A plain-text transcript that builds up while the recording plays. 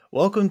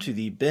Welcome to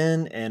the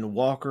Ben and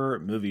Walker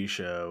Movie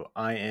Show.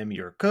 I am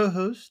your co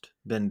host,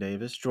 Ben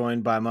Davis,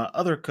 joined by my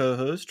other co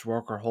host,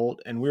 Walker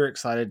Holt, and we're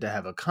excited to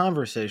have a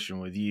conversation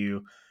with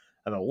you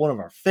about one of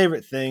our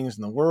favorite things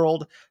in the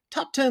world,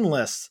 top 10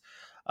 lists.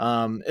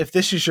 If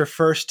this is your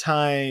first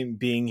time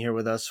being here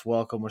with us,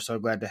 welcome. We're so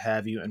glad to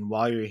have you. And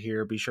while you're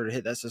here, be sure to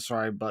hit that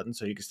subscribe button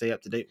so you can stay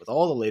up to date with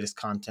all the latest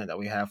content that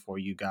we have for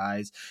you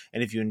guys.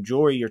 And if you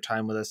enjoy your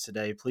time with us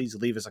today, please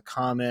leave us a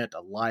comment,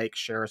 a like,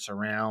 share us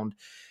around.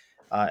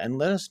 And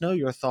let us know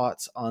your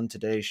thoughts on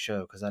today's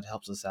show because that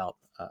helps us out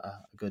a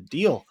good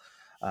deal.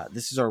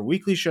 This is our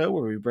weekly show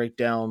where we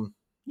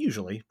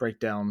usually break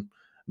down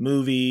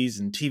movies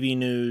and TV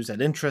news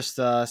that interest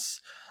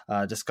us,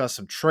 discuss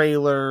some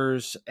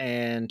trailers,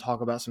 and talk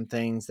about some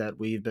things that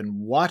we've been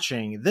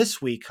watching. This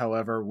week,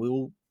 however, we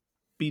will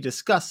be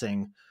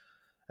discussing,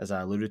 as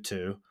I alluded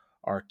to,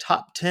 our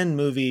top 10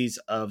 movies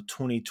of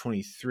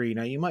 2023.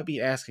 Now, you might be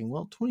asking,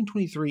 well,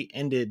 2023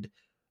 ended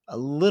a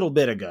little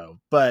bit ago,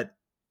 but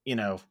you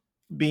know,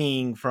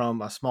 being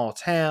from a small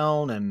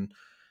town and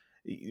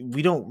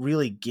we don't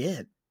really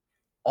get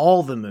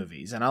all the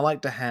movies. And I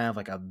like to have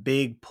like a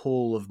big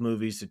pool of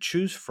movies to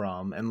choose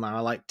from. And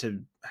I like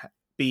to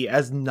be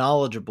as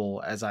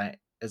knowledgeable as I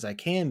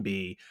can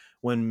be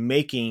when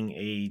making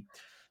a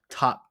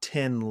top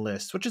 10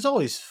 list, which is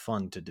always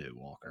fun to do,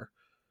 Walker.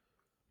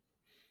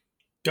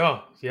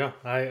 Oh yeah,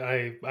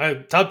 I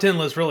top 10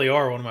 lists really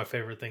are one of my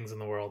favorite things in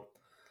the world.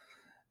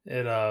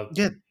 It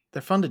Yeah,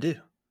 they're fun to do.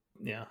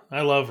 Yeah,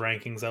 I love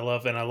rankings. I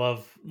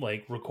love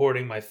like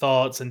recording my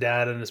thoughts and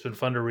data, and it's been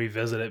fun to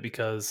revisit it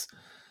because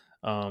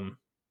I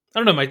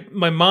don't know,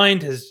 my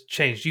mind has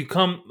changed. You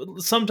come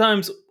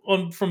sometimes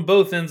on from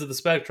both ends of the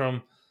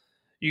spectrum.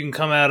 You can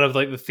come out of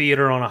like the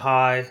theater on a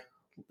high,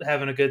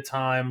 having a good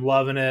time,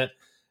 loving it,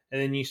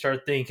 and then you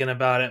start thinking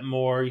about it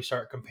more. You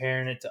start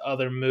comparing it to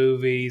other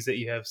movies that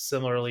you have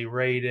similarly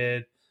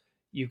rated.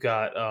 You've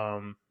got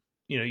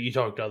you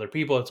talk to other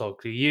people, I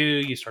talk to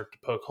you start to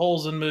poke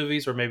holes in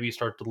movies, or maybe you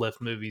start to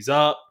lift movies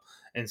up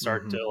and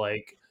start Mm-hmm. to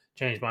like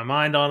change my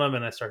mind on them,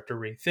 and I start to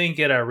rethink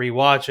it, I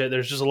rewatch it.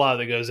 There's just a lot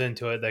that goes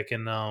into it that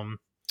can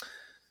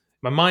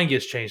my mind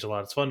gets changed a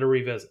lot. It's fun to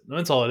revisit.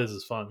 That's all it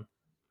is fun.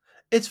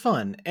 It's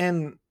fun,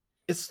 and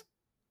it's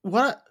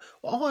what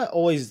all I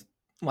always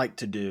like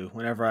to do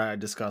whenever I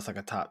discuss like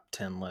a top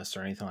 10 list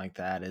or anything like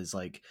that is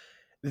like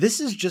this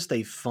is just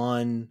a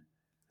fun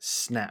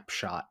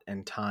snapshot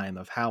in time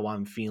of how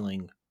I'm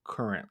feeling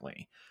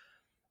currently.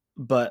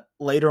 But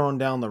later on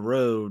down the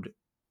road,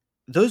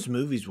 those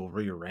movies will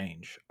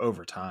rearrange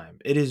over time.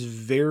 It is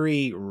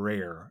very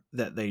rare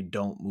that they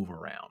don't move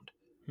around.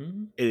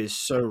 Hmm. It is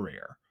so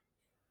rare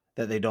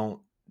that they don't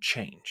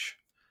change.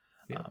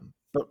 Yeah,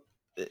 But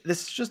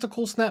this is just a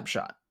cool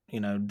snapshot.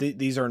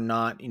 These are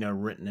not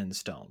written in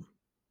stone.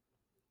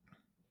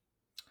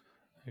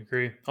 I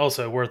agree.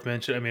 Also worth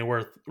mentioning,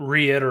 worth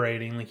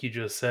reiterating, like you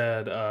just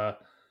said.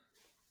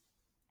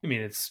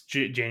 It's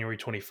January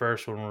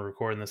 21st when we're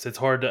recording this. It's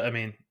hard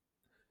to,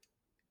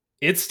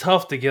 it's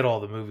tough to get all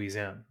the movies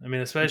in. Yeah.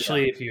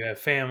 Especially if you have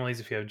families,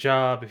 if you have a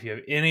job, if you have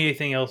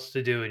anything else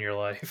to do in your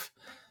life.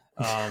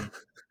 Um,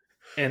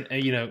 and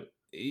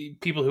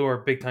people who are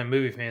big time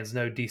movie fans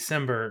know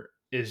December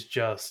is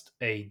just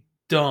a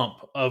dump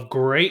of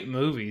great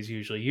movies.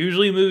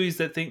 Usually movies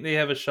that think they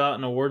have a shot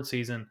in award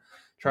season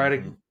try to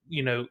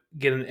Hmm.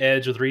 get an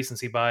edge with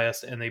recency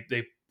bias, and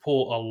they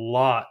pull a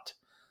lot.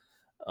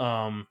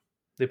 Um,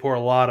 they pour a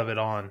lot of it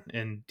on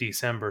in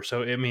December.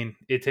 So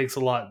it takes a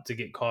lot to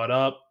get caught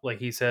up. Like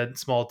he said,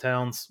 small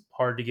towns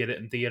hard to get it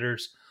in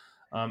theaters,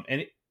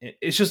 and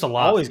it's just a I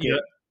lot. always get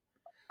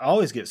I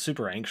always get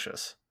super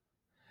anxious.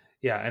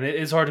 Yeah, and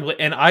it's hard to play.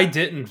 And I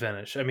didn't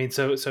finish.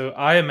 So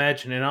I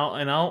imagine, and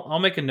I'll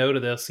make a note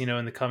of this.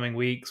 In the coming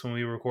weeks when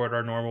we record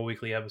our normal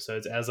weekly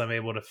episodes, as I'm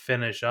able to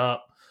finish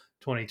up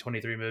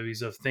 2023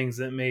 movies of things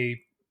that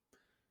may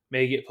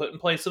get put in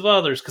place of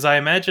others, because I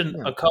imagine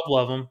Yeah. a couple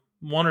of them,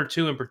 one or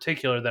two in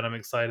particular that I'm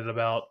excited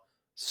about,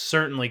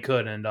 certainly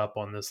could end up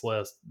on this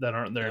list that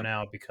aren't there Yep.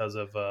 now because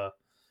of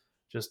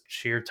just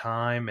sheer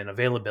time and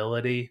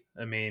availability.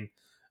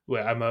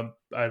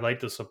 I like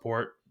to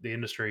support the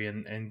industry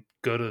and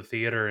go to the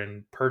theater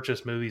and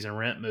purchase movies and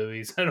rent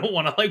movies. I don't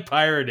want to like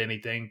pirate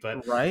anything,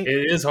 but Right.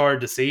 it is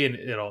hard to see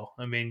it all.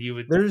 You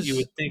would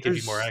think it'd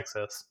be more There's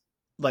access.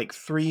 like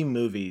three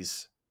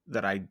movies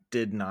that I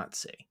did not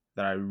see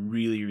that I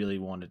really, really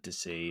wanted to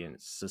see.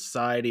 And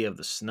Society of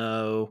the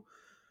Snow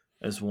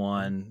is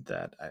one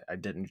that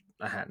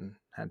I hadn't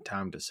had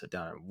time to sit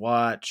down and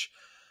watch.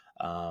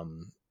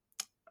 Um,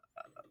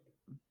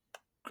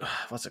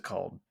 what's it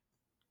called?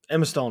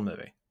 Emma Stone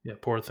movie. Yeah,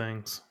 poor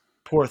things.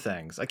 Poor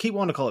Things. I keep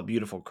wanting to call it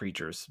Beautiful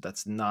Creatures.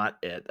 That's not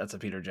it. That's a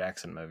Peter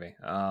Jackson movie.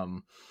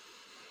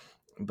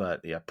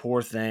 But yeah,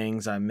 Poor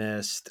Things I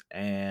missed,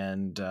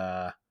 and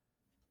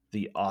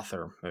the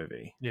Author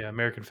movie. Yeah,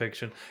 American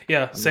Fiction.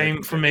 Yeah, same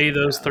American for me.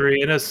 Fiction. Those Yeah.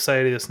 three. I know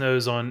Society of the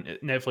Snow's on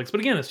Netflix, but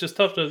again, it's just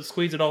tough to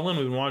squeeze it all in.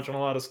 We've been watching a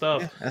lot of Yeah,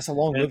 stuff, that's a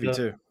long and movie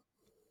too.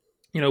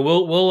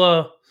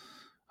 we'll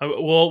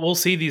We'll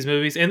see these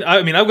movies, and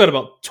I mean, I've got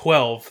about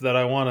 12 that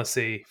I want to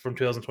see from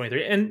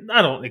 2023, and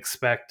I don't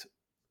expect.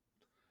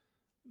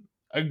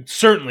 I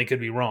certainly could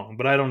be wrong,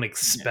 but I don't Yeah.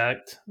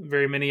 expect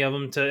very many of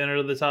them to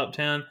enter the top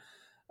 10,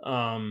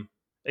 um,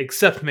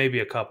 except maybe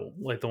a couple,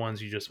 like the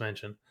ones you just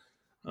mentioned.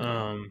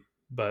 Yeah.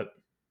 But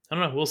I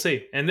don't know. We'll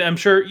see. And I'm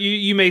sure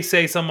you may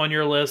say some on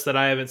your list that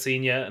I haven't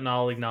seen yet, and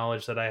I'll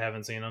acknowledge that I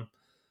haven't seen them.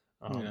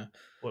 Yeah.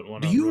 Wouldn't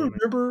want Do to you ruin it.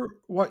 remember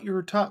what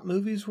your top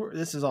movies were?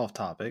 This is off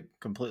topic,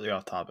 completely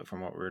off topic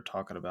from what we were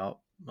talking about.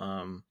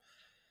 Um,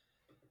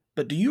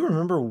 but do you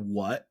remember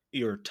what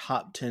your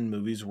top 10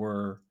 movies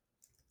were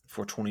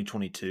for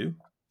 2022?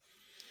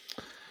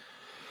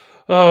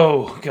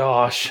 Oh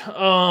gosh.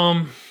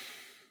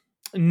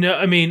 No,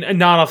 I mean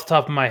not off the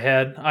top of my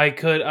head. I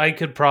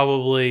could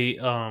probably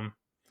I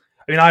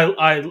mean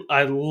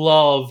I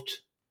loved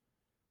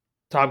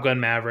Top Gun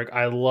Maverick.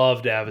 I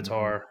loved Mhm.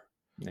 Avatar.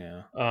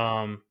 Yeah.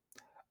 Um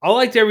I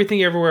liked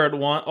Everything Everywhere at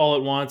all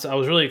at once. I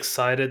was really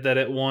excited that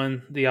it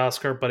won the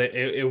Oscar, but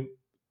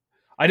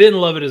I didn't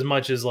love it as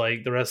much as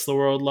like the rest of the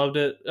world loved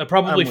it. I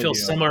probably I'm with feel you on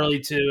that. similarly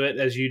to it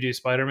as you do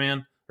Spider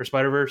Man or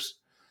Spider Verse.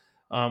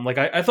 Like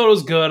I thought it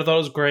was good. I thought it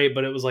was great,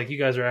 but it was like you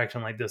guys are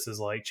acting like this is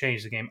like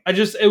change the game.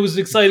 It was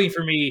exciting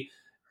for me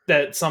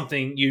that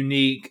something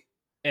unique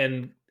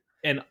and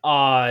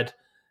odd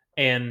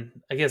and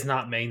I guess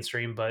not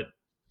mainstream, but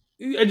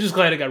I'm just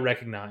glad it got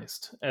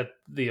recognized at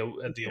the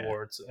Yeah.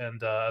 awards,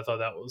 and I thought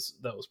that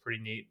was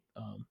pretty neat.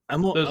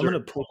 I'm Those are gonna a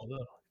couple pull of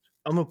those.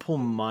 I'm gonna pull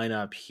mine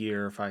up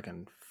here if I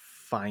can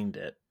find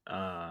it.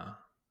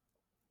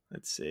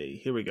 Let's see.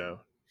 Here we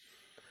go.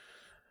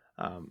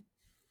 Um,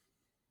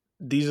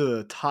 these are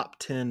the top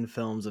 10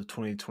 films of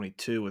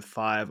 2022 with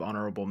 5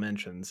 honorable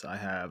mentions. I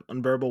have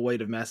Unbearable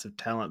Weight of Massive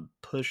Talent,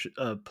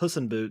 Puss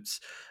in Boots,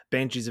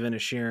 Banshees of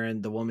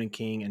Inisherin, The Woman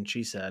King, and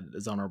She Said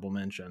as honorable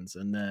mentions.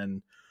 And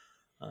then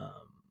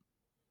um,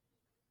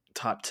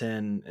 top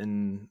 10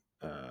 in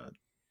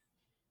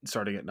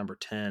starting at number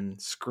 10,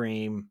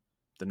 Scream,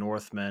 The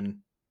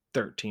Northman,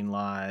 13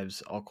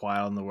 Lives, All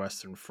Quiet on the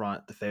Western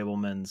Front, The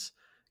Fablemans.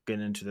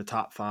 Getting into the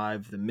top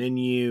 5, The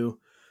Menu,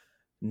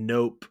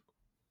 Nope,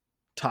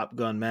 Top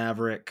Gun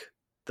Maverick,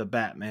 The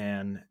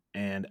Batman,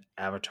 and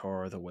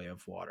Avatar: The Way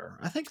of Water.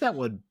 I think that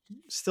would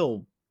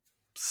still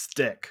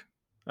stick.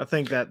 I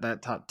think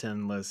that top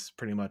 10 list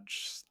pretty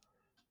much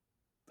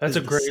That's a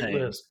is the great same.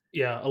 list.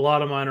 Yeah, a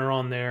lot of mine are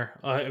on there.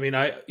 I mean,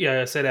 I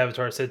said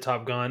Avatar, I said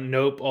Top Gun.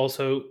 Nope,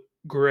 also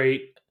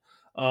great.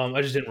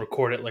 I just didn't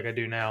record it like I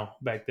do now.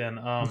 Back then,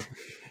 Yeah.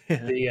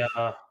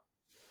 the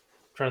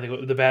trying to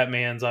think, the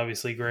Batman's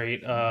obviously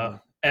great.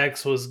 Mhm.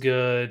 X was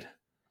good.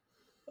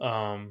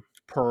 Um,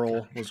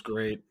 Pearl was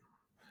great.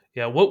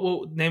 yeah.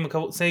 What name a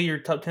couple? Say your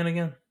top 10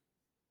 again.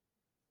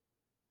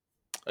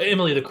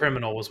 Emily the Uh,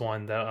 Criminal was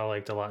one that I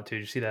liked a lot too.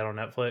 Did you see that on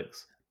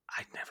Netflix?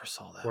 I never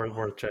saw that one.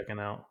 Worth checking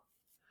out.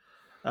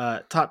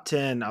 Top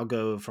 10, I'll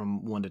go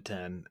from 1 to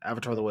 10.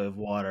 Avatar: The Way of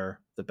Water,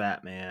 The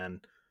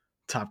Batman,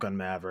 Top Gun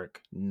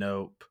Maverick,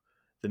 Nope,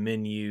 The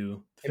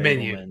Menu, The And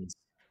Menu Fablemans. and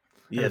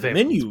Yeah, the The Fablemans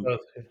Menu. both.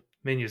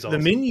 Menu's The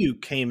awesome. Menu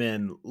came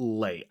in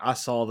late. I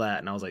saw that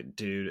and I was like,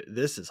 dude,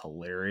 this is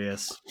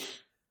hilarious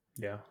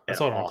Yeah, I and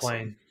saw it on a awesome.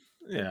 plane.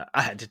 Yeah,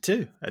 I had to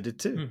too. I did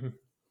too. Hmm.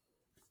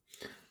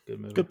 Good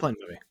movie. Good plane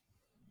movie.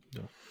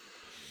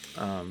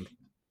 Yeah. Um,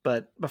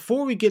 but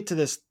before we get to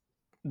this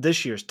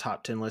year's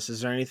top 10 list,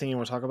 is there anything you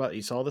want to talk about that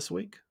you saw this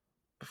week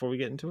before we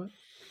get into it?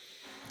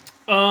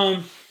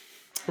 Um,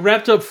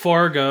 wrapped up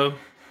Fargo.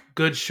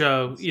 Good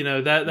show. You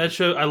know that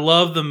show. I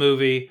love the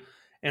movie,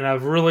 and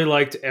I've really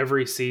liked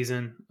every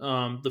season.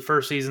 The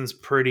first season's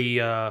pretty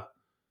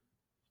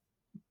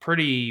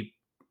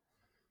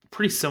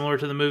pretty similar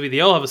to the movie.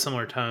 They all have a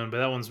similar tone, but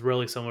that one's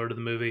really similar to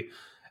the movie.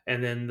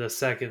 And then the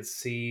second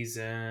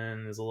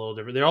season is a little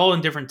different. They're all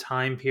in different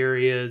time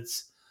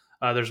periods.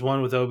 There's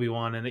one with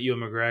Obi-Wan and Ewan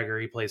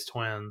McGregor. He plays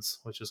twins,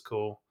 which is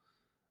cool.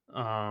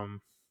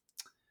 Um,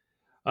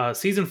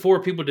 Season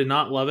 4, people did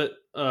not love it,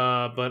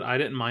 but I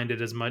didn't mind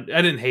it as much.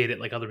 I didn't hate it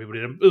like other people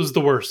did. It was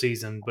the worst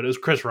season, but it was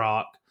Chris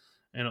Rock,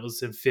 and it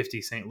was in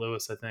 50 St.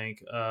 Louis, I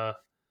think.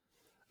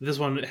 This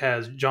one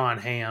has John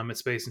Hamm.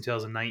 It's based in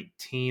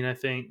 2019, I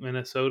think,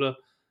 Minnesota.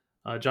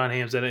 John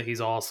Hamm's in it. He's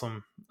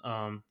awesome.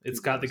 It's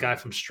got the guy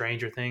from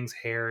Stranger Things,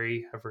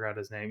 Harry. I forgot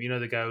his name. You know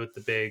the guy with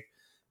the big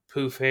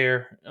poof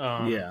hair.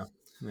 Yeah.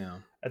 Yeah.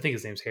 I think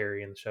his name's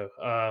Harry in the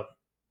show.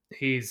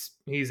 He's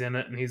in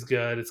it and he's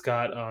good. It's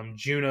got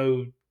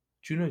Juno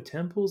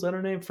Temple, is that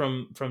her name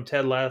from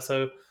Ted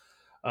Lasso.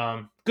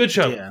 Good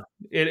show. Yeah.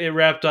 It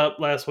wrapped up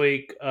last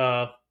week.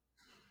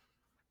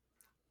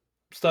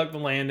 Stuck the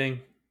landing.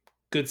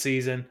 Good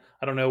season.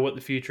 I don't know what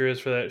the future is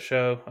for that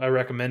show. I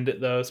recommend it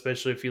though,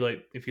 especially if you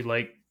like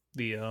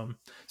the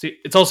see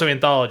it's also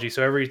anthology,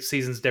 so every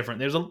season's different.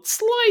 There's a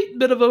slight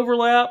bit of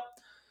overlap.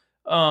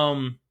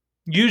 Um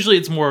Usually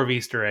it's more of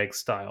Easter egg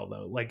style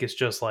though. Like it's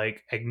just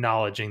like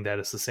acknowledging that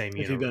it's the same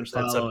If you've been universe.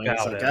 That's following,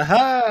 it's about like, it.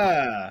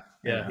 aha!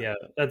 Yeah, Yeah. yeah.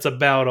 That's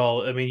about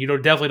all. I mean, you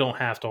don't definitely don't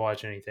have to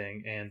watch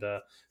anything. And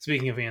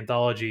speaking of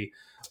anthology,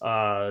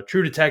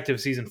 True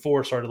Detective season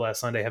 4 started last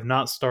Sunday. Have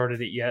not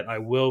started it yet. I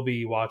will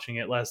be watching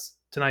it.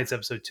 Tonight's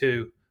episode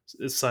 2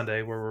 is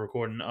Sunday where we're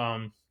recording.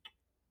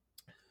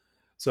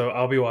 So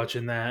I'll be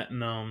watching that,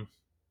 and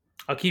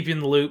I'll keep you in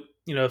the loop.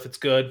 You know, if it's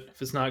good,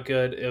 if it's not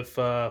good, if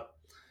I'll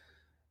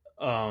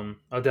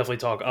definitely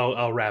talk.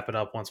 I'll wrap it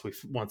up once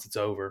it's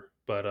over.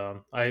 But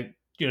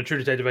True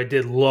Detective, I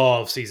did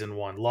love season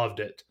 1, loved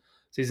it.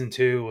 Season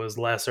 2 was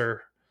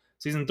lesser.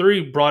 Season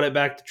 3 brought it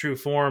back to true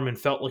form and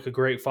felt like a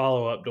great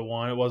follow up to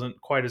 1. It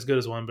wasn't quite as good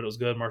as 1, but it was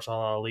good.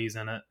 Mahershala Ali's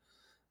in it.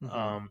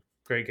 Hmm.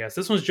 Great guest.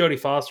 This one's Jodie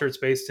Foster. It's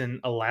based in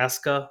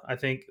Alaska. I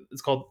think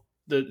it's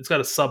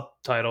got a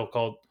subtitle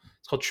called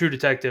True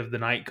Detective: The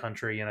Night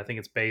Country, and I think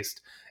it's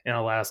based in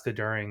Alaska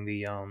during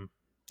the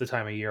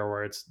time of year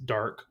where it's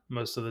dark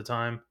most of the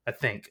time. I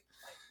think,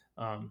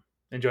 and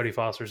Jodie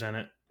Foster's in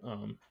it.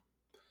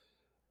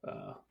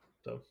 Uh,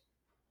 so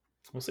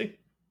we'll see.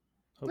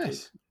 Hopefully,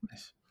 Nice.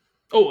 Nice.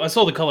 oh, I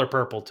saw The Color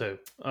Purple too.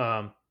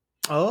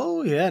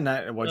 Oh, yeah.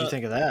 What'd you Uh,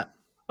 think of that?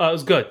 it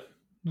was good.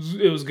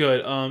 It was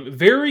good.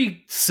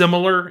 Very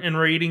similar in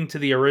rating to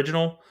the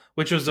original,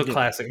 which was a Good.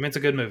 classic. I mean, it's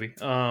a good movie.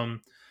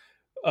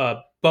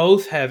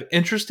 Both have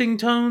interesting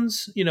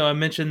tones. You know, I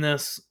mentioned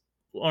this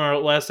on our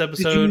last Did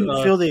episode.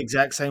 you feel the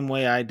exact same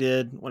way I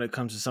did when it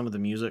comes to some of the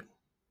music?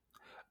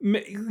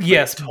 Like,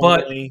 Yes,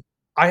 but tonally?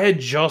 I had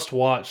just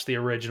watched the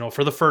original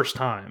for the first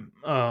time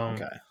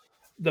Okay.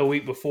 the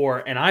week before,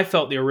 and I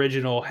felt the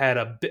original had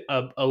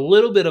a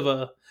little bit of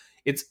a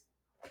it's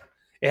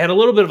it had a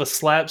little bit of a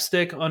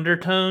slapstick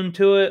undertone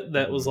to it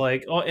that was Mhm.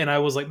 like, oh, and I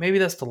was like, maybe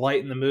that's to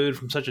lighten the mood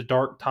from such a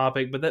dark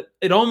topic, but that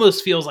it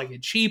almost feels like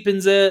it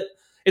cheapens it.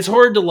 It's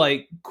hard to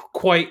like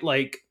quite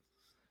like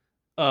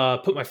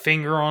put my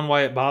finger on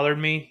why it bothered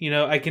me. You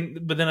know,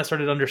 but then I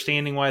started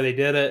understanding why they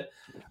did it.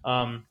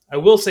 I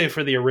will say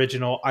for the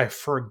original, I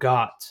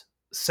forgot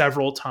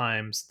several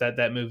times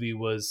that movie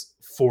was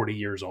 40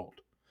 years old,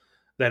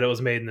 that it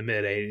was made in the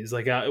mid 80s.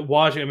 Like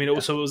watching, I mean, Yeah.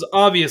 so it was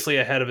obviously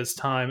ahead of its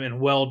time and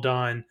well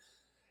done.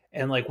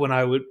 And like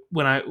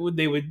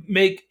they would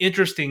make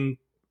interesting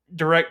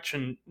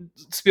direction.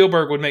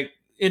 Spielberg would make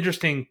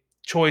interesting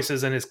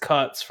choices in his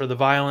cuts for the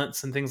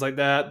violence and things like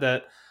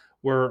that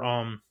were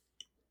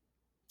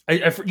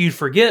you'd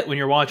forget when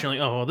you're watching, like,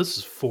 oh, well, this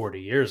is 40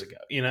 years ago,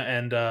 you know,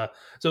 and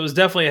so it was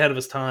definitely ahead of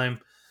its time,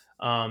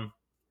 um,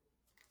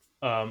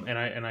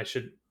 and I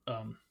should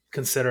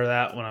consider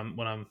that when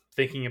I'm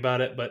thinking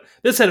about it. But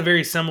this had a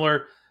very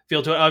similar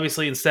feel to it.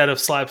 Obviously, instead of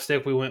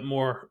slapstick, we went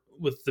more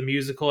with the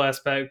musical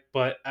aspect,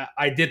 but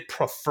I did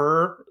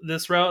prefer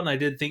this route, and I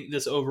did think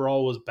this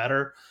overall was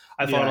better.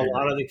 I Yeah, thought I a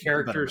lot agree. of the It's a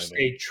better characters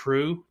movie. stayed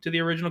true to the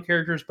original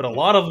characters, but a Yeah.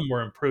 lot of them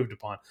were improved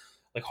upon.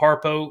 Like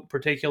Harpo, in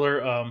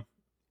particular, um,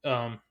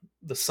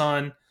 the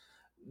son,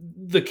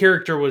 the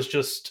character was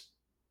just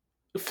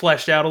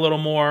fleshed out a little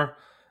more,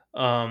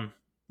 um,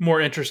 more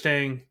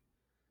interesting.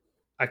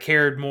 I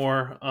cared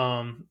more.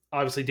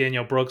 Obviously,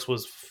 Danielle Brooks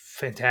was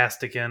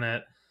fantastic in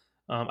it.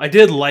 I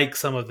did like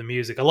some of the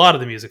music. A lot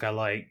of the music I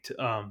liked.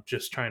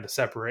 Just trying to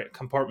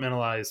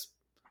compartmentalize.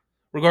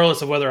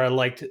 Regardless of whether I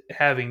liked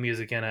having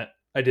music in it,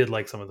 I did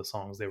like some of the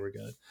songs. They were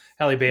good.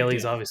 Halle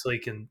Bailey's Yeah. obviously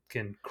can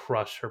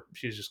crush her.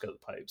 She's just got the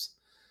pipes.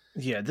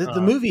 Yeah. The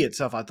Um, movie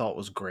itself I thought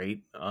was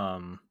great.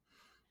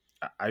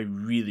 I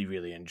really,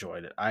 really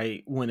enjoyed it.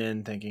 I went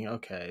in thinking,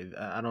 okay,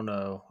 I don't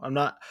know. I'm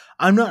not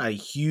a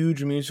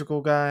huge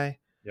musical guy.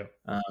 yeah.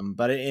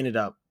 But I ended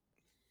up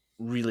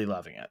really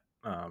loving it.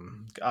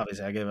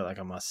 Obviously I gave it like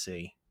a must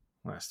see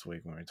last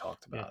week when we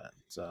talked Yeah. about it.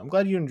 So I'm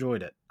glad you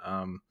enjoyed it.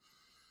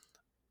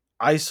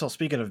 I saw,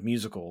 speaking of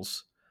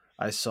musicals,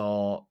 I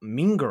saw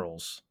Mean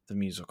Girls the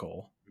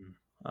musical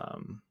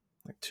Mm.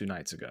 like 2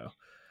 nights ago.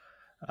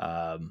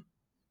 Um,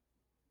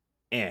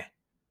 eh,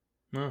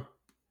 Oh,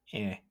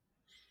 eh.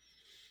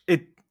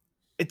 It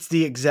it's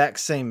the exact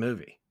same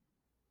movie,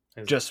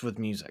 is it? just with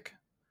music.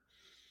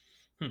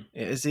 Hmm.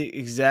 It's the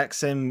exact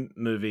same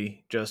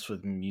movie, just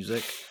with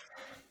music.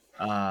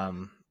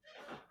 Um,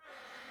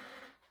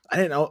 I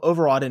didn't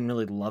overall. I didn't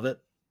really love it.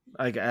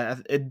 Like I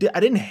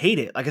didn't hate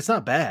it. Like it's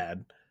not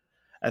bad.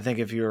 I think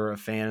if you're a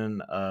fan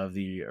of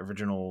the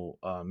original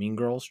Mean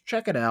Girls,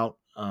 check it out.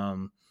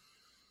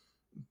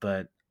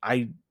 But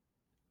I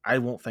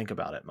won't think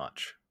about it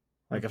much.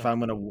 Like if Okay. I'm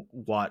gonna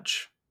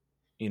watch,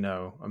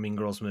 a Mean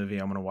Girls movie,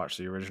 I'm gonna watch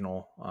the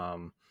original.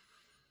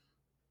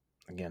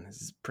 Again,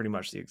 this is pretty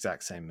much the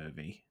exact same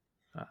movie.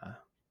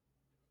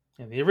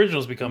 Yeah, the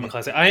original's become a Yeah,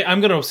 classic.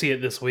 I'm gonna see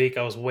it this week.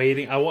 I was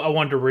waiting. I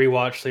wanted to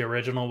rewatch the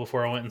original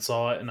before I went and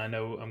saw it, and I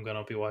know I'm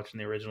gonna be watching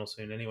the original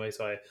soon anyway.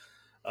 So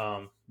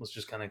I was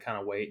just kind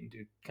of wait and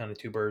do kind of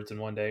two birds in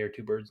one day, or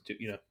two birds,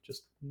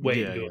 just wait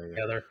and yeah, do it yeah, yeah.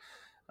 together.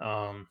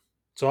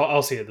 So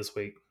I'll see it this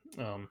week.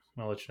 I'll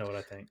let you know what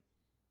I think.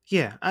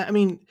 Yeah, I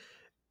mean,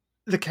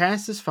 the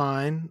cast is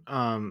fine.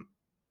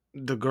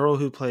 The girl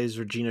who plays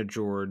Regina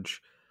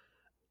George,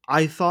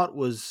 I thought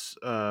was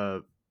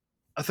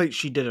I think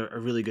she did a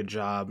really good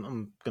job.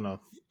 I'm gonna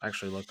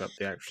actually look up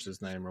the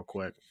actress's name real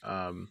quick.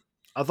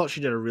 I thought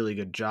she did a really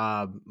good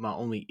job. My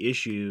only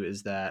issue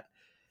is that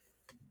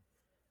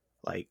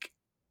like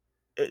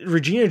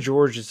Regina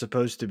George is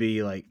supposed to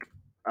be like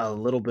a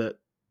little bit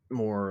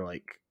more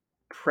like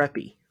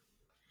preppy,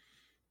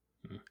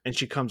 Mm. and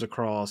she comes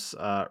across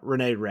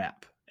Renee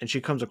Rapp, and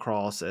she comes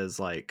across as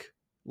like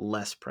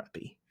less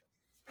preppy,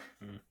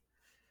 Mm.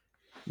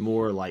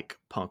 more like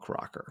punk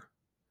rocker,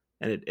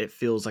 and it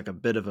feels like a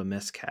bit of a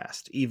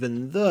miscast,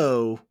 even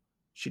though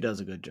she does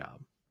a good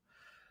job.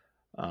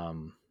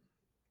 Um,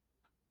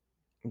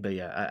 but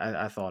yeah,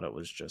 I thought it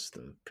was just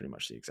pretty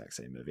much the exact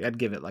same movie. I'd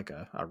give it like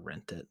a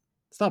rent it.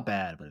 It's not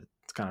bad, but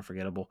it's kind of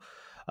forgettable.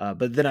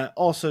 But then I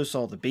also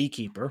saw The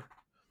Beekeeper,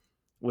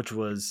 which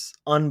was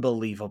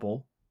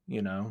unbelievable.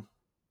 You know,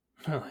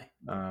 Really?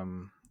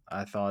 um,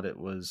 I thought it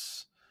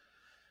was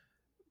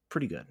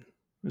pretty good. It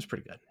was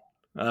pretty good.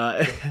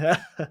 Uh,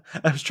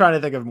 I was trying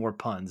to think of more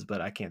puns,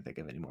 but I can't think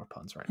of any more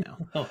puns right now.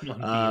 Oh, no,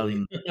 Beely.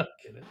 Um,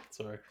 Get it?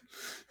 Sorry,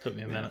 took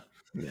me a yeah, minute.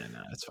 yeah,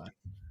 no, it's fine.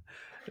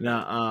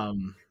 Now,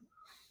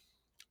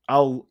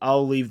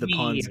 I'll leave the Be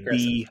puns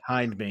aggressive.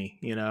 behind me.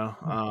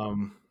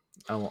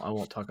 I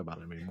won't talk about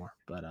it anymore.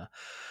 But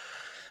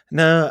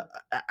no,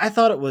 I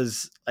thought it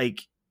was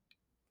like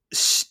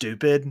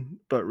stupid,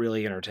 but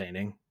really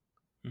entertaining.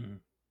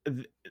 Mm.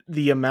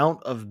 The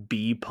amount of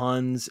bee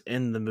puns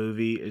in the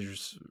movie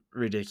is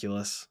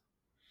ridiculous.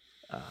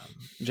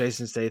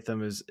 Jason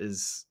Statham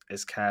is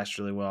cast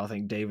really well. I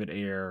think David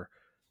Ayer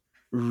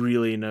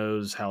really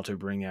knows how to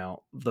bring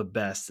out the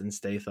best in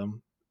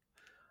Statham.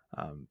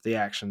 The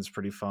action's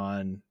pretty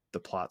fun. The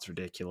plot's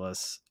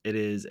ridiculous. It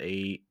is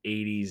a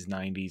 80s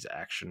 90s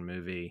action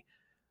movie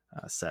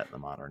set in the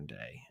modern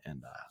day,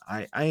 and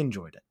I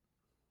enjoyed it.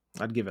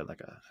 I'd give it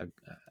like a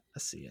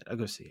see it. I'll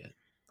go see it.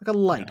 Like a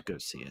Yeah, light go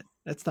see it.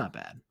 It's not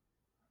bad.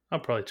 I'll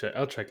probably check.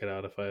 I'll check it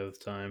out if I have the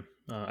time.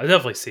 I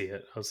definitely see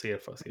it. I'll see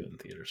if I see it in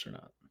theaters or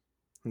not.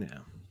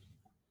 Yeah,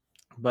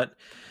 but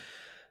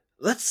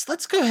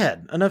let's go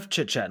ahead. Enough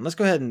chit chatting. Let's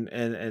go ahead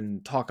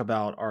and talk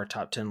about our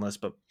top 10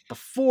 list. But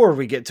before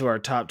we get to our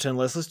top 10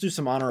 list, let's do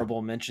some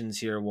honorable mentions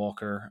here,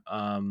 Walker.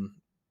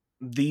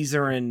 These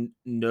are in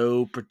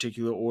no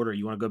particular order.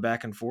 You want to go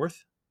back and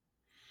forth?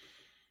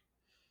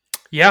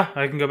 Yeah,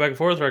 I can go back and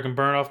forth, or I can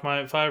burn off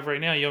my 5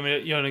 right now. You want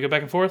me to go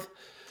back and forth?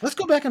 Let's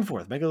go back and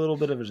forth. Make a little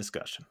bit of a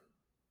discussion.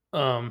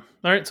 All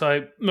right. So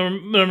I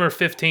number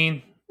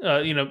 15.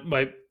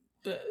 My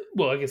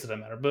well, I guess it doesn't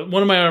matter. But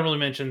one of my honorable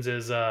mentions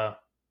is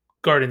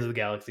Guardians of the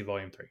Galaxy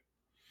Volume 3.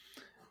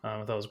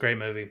 I thought it was a great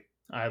movie.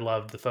 I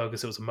loved the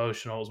focus. It was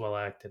emotional. It was well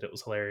acted. It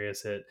was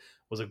hilarious. It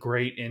was a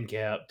great end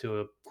cap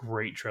to a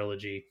great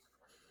trilogy.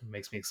 It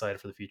makes me excited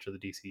for the future of the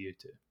DCU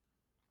too.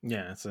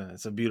 Yeah,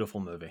 it's a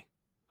beautiful movie.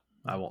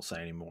 I won't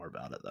say any more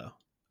about it though,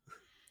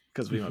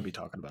 because we might be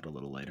talking about it a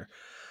little later.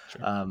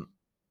 Sure.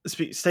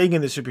 Staying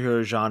in the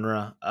superhero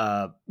genre,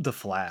 The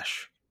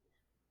Flash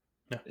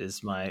Yeah.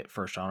 is my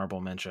first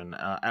honorable mention.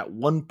 At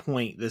one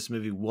point, this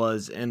movie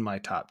was in my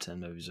top 10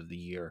 movies of the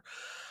year.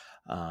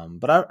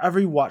 But I've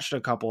rewatched it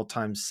a couple of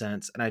times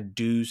since, and I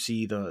do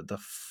see the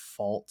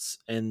faults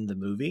in the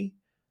movie.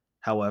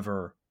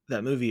 However,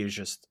 that movie is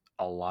just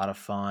a lot of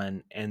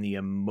fun, and the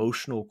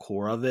emotional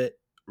core of it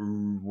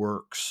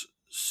works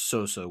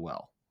so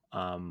well.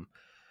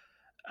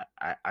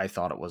 I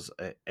thought it was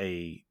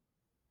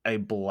a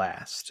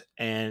blast.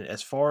 And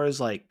as far as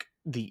like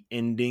the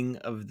ending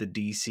of the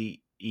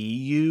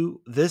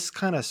DCEU, this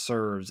kind of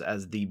serves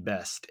as the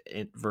best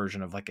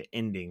version of like an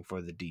ending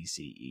for the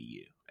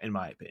DCEU, in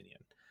my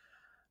opinion.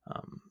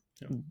 Um,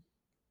 Yeah.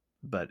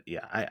 but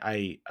yeah,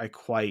 I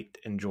quite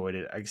enjoyed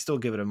it. I still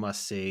give it a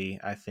must see.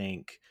 I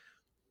think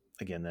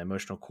again, the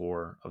emotional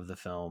core of the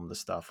film, the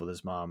stuff with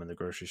his mom in the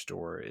grocery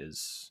store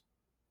is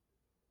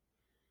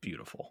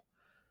beautiful.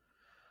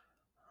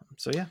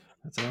 So yeah,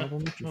 that's an honorable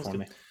mention That was for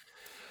me.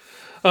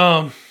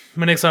 good.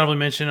 My next honorable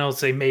mention, I would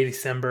say May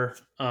December.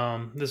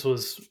 This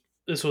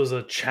was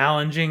a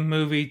challenging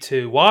movie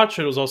to watch.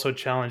 It was also a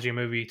challenging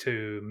movie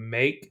to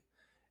make,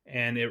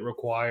 and it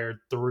required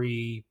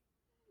 3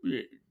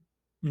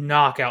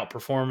 knockout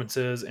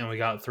performances, and we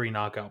got 3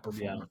 knockout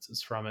Yeah,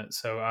 performances from it.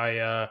 So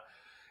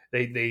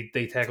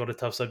they tackled a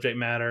tough subject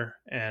matter,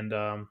 and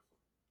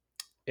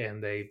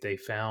they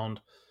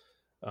found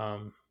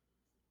um,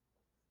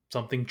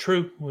 something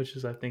true, which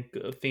is I think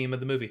a theme of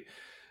the movie.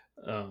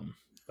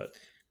 But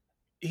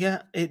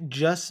yeah, it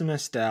just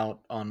missed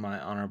out on my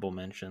honorable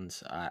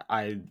mentions.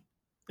 I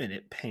and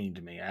it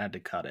pained me. I had to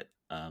cut it.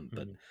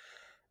 But mhm,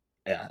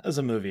 yeah, as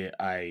a movie,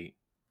 I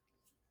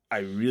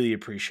really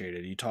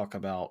appreciated. You talk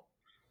about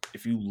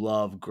if you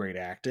love great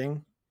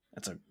acting,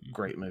 it's a mhm.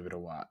 great movie to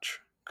watch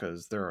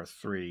because there are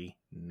 3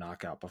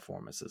 knockout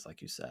performances,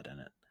 like you said, in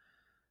it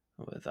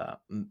with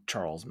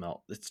Charles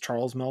Mel. It's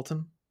Charles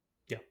Melton.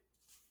 Yeah,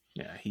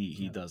 Yeah, he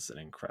yeah, does an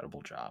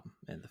incredible job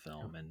in the yeah,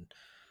 film, and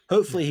yeah.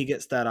 hopefully he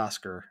gets that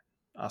Oscar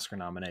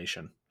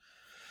nomination.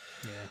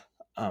 Yeah.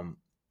 Um,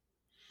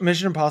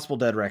 Mission Impossible: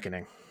 Dead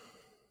Reckoning.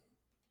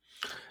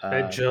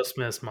 I Uh, just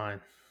missed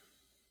mine.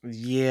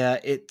 Yeah,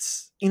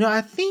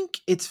 I think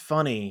it's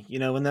funny.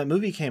 When that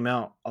movie came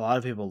out, a lot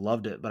of people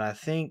loved it, but I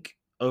think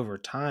over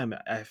time,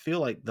 I feel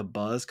like the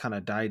buzz kind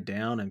of died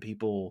down and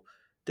people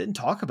didn't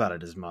talk about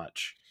it as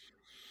much.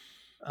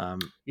 Um,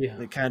 Yeah.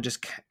 it kind of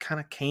just kind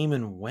of came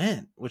and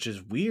went, which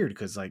is weird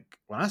because like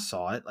when I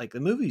saw it, like the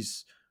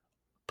movie's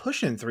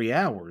pushing 3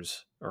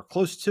 hours or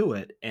close to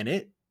it, and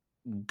it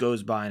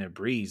goes by in a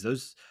breeze.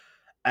 Those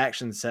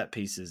action set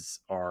pieces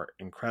are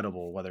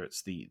incredible, whether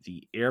it's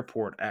the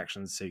airport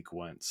action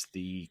sequence,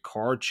 the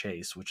car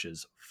chase, which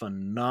is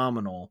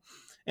phenomenal,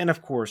 and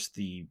of course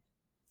the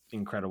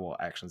incredible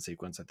action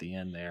sequence at the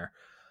end there.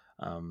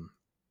 um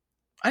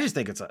I just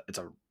think it's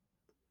a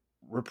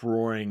rip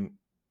roaring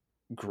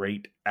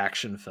great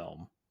action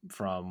film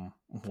from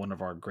one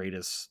of our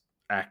greatest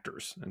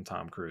actors in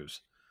Tom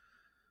Cruise.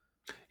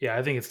 Yeah,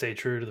 I think it stayed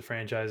true to the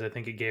franchise. I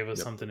think it gave us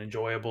Yep. something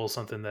enjoyable,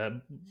 something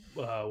that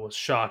was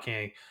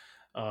shocking,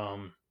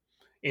 um,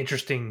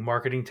 interesting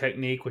marketing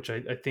technique, which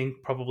I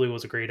think probably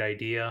was a great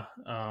idea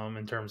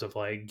in terms of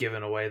like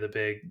giving away the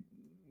big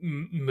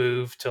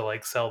move to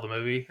like sell the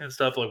movie and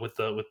stuff, like with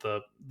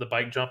the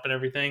bike jump and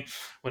everything.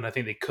 When I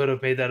think they could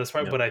have made that as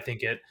far, Yep. but I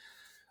think it,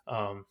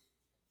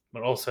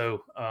 but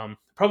also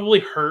probably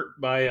hurt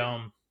by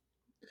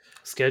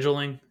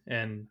scheduling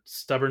and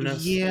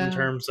stubbornness in Yeah,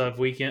 terms of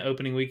weekend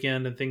opening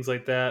weekend and things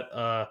like that.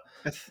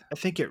 I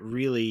think it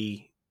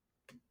really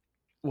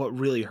what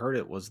really hurt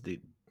it was the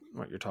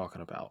what you're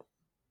talking about.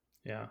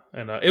 Yeah,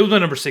 and it was my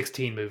number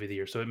 16 movie of the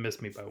year, so it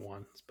missed me by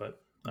one.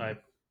 But I Yeah.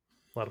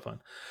 a lot of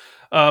fun.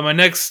 My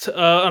next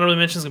honorable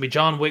mention is gonna be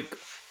John Wick.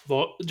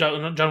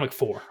 John Wick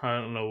 4. I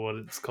don't know what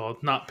it's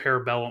called. Not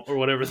Parabellum or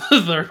whatever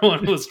the third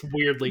one was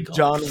weirdly called.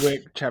 John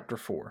Wick Chapter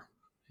 4.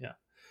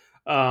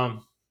 Yeah.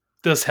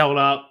 This held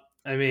up.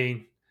 I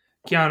mean,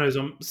 Keanu's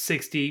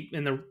 60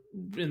 in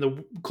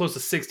the close to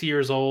 60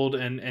 years old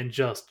and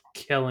just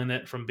killing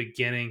it from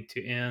beginning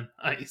to end.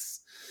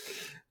 Nice.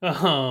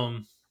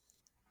 Um,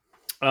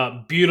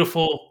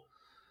 beautiful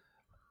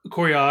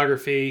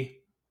choreography,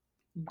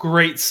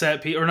 great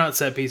set piece or not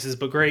set pieces,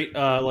 but great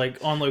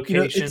like on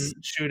location It's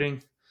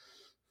shooting.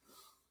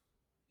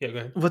 Yeah, go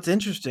ahead. what's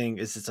interesting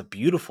is it's a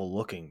beautiful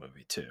looking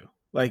movie too.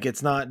 Like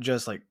it's not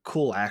just like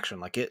cool action.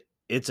 Like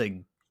it's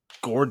a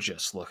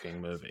gorgeous looking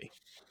movie.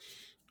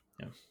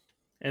 Yeah.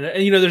 And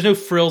there's no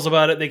frills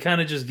about it. They kind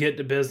of just get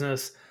to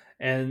business.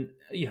 And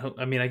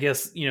I mean, I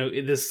guess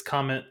this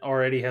comment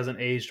already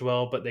hasn't aged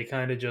well, but they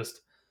kind of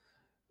just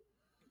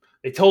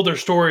they told their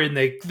story and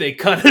they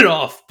cut it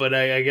off. But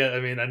I get,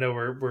 I mean, I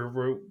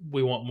know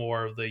we want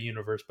more of the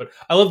universe, but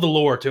I love the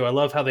lore too. I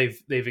love how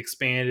they've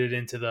expanded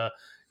into the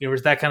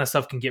universe. That kind of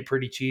stuff can get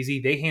pretty cheesy.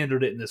 They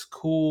handled it in this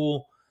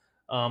cool,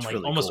 It's like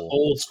really almost cool.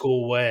 old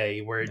school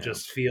way where it Yeah.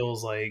 just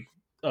feels like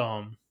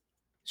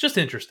it's just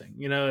interesting,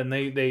 and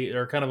they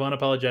are kind of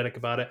unapologetic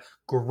about it.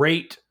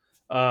 Great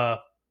uh,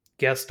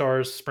 guest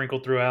stars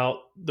sprinkled throughout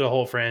the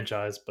whole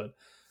franchise, but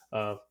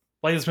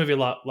like this movie a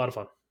lot of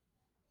fun.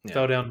 Yeah.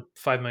 Fell down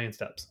 5 million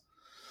steps.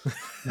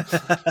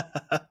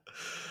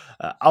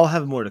 I'll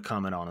have more to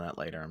comment on that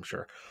later, I'm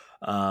sure.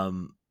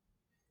 Um,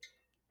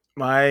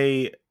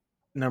 my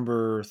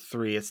number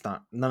 3, it's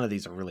not none of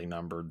these are really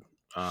numbered.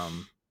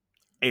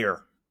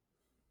 Air.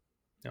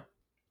 Yeah.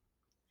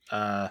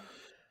 Uh,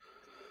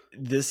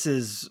 this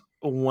is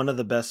one of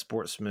the best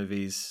sports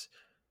movies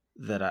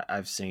that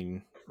I've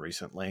seen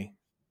recently,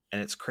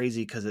 and it's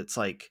crazy because it's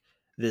like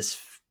this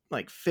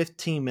like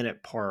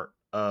 15-minute part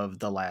of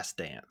The Last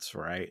Dance,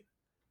 right?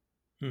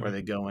 Where Mm-hmm.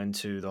 they go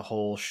into the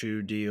whole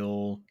shoe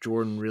deal.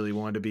 Jordan really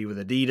wanted to be with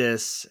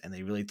Adidas, and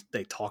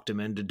they talked him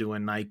into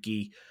doing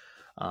Nike.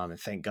 And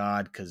thank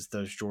God, because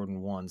those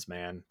Jordan 1s,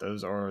 man,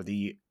 those are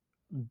the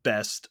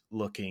best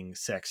looking,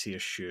 sexiest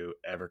shoe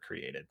ever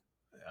created.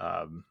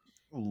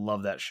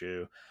 Love that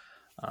shoe.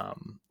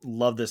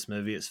 Love this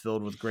movie. It's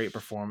filled with great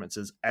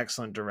performances,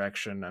 excellent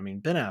direction. I mean,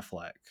 Ben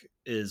Affleck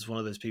is one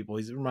of those people.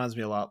 He reminds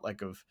me a lot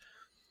like of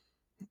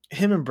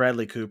him and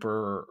Bradley Cooper,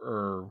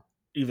 or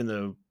even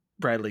though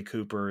Bradley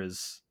Cooper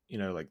is,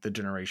 like the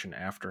generation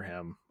after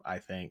him, I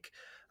think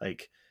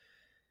like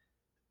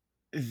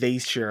they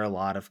share a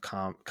lot of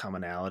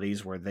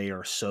commonalities where they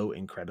are so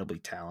incredibly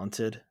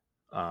talented.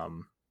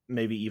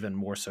 Maybe even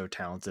more so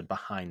talented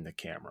behind the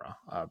camera.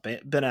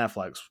 Ben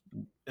Affleck's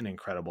an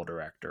incredible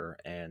director,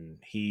 and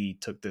he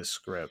took this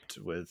script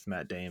with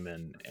Matt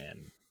Damon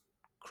and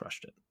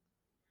crushed it.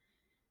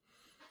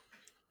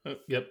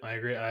 Yep, I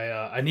agree.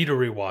 I need to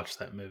rewatch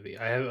that movie.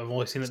 I've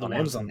only seen it It's the on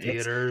once in Amazon. It's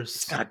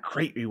theaters. got a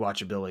great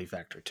rewatchability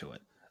factor to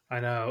it. I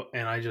know,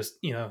 and I just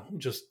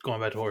just going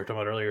back to what we were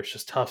talking about earlier, it's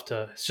just tough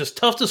to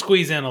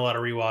squeeze in a lot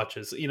of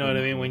rewatches. You know what I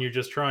mean? Mm-hmm. When you're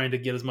just trying to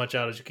get as much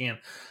out as you can.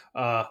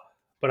 Uh,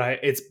 but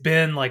it's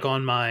been like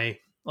on my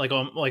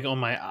on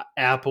my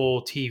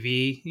Apple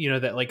TV,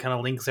 that like kind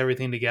of links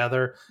everything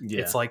together. Yeah.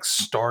 It's like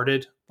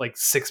started like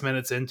 6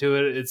 minutes into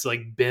it. It's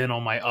like been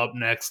on my up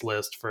next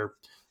list for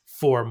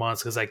 4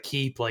 months because I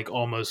keep like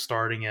almost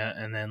starting it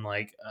and then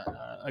like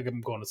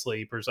I'm going to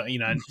sleep or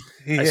something. I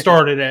Yeah.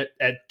 started at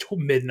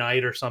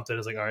midnight or something.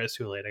 It's like, all right, it's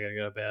too late. I gotta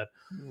go to bed.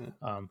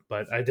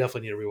 But I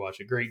definitely need to rewatch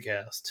it. Great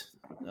cast.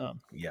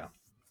 Yeah.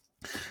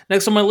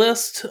 Next on my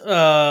list,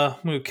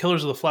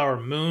 Killers of the Flower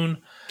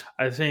Moon.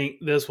 I think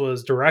this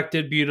was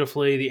directed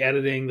beautifully. The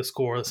editing, the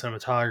score, the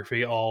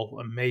cinematography, all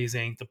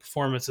amazing. The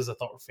performances I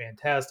thought were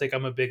fantastic.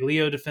 I'm a big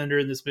Leo defender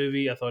in this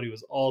movie. I thought he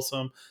was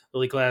awesome.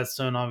 Lily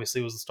Gladstone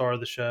obviously was the star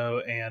of the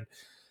show, and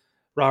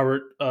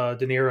Robert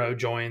De Niro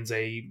joins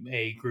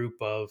a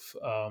group of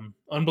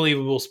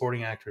unbelievable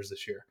sporting actors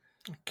this year.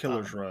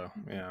 Killer's Row.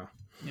 Yeah.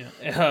 Yeah,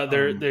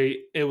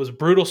 it was a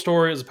brutal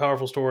story. It was a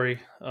powerful story.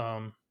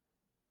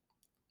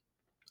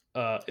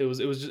 It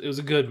was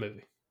a good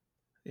movie.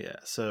 Yeah.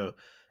 So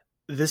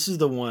this is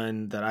the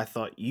one that I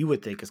thought you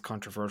would think is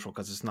controversial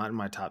because it's not in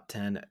my top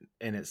 10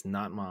 and it's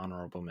not in my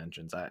honorable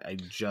mentions. I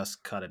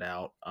just cut it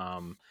out.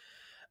 I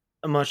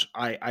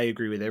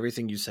agree with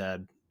everything you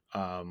said.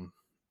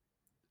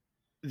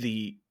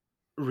 The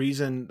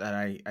reason that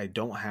I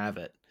don't have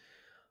it,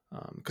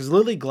 because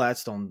Lily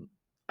Gladstone,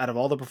 out of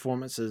all the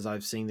performances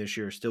I've seen this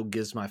year, still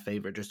gives my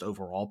favorite just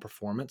overall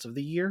performance of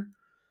the year.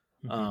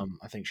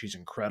 I think she's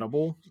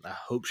incredible. I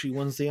hope she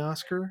wins the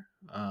Oscar.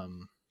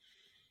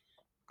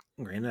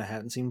 Granted, I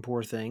hadn't seen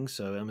Poor Things,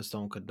 so Emma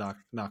Stone could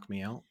knock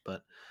me out.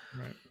 But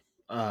Right.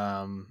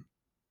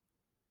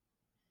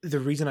 The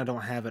reason I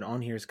don't have it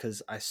on here is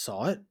because I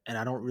saw it and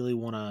I don't really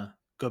want to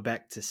go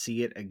back to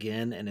see it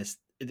again. And it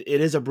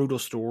is a brutal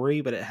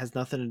story, but it has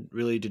nothing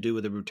really to do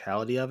with the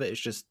brutality of it. It's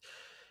just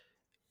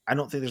I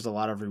don't think there's a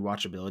lot of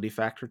rewatchability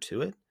factor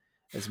to it,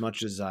 as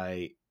much as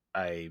I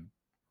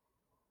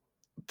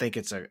think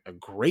it's a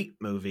great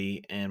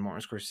movie, and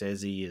Martin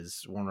Scorsese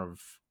is one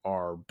of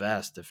our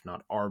best, if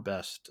not our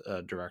best,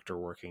 director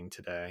working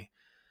today.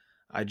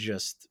 I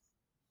just,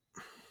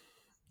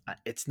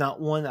 it's not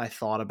one I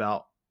thought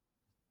about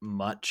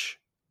much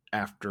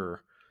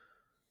after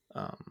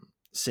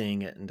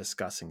seeing it and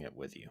discussing it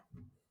with you.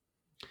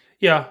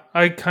 Yeah,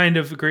 I kind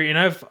of agree, and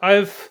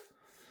I've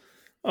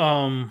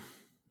um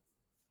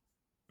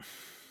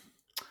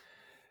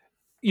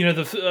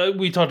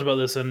we talked about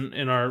this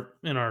in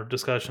our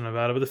discussion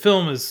about it, but the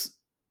film is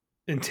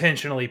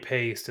intentionally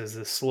paced as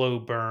a slow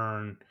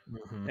burn,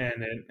 Mm-hmm.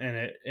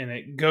 and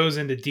it goes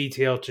into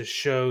detail to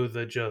show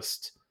the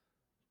just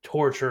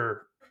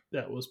torture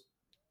that was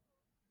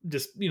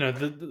just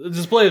the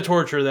display of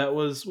torture that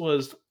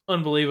was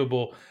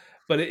unbelievable,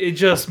 but it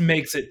just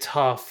makes it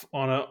tough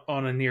on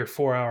a near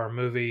 4 hour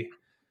movie.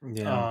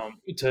 Yeah.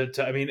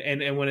 To I mean,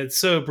 and when it's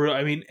so brutal,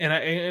 I mean,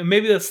 and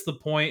maybe that's the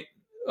point.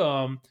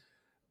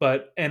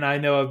 But and I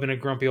know I've been a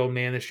grumpy old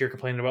man this year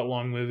complaining about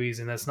long movies,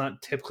 and that's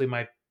not typically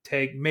my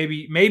take.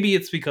 Maybe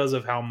it's because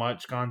of how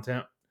much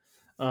content,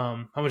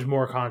 how much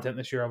more content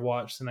this year I've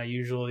watched than I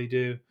usually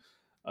do.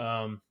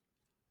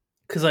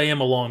 Because I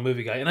am a long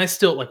movie guy, and I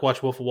still like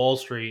watch Wolf of Wall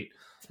Street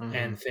Mm-hmm.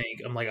 and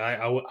think I'm like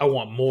I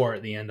want more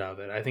at the end of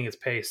it. I think it's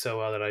paced so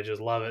well that I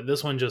just love it.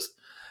 This one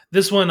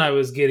I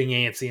was getting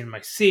antsy in my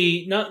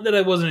seat. Not that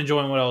I wasn't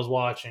enjoying what I was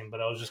watching, but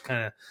I was just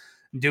kind of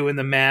doing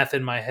the math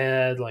in my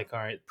head. Like, all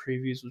right,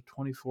 previews was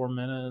 24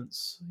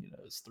 minutes.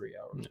 It's 3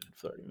 hours and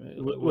 30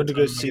 minutes. When What to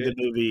go time am I see getting?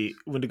 the movie?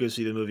 When to go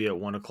see the movie at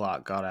 1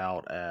 o'clock? Got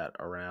out at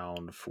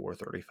around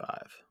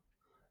 4:35.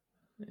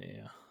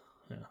 Yeah,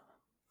 yeah,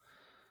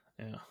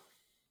 yeah.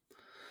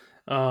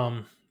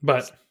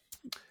 But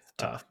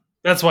Tough.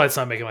 that's why it's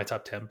not making my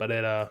top 10. But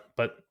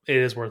it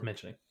is worth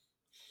mentioning.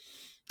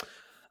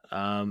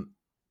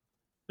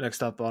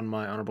 Next up on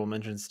my honorable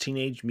mentions,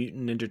 Teenage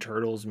Mutant Ninja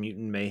Turtles: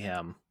 Mutant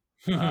Mayhem.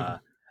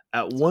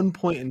 At one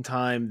point in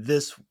time,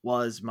 this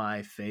was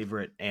my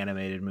favorite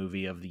animated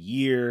movie of the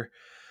year.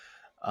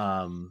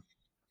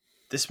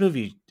 This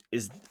movie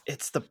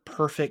it's the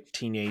perfect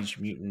Teenage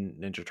Mutant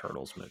Ninja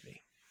Turtles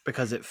movie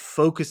because it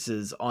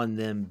focuses on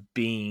them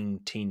being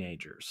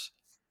teenagers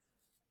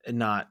and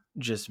not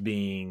just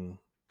being,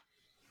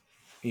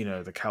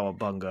 the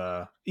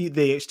cowabunga.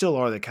 They still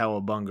are the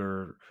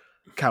cowabunga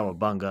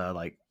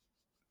like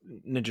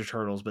Ninja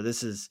Turtles, but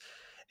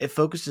it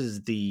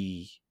focuses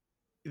the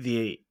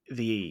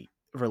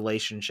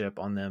relationship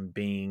on them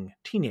being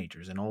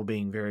teenagers and all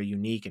being very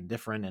unique and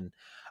different. And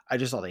I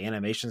just thought the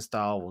animation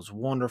style was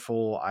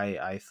wonderful.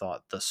 I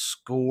thought the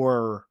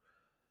score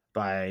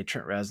by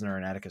Trent Reznor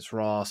and Atticus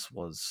Ross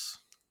was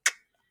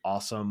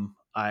awesome.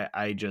 I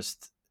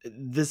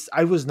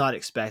was not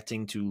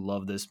expecting to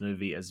love this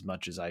movie as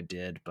much as I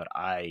did, but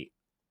I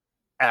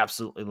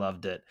absolutely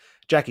loved it.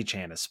 Jackie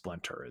Chan as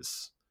Splinter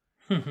is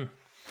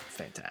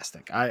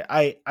fantastic.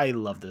 I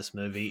love this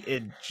movie.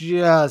 It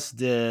just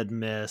did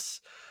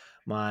miss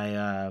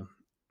my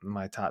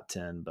top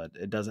 10, but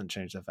it doesn't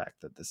change the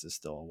fact that this is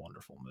still a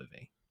wonderful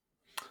movie.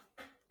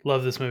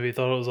 Love this movie.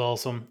 Thought it was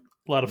awesome.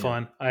 A lot of Yeah.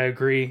 fun. I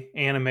agree.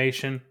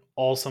 Animation,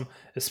 awesome.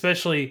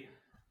 Especially,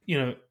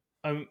 we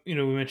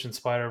mentioned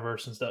Spider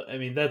Verse and stuff. I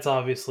mean, that's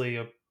obviously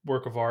a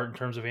work of art in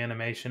terms of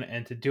animation,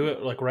 and to do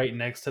it like right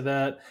next to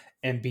that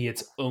and be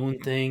its own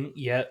thing,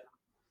 yet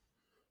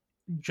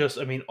just,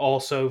 I mean,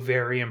 also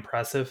very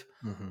impressive.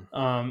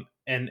 Mm-hmm.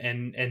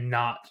 And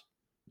not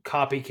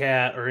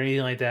copycat or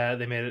anything like that.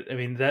 They made it. I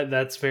mean,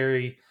 that's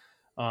very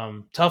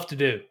tough to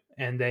do,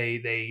 and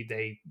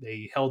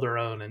they held their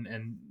own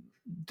and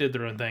did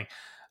their own thing.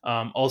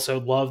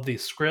 Also, loved the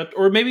script,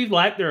 or maybe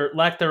lack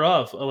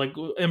thereof, like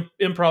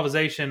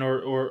improvisation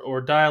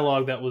or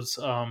dialogue that was.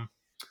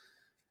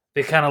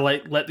 They kind of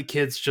like let the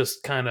kids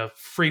just kind of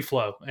free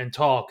flow and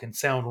talk and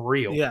sound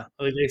real. Yeah.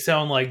 Like they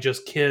sound like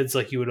just kids,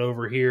 like you would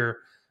overhear,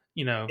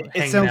 It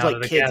hanging sounds out like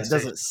at a kids. gas It station.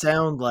 doesn't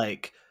sound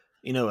like,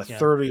 a Yeah,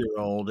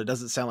 30-year-old. It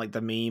doesn't sound like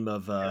the meme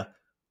of yeah,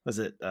 was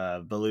it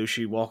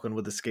Belushi walking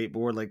with a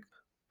skateboard like,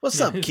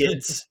 "What's up, yeah.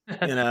 kids?"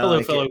 Hello,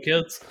 Like fellow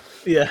kids.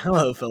 yeah,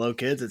 hello fellow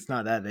kids. It's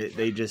not that.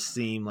 They just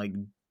seem like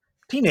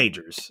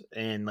teenagers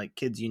and like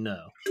kids.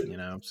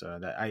 So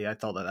that I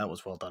thought that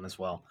was well done as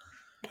well.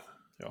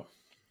 Yeah.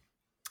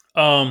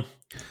 Um,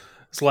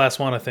 it's the last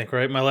one, I think,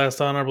 right? My last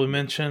honorable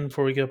mention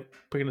before we get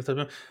picking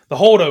the up. The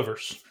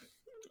Holdovers.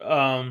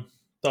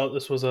 Thought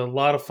this was a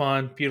lot of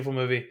fun, beautiful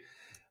movie.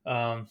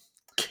 Um,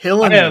 I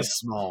Killing have these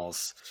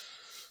smalls.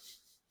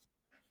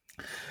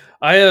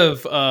 I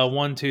have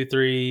 1, 2,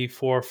 3,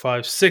 4,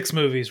 5, 6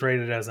 movies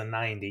rated as a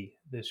 90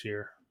 this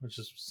year, which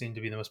just seemed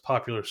to be the most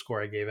popular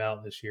score I gave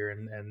out this year,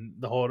 and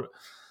the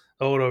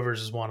Holdovers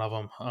is one of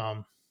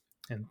them.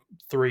 And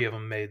 3 of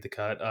them made the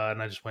cut,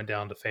 and I just went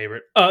down to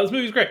favorite. This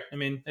movie's great. I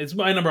mean, it's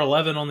my number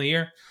 11 on the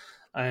year,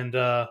 and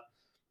I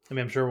mean,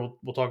 I'm sure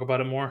we'll talk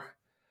about it more.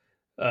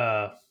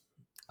 Uh,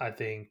 I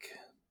think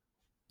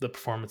the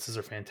performances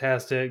are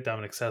fantastic.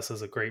 Dominic Sessa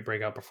is a great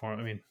breakout performer.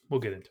 I mean,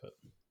 we'll get into it.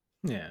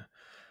 Yeah.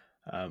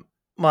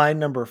 My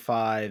number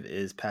 5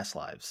 is Past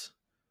Lives.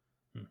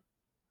 Hmm.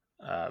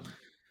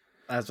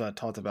 As I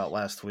talked about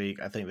last week,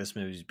 I think this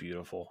movie is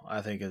beautiful. I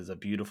think it's a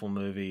beautiful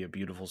movie, a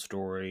beautiful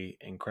story,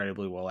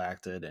 incredibly well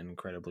acted, and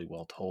incredibly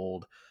well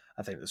told.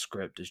 I think the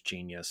script is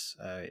genius.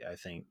 I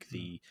think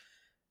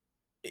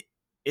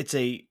it's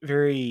a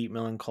very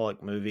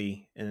melancholic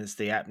movie, and it's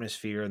the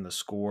atmosphere and the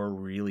score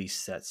really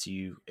sets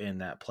you in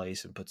that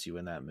place and puts you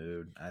in that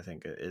mood. I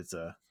think it's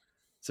a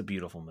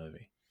beautiful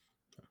movie.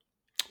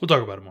 We'll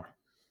talk about it more.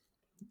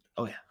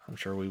 Oh yeah, I'm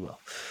sure we will.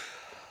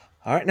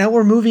 All right, now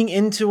we're moving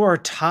into our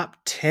top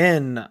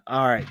 10.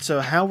 All right,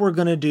 so how we're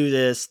going to do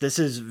this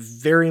is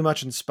very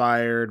much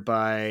inspired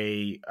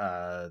by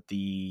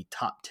the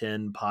Top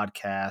 10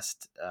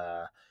 podcast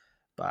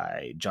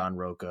by John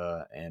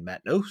Roca and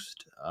Matt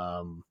Nost,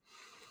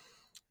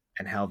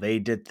 and how they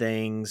did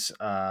things.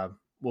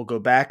 We'll go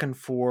back and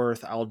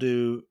forth. I'll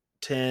do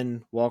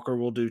 10, Walker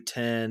will do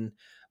 10,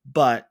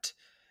 but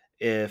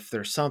if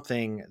there's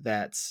something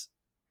that's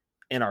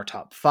in our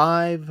top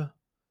 5,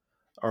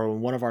 or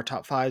one of our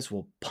top 5s,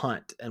 we'll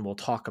punt and we'll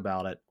talk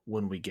about it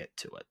when we get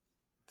to it,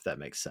 if that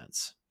makes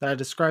sense. Did I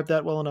describe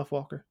that well enough,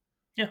 Walker?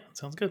 Yeah,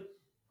 sounds good.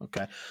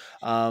 Okay.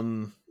 You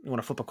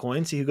want to flip a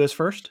coin, see who goes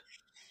first?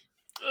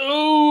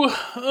 Oh,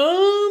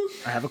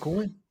 I have a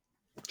coin.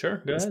 sure,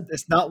 go ahead.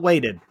 It's not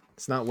weighted.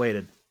 It's not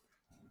weighted.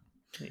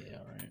 Yeah,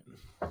 all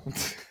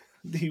right.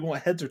 Do you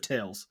want heads or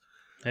tails?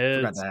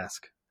 Forgot Heads. to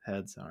ask.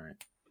 Heads. All right.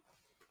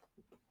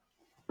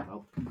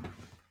 Oh,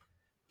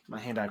 my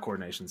hand-eye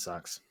coordination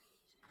sucks.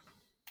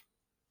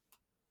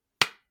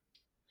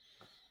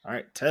 All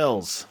right,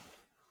 tails.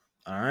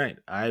 All right,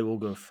 I will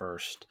go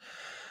first.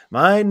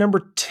 My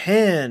number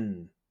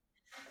 10,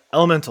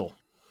 Elemental.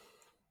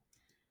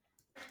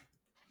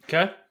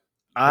 Okay.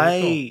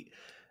 As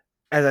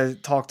I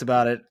talked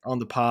about it on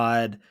the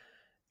pod,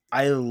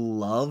 I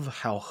love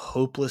how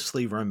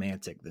hopelessly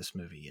romantic this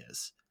movie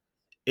is.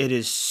 It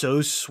is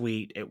so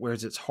sweet. It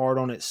wears its heart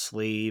on its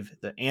sleeve.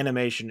 The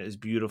animation is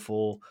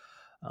beautiful.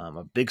 I'm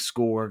a big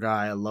score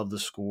guy. I love the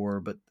score,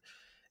 but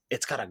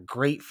it's got a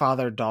great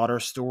father-daughter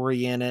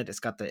story in it. It's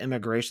got the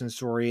immigration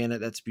story in it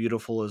that's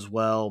beautiful as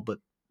well. But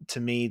to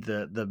me,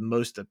 the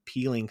most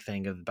appealing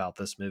thing about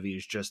this movie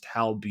is just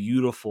how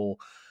beautiful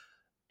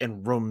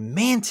and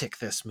romantic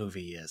this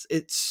movie is.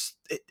 It's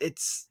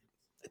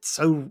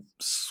so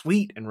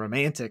sweet and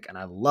romantic, and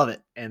I love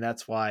it. And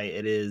that's why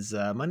it is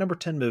my number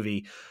 10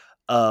 movie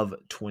of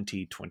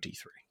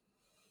 2023.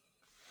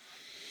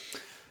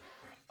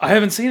 I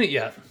haven't seen it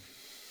yet.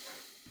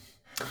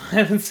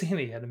 I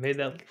made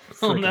that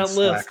on that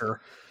list.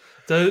 Slacker.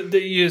 So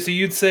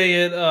you'd say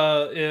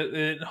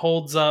it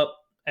holds up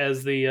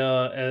as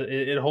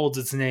it holds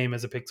its name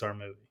as a Pixar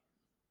movie.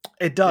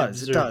 It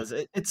does. It does.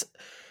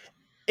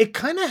 It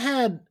kind of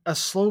had a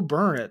slow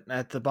burn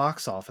at the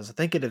box office. I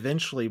think it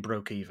eventually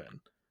broke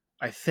even.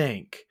 I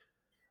think.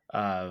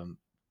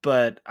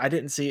 But I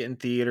didn't see it in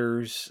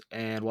theaters,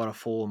 and what a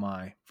fool am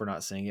I for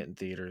not seeing it in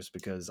theaters,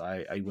 because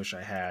I wish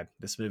I had.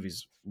 This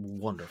movie's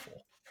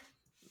wonderful.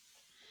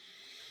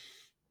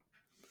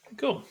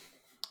 Cool.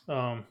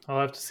 I'll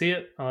have to see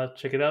it. I'll have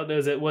to check it out.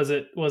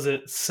 Was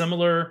it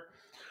similar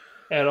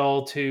at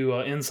all to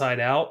Inside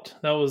Out?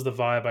 That was the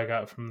vibe I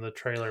got from the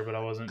trailer, but I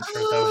wasn't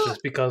sure if that was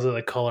just because of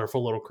the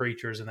colorful little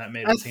creatures and that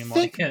made it seem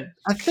like it.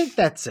 I think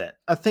that's it.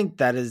 I think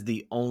that is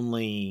the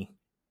only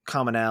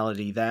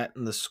commonality. That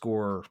and the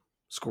scores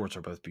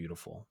are both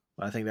beautiful.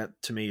 I think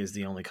that to me is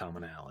the only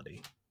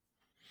commonality.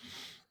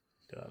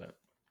 Got it.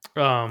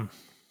 All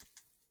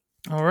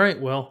right.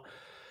 Well,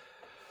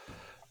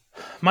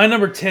 my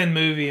number 10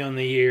 movie on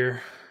the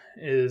year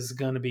is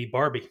going to be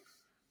Barbie.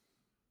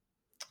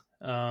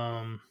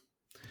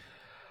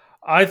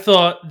 I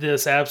thought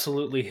this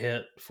absolutely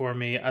hit for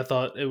me. I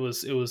thought it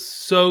was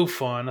so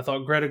fun. I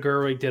thought Greta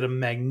Gerwig did a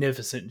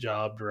magnificent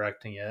job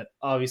directing it.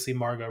 Obviously,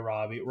 Margot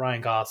Robbie,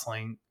 Ryan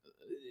Gosling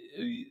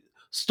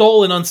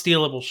stole an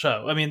unstealable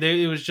show. I mean,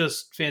 it was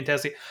just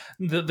fantastic.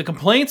 The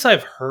complaints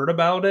I've heard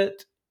about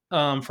it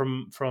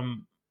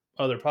from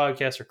other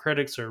podcasts or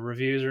critics or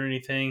reviews or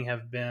anything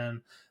have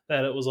been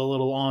that it was a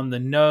little on the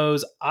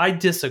nose. I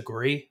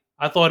disagree.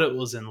 I thought it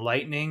was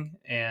enlightening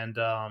and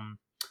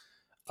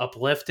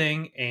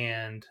uplifting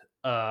and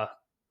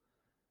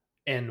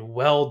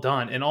well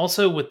done, and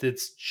also with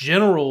its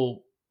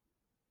general,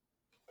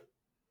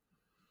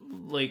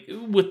 like,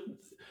 with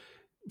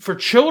for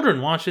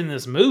children watching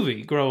this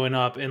movie growing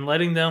up and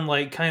letting them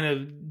like kind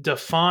of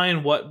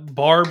define what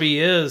Barbie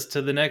is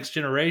to the next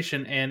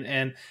generation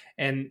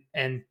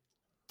and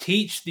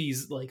teach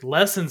these like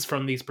lessons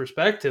from these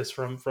perspectives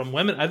from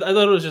women. I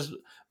thought it was just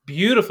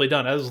beautifully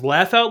done. It was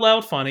laugh out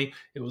loud funny.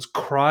 It was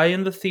cry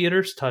in the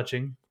theaters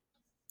touching.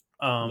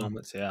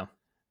 Moments, yeah.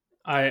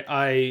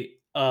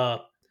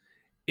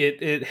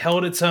 It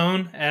held its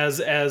own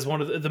as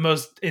one of the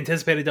most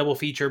anticipated double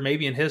feature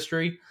maybe in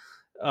history.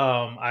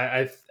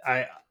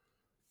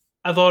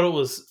 I thought it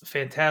was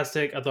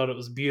fantastic. I thought it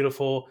was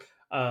beautiful.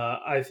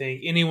 I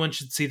think anyone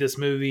should see this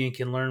movie and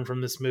can learn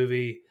from this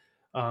movie.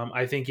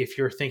 I think if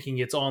you're thinking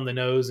it's on the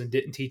nose and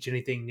didn't teach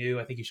anything new,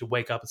 I think you should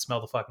wake up and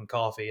smell the fucking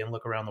coffee and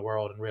look around the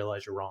world and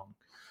realize you're wrong.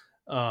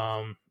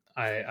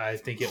 I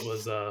think it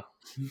was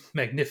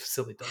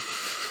magnificently done.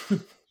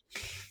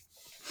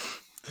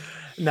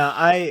 Now,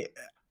 I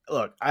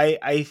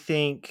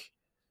think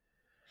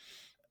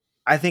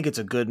it's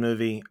a good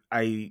movie.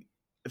 I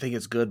think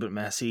it's good but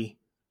messy.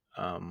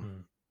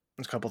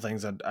 There's a couple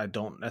things that I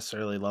don't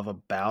necessarily love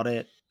about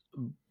it,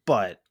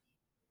 but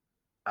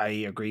I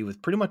agree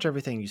with pretty much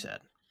everything you said.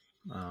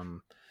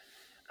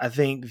 I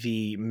think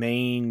the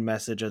main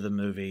message of the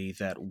movie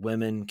that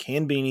women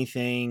can be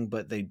anything,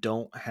 but they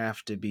don't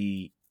have to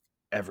be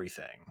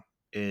everything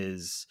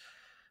is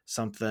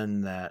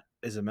something that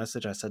is a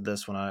message. I said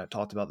this when I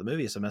talked about the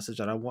movie. It's a message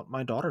that I want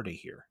my daughter to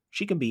hear.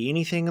 She can be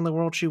anything in the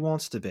world she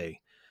wants to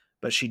be,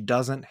 but she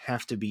doesn't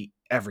have to be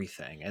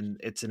everything. And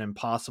it's an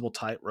impossible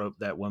tightrope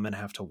that women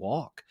have to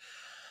walk.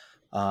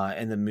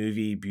 And the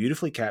movie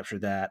beautifully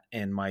captured that.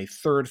 And my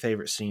third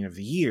favorite scene of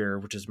the year,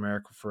 which is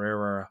America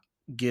Ferrera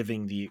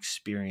giving the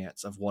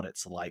experience of what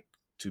it's like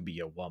to be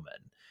a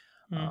woman,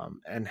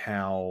 and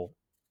how,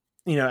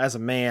 as a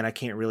man, I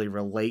can't really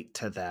relate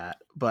to that,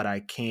 but I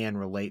can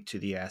relate to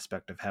the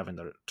aspect of having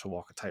to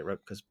walk a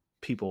tightrope, because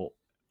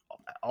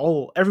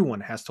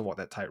everyone has to walk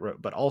that tightrope.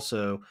 But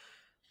also,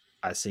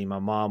 I see my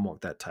mom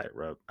walk that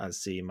tightrope. I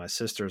see my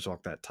sisters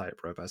walk that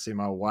tightrope. I see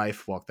my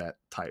wife walk that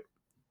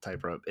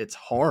tightrope. It's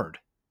hard.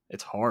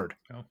 It's hard.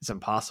 Oh. It's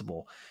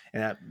impossible.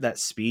 And that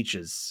speech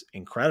is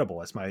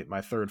incredible. It's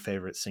my third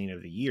favorite scene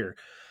of the year.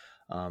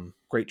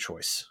 Great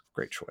choice.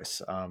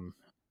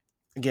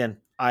 Again,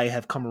 I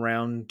have come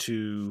around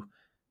to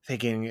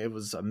thinking it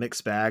was a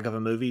mixed bag of a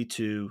movie.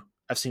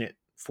 I've seen it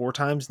 4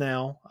 times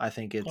now. I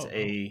think it's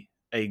a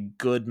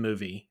good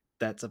movie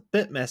that's a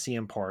bit messy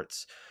in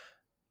parts,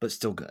 but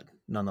still good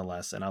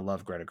nonetheless. And I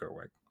love Greta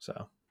Gerwig.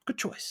 So good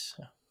choice.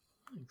 Yeah.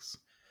 Thanks.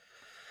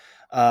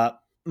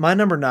 My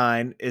number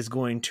 9 is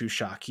going to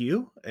shock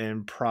you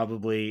and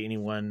probably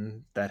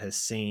anyone that has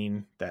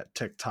seen that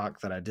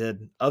TikTok that I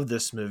did of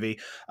this movie.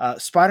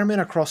 Spider-Man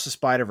Across the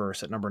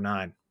Spider-Verse at number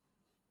 9.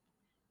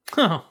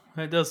 Oh,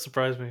 it does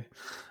surprise me.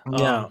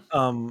 Yeah.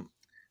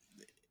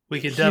 We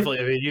could definitely,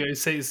 I mean, you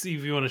say, if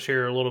you want to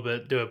share a little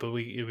bit, do it, but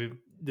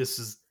this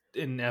is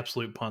an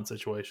absolute punt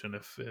situation.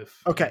 If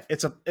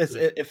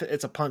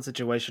it's a punt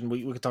situation,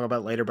 we can talk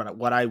about it later. But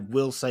what I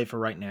will say for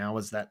right now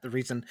is that the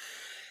reason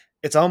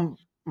it's on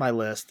my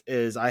list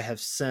is I have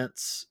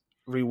since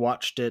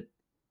rewatched it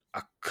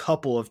a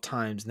couple of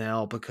times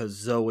now because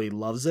Zoe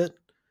loves it.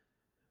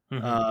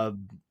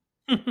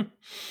 Mm-hmm.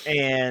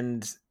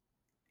 And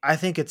I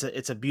think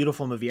it's a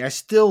beautiful movie. I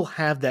still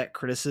have that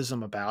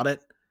criticism about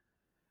it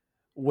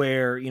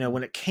where,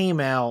 when it came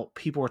out,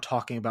 people were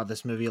talking about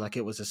this movie like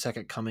it was a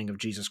second coming of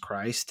Jesus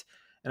Christ.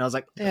 And I was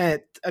like,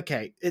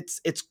 okay, it's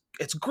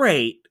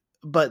great,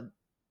 but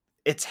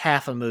it's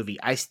half a movie.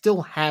 I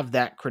still have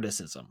that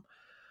criticism.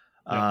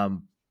 Yep.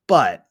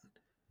 But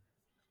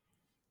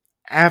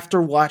after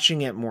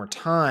watching it more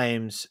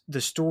times,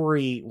 the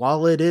story,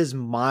 while it is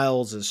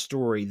Miles'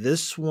 story,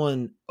 this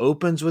one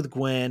opens with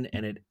Gwen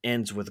and it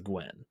ends with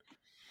Gwen.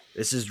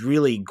 This is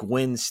really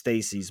Gwen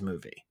Stacy's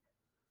movie.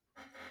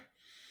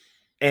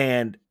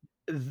 And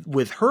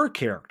with her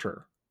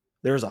character,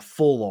 there's a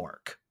full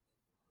arc.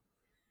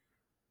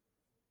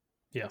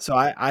 Yeah. So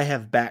I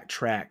have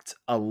backtracked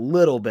a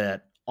little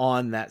bit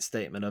on that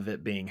statement of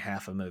it being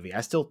half a movie.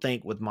 I still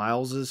think with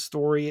Miles's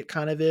story, it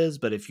kind of is.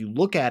 But if you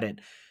look at it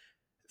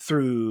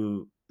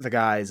through the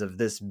guise of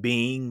this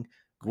being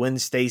Gwen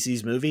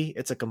Stacy's movie,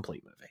 it's a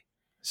complete movie.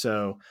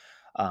 So,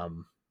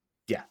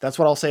 yeah, that's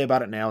what I'll say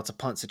about it now. It's a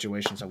punt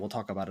situation, so we'll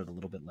talk about it a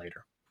little bit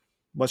later.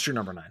 What's your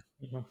number 9?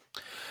 Mm-hmm.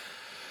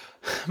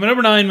 My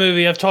number 9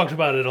 movie, I've talked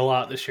about it a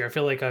lot this year. I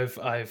feel like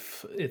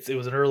it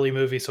was an early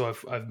movie, so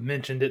I've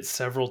mentioned it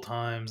several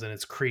times, and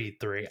it's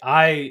Creed 3.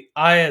 I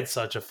had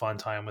such a fun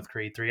time with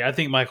Creed 3. I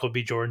think Michael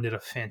B. Jordan did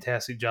a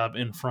fantastic job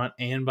in front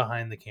and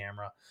behind the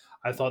camera.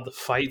 I thought the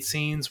fight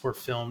scenes were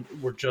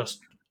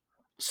just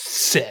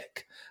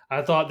sick.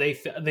 I thought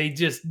they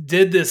just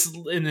did this,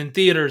 and in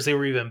theaters they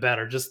were even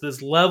better. Just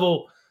this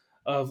level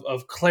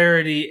of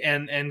clarity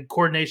and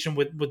coordination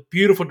with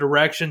beautiful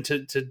direction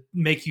to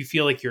make you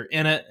feel like you're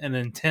in it and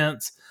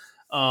intense.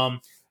 I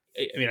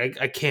mean,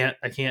 I can't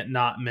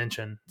not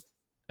mention.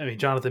 I mean,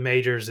 Jonathan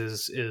Majors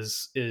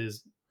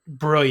is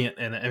brilliant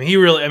in it. I mean, he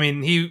really. I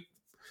mean,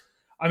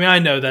 I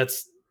know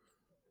that's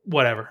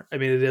whatever. I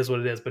mean, it is what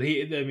it is. But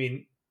I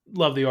mean,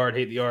 love the art,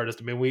 hate the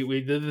artist. I mean,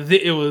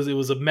 it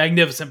was a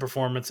magnificent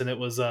performance, and it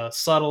was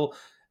subtle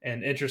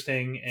and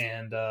interesting,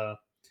 and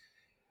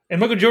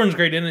Michael Jordan's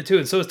great in it too,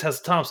 and so is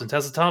Tessa Thompson.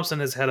 Tessa Thompson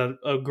has had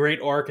a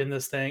great arc in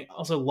this thing. I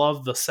also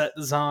love the set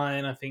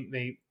design. I think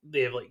they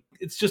have like,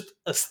 it's just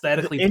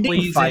aesthetically The ending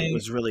pleasing. fight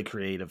was really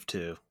creative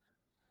too.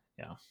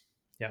 Yeah.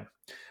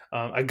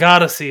 I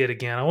gotta see it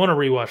again. I want to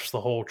rewatch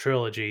the whole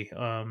trilogy.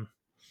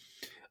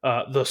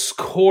 The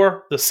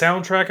score, the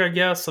soundtrack, I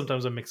guess.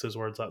 Sometimes I mix those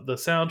words up. The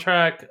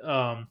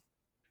soundtrack,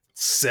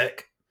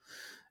 sick.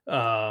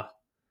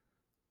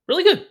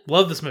 Really good.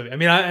 Love this movie. I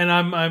mean,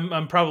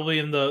 I'm probably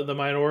in the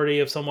minority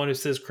of someone who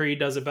says Creed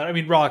does it better. I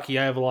mean, Rocky.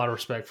 I have a lot of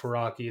respect for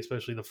Rocky,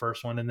 especially the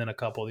first one, and then a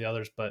couple of the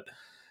others. But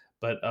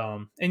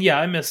and yeah,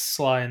 I miss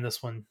Sly in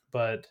this one.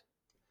 But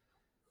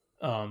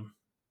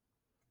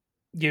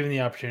given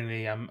the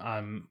opportunity,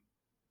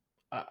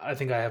 I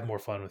think I have more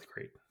fun with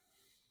Creed.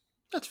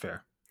 That's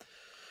fair.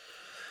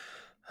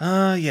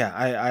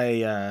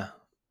 Yeah,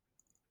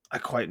 I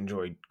quite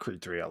enjoyed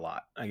Creed 3 a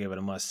lot. I gave it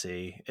a must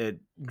see.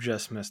 It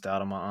just missed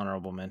out on my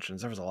honorable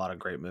mentions. There was a lot of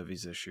great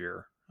movies this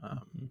year,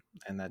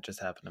 and that just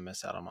happened to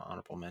miss out on my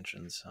honorable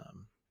mentions.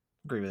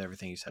 Agree with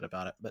everything you said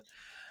about it. But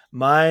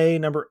my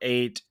number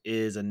 8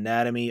 is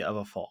Anatomy of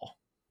a Fall.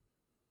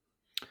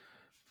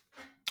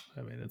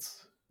 I mean,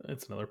 it's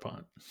another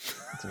punt.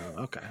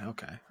 Okay.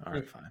 All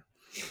right, fine.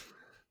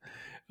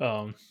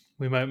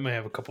 We might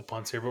have a couple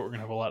punts here, but we're gonna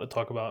have a lot to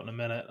talk about in a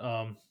minute.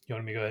 You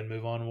want me to go ahead and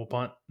move on, and we'll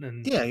punt?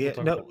 And Go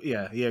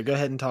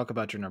ahead and talk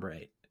about your number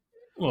 8.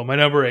 Well, my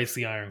number 8 is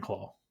the Iron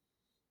Claw.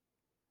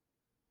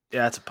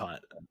 Yeah, that's a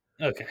punt.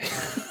 Okay.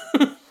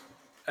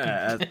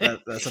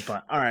 That's a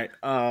punt. All right.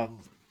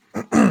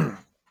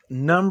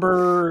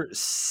 Number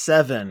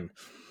 7,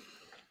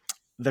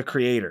 The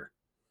Creator.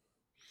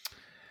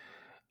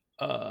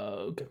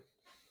 Okay.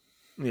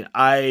 Yeah,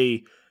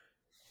 I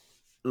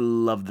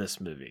love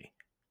this movie.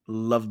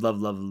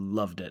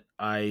 Loved it.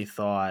 I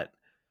thought,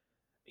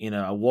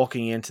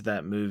 walking into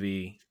that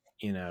movie,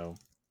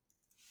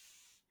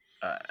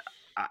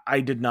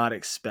 I did not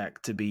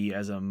expect to be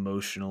as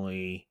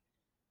emotionally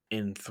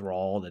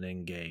enthralled and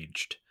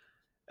engaged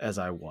as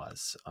I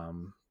was.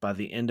 By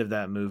the end of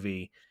that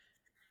movie,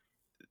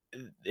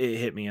 it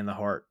hit me in the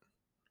heart.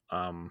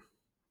 I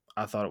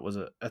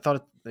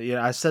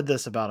said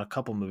this about a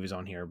couple movies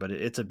on here, but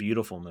it's a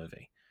beautiful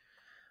movie.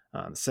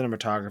 The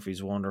cinematography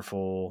is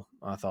wonderful.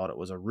 I thought it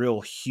was a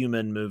real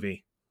human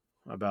movie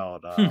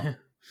about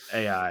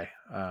AI.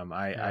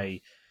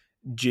 I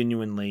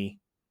genuinely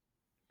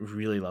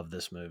really love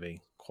this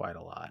movie quite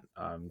a lot.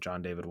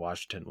 John David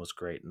Washington was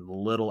great, and the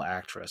little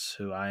actress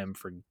who I am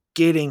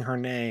forgetting her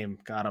name.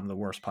 God, I'm the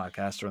worst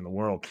podcaster in the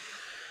world.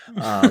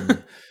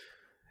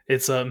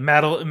 It's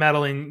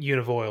Madeline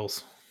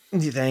Univoyles.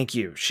 Thank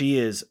you. She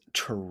is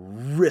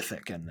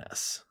terrific in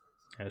this.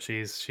 Yeah,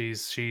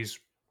 she's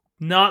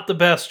not the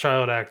best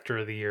child actor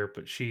of the year,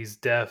 but she's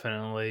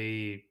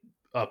definitely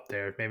up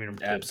there. Maybe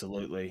number 2.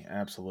 Absolutely.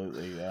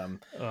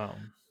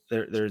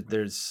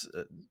 There's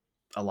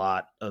a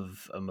lot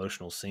of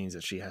emotional scenes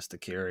that she has to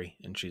carry,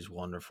 and she's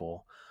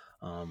wonderful.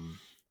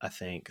 I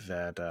think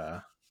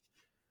that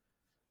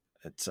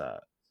it's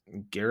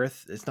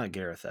Gareth. It's not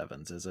Gareth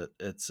Evans, is it?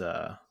 It's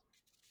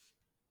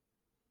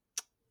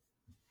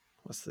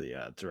what's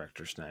the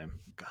director's name?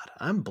 God,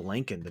 I'm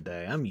blanking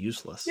today. I'm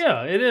useless.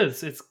 Yeah, it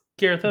is. It's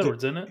Gareth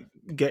Edwards, isn't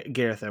it?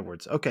 Gareth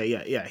Edwards. Okay,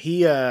 yeah.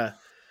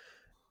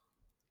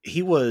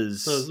 He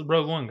was the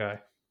Rogue One guy.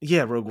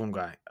 Yeah, Rogue One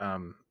guy.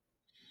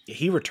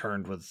 He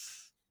returned with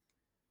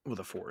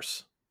a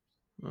force,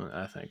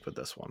 I think, with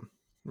this one.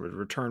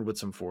 Returned with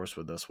some force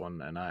with this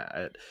one, and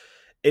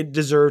it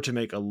deserved to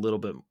make a little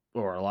bit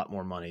or a lot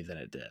more money than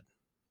it did.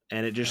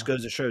 And it just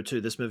goes to show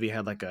too, this movie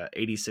had like a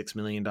 $86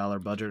 million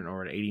budget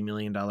or an $80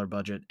 million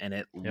budget, and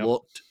it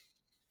looked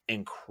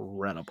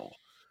incredible.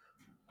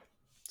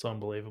 It's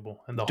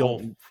unbelievable. And the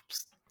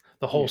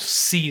whole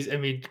season. I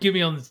mean, give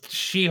me on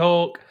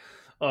She-Hulk,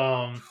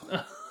 um,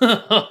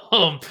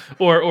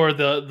 or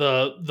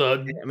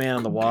the Man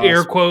on the air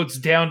Wasp. quotes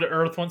down to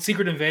earth one,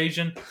 Secret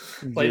Invasion.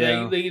 Like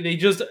Yeah, they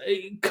just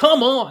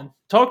come on,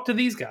 talk to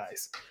these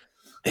guys.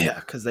 yeah,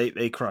 because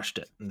they crushed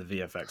it in the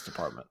VFX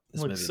department.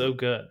 This Looks movie so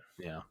good.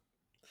 yeah.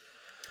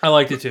 I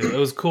liked it too. It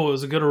was cool. It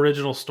was a good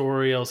original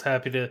story. I was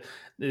happy to.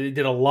 They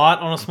did a lot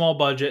on a small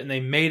budget, and they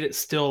made it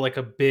still like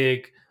a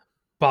big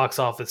box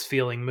office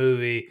feeling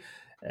movie.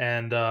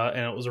 And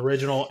it was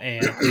original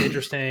and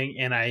interesting.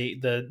 And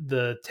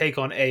the take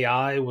on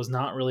AI was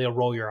not really a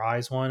roll your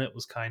eyes one. It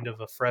was kind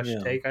of a fresh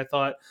Yeah. take, I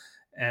thought.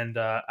 And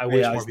I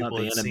wish AI more is not people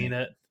the had seen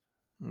enemy. it.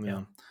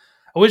 Yeah.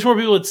 I wish more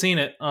people had seen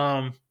it.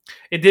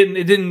 It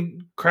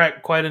didn't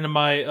crack quite into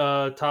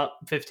my top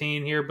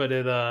 15 here, but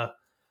it's a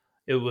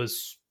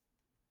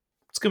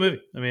good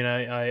movie. I mean,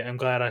 I'm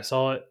glad I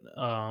saw it.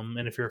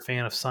 And if you're a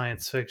fan of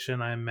science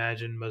fiction, I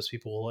imagine most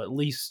people will at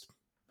least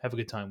have a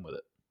good time with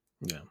it.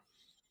 Yeah.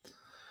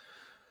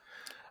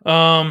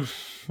 Where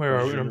What are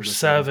is we? your Number number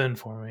 7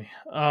 for me.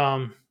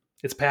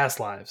 It's Past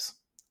Lives.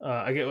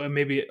 I guess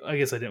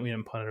we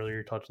didn't pun it earlier.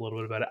 You talked a little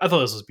bit about it. I thought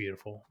this was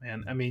beautiful,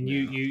 and I mean,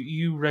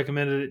 you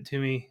recommended it to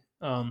me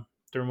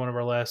during one of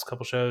our last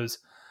couple shows.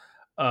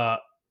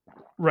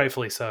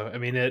 Rightfully so. I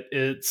mean,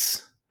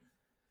 it's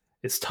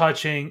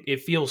touching.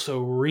 It feels so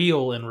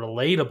real and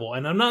relatable.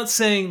 And I'm not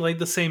saying like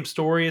the same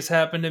story has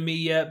happened to me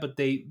yet, but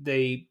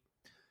I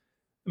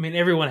mean,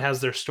 everyone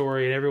has their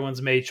story and everyone's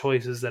made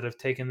choices that have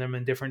taken them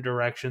in different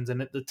directions.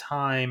 And at the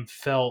time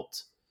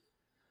felt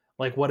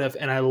like what if,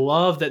 and I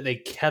love that they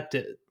kept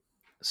it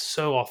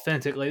so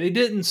authentic. Like they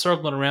didn't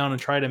circle it around and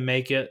try to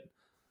make it.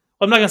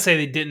 I'm not going to say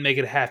they didn't make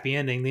it a happy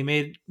ending. They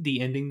made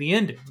the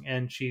ending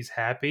and she's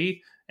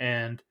happy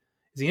and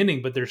it's the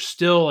ending, but there's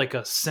still like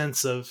a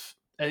sense of,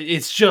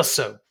 it's just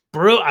so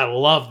brilliant. I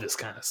love this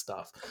kind of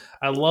stuff.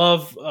 I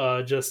love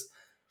just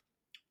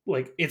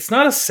like, it's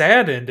not a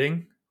sad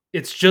ending.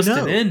 It's just an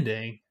No.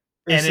 ending.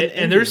 It's an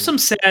And there's ending.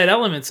 some sad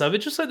elements of it,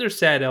 just like there's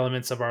sad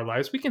elements of our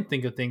lives. We can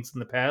think of things in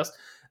the past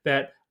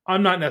that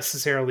I'm not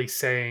necessarily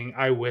saying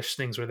I wish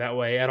things were that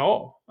way at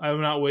all.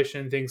 I'm not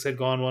wishing things had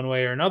gone one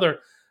way or another,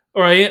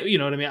 or you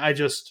know what I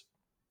mean.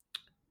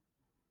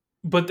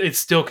 But it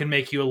still can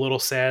make you a little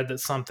sad that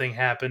something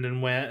happened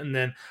and went, and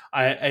then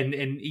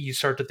and you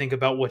start to think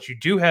about what you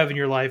do have in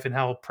your life and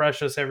how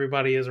precious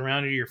everybody is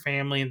around you, your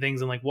family and things,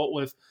 and like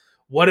what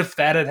if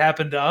that had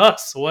happened to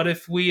us? What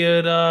if we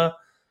had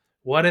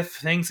what if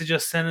things had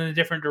just sent in a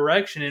different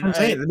direction? And I'm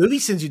saying the movie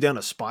sends you down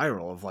a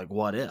spiral of like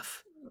what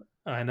if.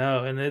 I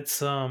know, and Yeah.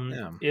 it's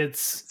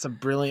It's a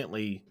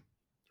brilliantly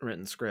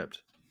written script.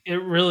 it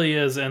really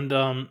is, and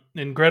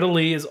Greta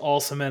Lee is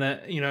awesome in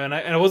it, you know. And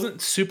I wasn't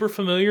super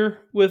familiar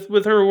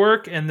with her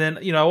work, and then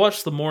I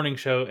watched the morning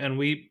show, and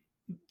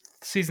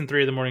season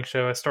 3 of the morning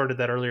show. I started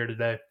that earlier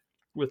today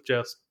with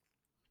Jess,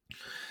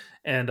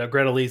 and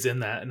Greta Lee's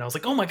in that, and I was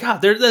like, oh my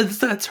god,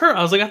 that's her.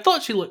 I was like, I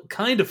thought she looked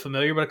kind of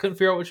familiar, but I couldn't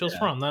figure out what she was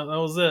from. That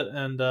was it,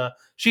 and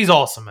she's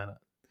awesome in it.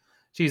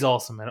 She's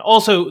awesome in it.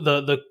 Also,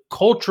 the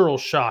cultural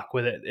shock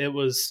with it. It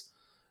was.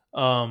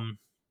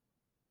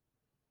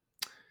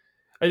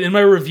 In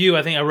my review,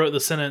 I think I wrote the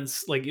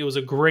sentence like it was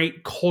a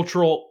great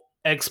cultural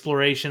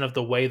exploration of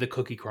the way the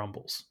cookie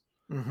crumbles,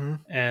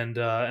 and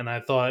I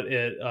thought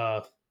it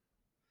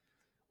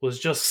was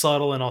just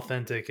subtle and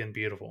authentic and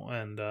beautiful,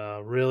 and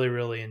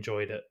really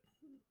enjoyed it.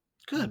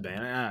 Good,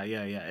 man.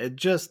 Yeah. It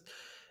just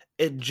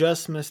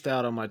missed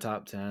out on my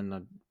top 10. I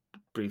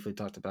briefly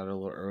talked about it a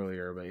little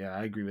earlier, but yeah,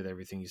 I agree with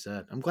everything you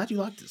said. I'm glad you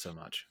liked it so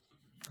much.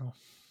 Oh.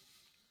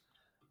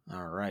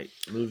 All right,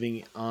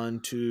 moving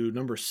on to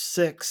number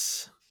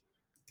 6.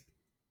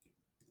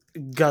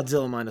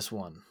 Godzilla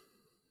 -1.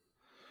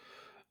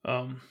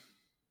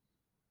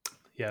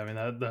 Yeah, I mean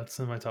that's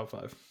in my top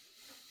 5.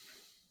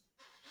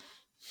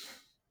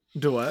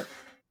 Do what?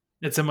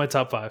 It's in my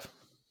top 5.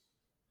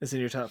 It's in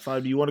your top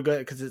 5. Do you want to go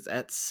ahead because it's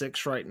at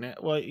 6 right now?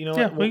 Well, you know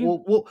Yeah,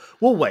 what?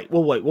 We'll wait.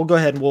 We'll go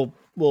ahead and we're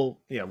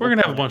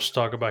gonna have a bunch to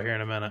talk about here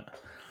in a minute.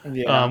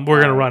 Yeah,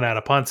 we're gonna run out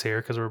of punts here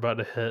because we're about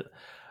to hit.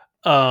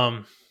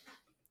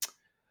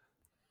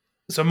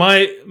 So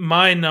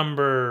my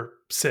number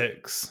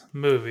 6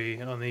 movie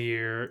on the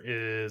year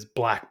is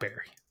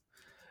Blackberry.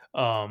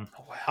 wow. This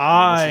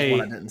is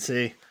one I didn't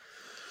see.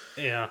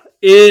 Yeah,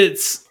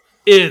 it's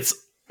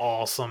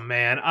awesome,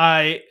 man.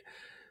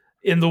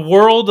 In the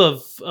world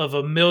of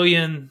a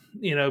million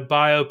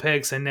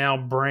biopics and now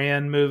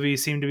brand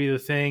movies seem to be the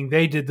thing,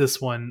 they did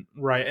this one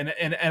right,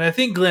 and I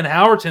think Glenn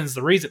Howerton's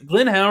the reason.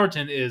 Glenn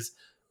Howerton is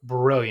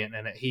brilliant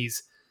in it.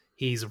 He's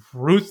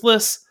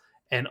ruthless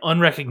and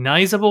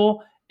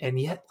unrecognizable, and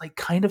yet like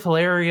kind of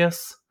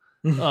hilarious.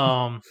 They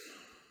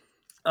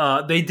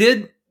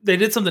did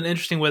something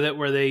interesting with it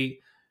where they,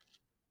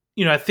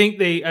 I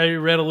think I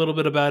read a little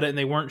bit about it and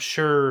they weren't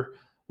sure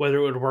whether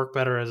it would work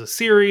better as a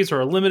series or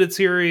a limited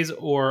series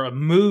or a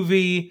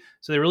movie.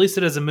 So they released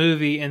it as a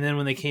movie, and then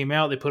when they came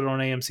out, they put it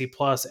on AMC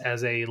Plus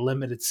as a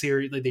limited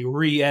series. Like they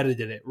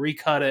re-edited it,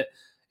 recut it,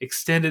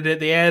 extended it.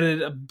 They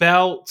added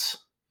about,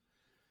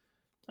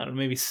 I don't know,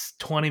 maybe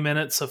 20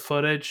 minutes of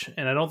footage,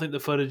 and I don't think the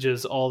footage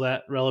is all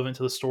that relevant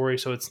to the story,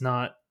 so it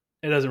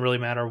doesn't really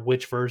matter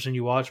which version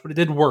you watch, but it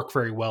did work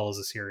very well as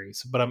a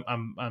series. But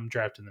I'm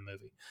drafting the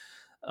movie.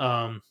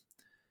 Um,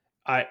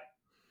 I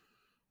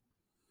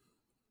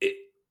it,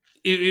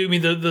 I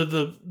mean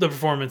the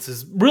performance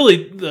is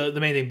really the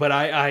main thing, but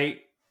I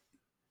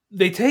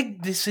they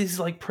take these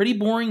like pretty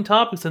boring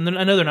topics, and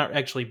I know they're not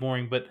actually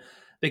boring, but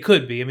they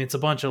could be. I mean, it's a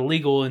bunch of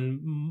legal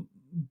and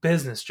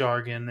business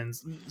jargon and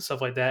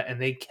stuff like that,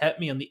 and they kept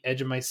me on the edge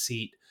of my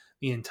seat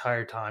the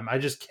entire time. I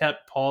just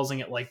kept pausing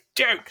it, like,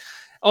 dude.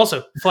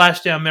 Also,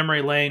 flash down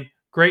memory lane,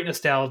 great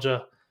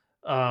nostalgia.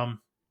 Um,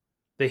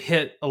 they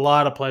hit a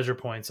lot of pleasure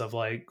points of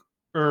like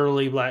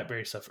early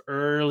BlackBerry stuff,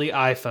 early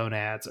iPhone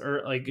ads,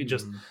 or like it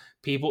just Mm.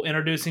 people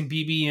introducing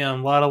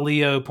BBM, a lot of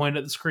Leo point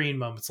at the screen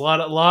moments, a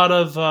lot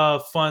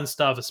of fun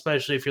stuff,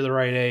 especially if you're the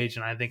right age,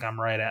 and I think I'm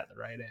right at the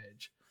right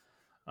age.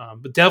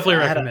 But definitely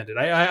Yeah, recommend it.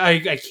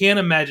 I can't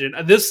imagine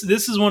this.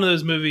 This is one of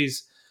those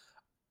movies.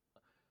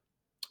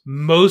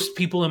 Most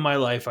people in my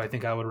life, I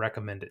think I would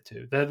recommend it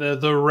to.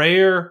 The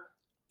rare,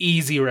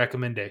 easy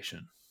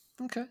recommendation.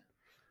 okay.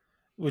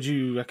 Would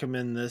you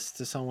recommend this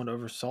to someone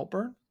over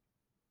Saltburn?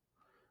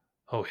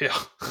 Oh yeah,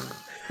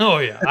 oh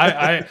yeah.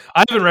 I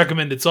haven't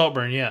recommended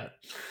Saltburn yet.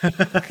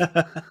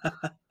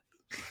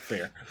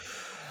 Fair.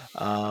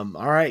 All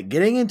right,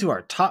 getting into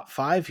our top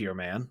 5 here,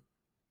 man.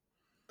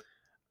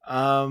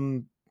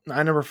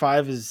 My number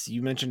 5 is,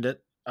 you mentioned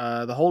it,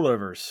 The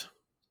Holdovers.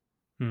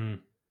 Hmm.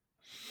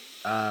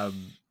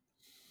 Um,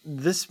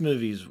 this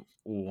movie's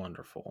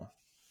wonderful.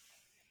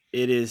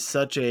 It is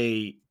such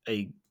a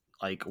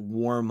like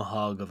warm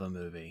hug of a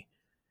movie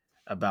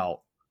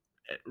about,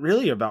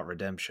 really about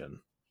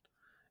redemption,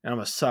 and I'm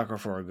a sucker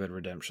for a good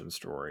redemption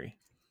story.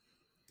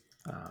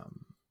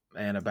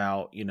 And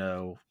about,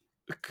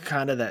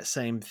 kind of that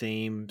same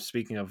theme.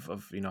 Speaking of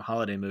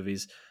holiday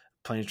movies,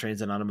 Planes,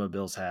 Trains, and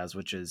Automobiles has,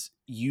 which is,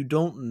 you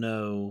don't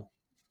know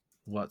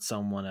what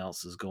someone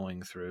else is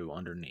going through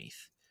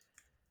underneath,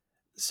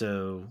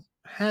 so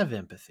have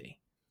empathy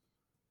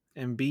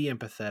and be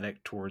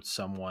empathetic towards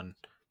someone,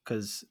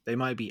 because they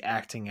might be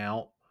acting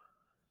out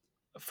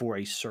for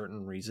a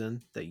certain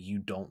reason that you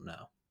don't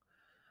know.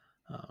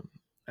 Um,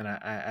 and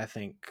I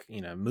think,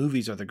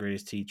 movies are the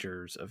greatest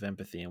teachers of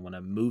empathy. And when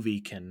a movie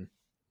can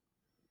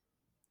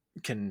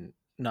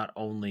not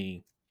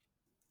only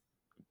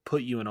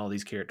put you in all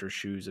these characters'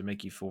 shoes and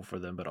make you feel for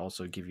them, but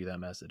also give you that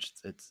message,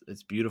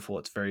 it's beautiful.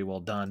 It's very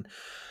well done.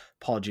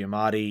 Paul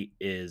Giamatti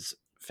is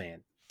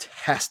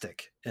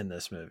fantastic in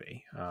this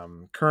movie.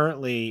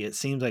 Currently, it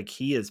seems like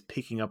he is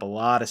picking up a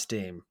lot of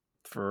steam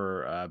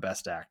for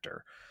Best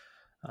Actor.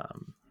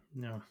 Um,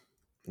 No.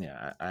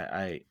 yeah,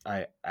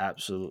 I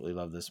absolutely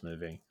love this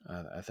movie.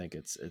 I think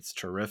it's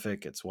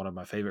terrific. It's one of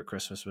my favorite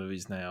Christmas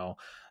movies now.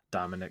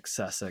 Dominic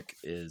Sesek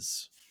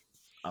is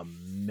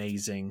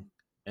amazing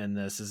in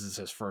this. This is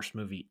his first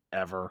movie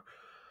ever,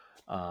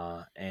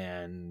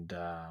 and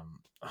oh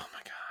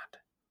my god,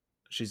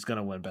 she's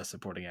gonna win Best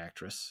Supporting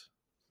Actress.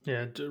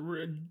 Yeah.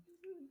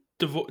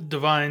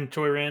 Divine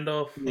Joy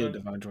Randolph. Yeah,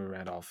 Divine Joy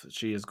Randolph.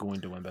 She is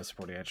going to win Best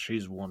Supporting Actress.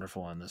 She's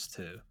wonderful in this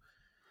too.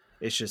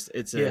 It's just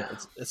Yeah.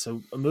 it's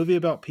a movie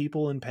about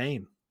people in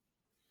pain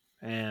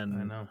I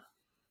and know.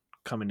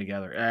 coming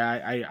together.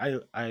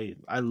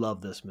 I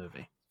love this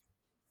movie.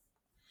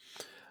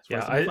 Yeah,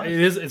 It's number 5.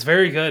 it's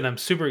very good, and I'm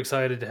super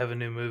excited to have a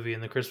new movie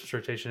in the Christmas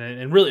rotation.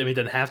 And really, I mean, it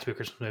doesn't have to be a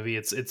Christmas movie.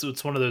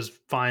 It's one of those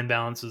fine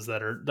balances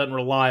that doesn't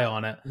rely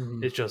on it.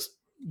 Mhm. It just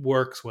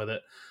works with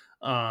it.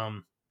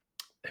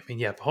 I mean,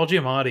 yeah, Paul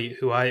Giamatti,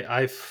 who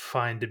I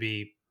find to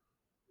be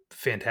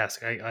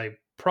fantastic. I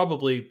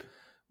probably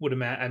would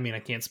imagine. I mean, I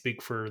can't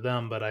speak for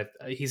them, but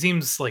he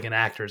seems like an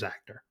actor's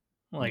actor.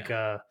 Like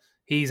Yeah.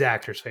 he's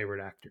actor's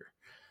favorite actor,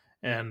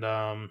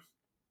 and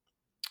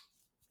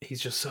he's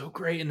just so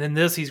great. And in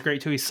this, he's great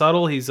too. He's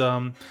subtle.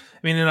 I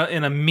mean,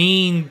 in a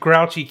mean,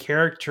 grouchy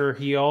character,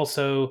 he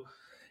also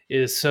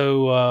is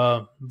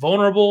so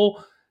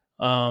vulnerable.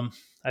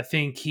 I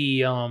think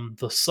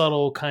the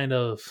subtle kind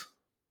of,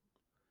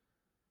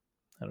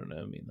 I don't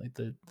know. I mean, like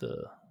the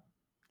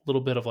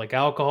little bit of like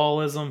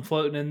alcoholism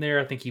floating in there.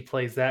 I think he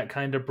plays that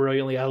kind of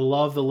brilliantly. I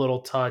love the little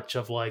touch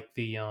of like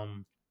the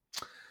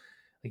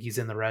like he's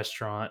in the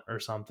restaurant or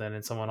something,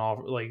 and someone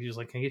offer like he's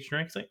like, "Can I get your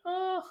drink?" It's like,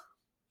 "Oh,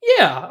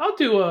 yeah, I'll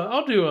do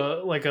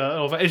a like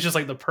a." It's just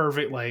like the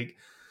perfect like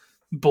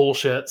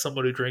bullshit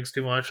someone who drinks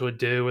too much would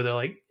do, where they're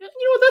like, "You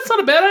know what? That's not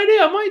a bad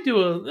idea. I might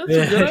do a. That's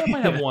a good. I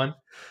might have one."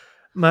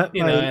 You My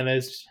know, and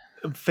it's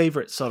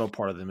favorite subtle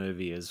part of the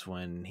movie is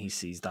when he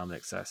sees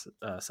Dominic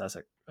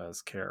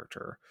Sessek's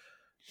character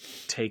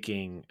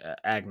taking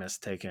Agnes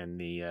taking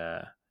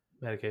the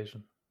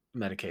medication.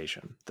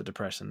 medication, the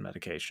depression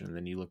medication, and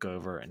then you look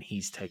over and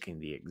he's taking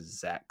the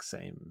exact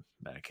same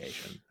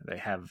medication. They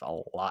have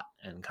a lot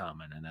in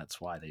common, and that's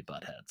why they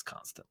butt heads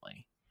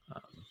constantly.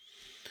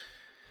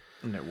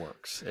 And it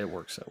works. It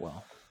works so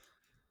well.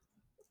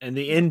 And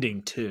the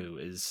ending too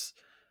is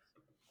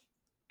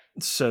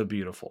so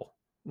beautiful.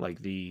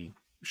 Like the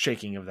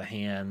shaking of the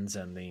hands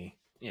and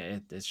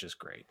it's just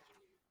great.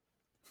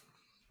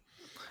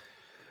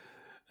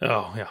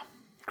 Oh yeah,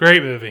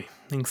 great movie.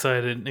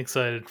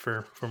 Excited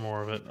for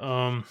more of it.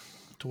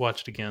 To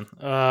watch it again.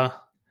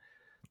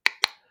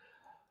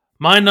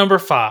 My number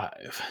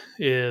 5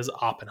 is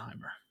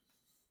Oppenheimer.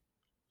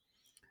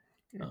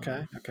 Okay.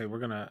 Um, Okay. We're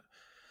gonna.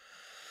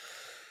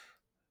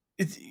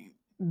 It's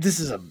this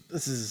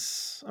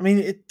is. I mean,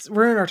 it's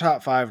we're in our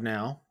top five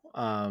now.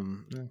 yeah.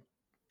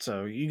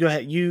 So you go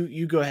ahead.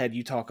 You go ahead.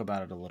 You talk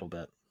about it a little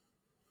bit.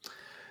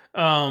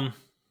 um,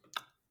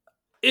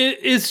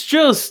 it's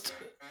just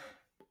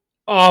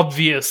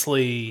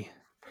obviously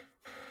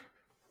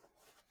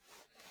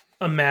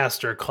a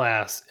master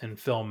class in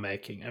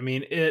filmmaking. I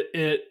mean,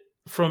 it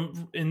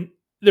from in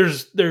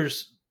there's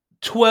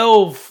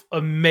 12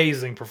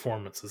 amazing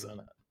performances in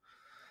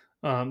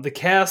it. The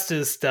cast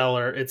is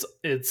stellar.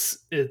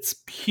 It's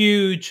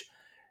huge.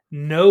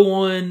 No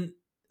one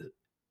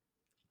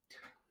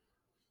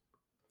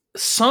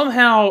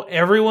somehow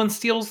everyone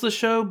steals the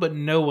show, but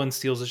no one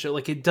steals the show.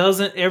 Like it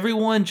doesn't.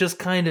 Everyone just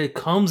kind of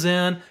comes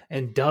in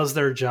and does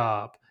their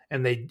job,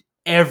 and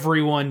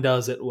everyone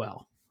does it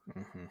well.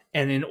 Mm-hmm.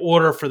 And in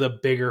order for the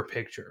bigger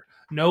picture,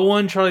 no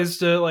one tries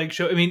to like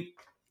show. I mean,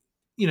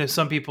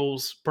 some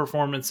people's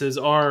performances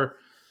are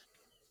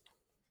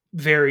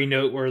very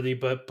noteworthy,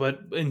 but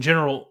in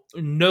general,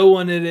 no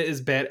one in it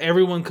is bad.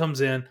 Everyone comes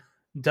in,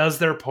 does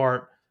their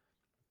part,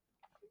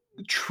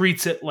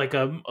 treats it like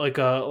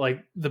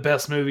the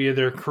best movie of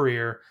their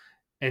career,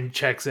 and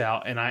checks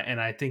out. And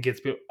I think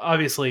it's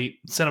obviously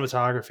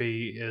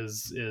cinematography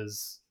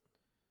is.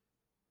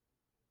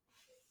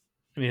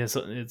 I mean,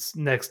 it's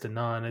next to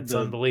none. It's The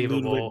Ludwig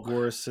unbelievable.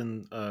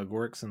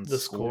 Göransson The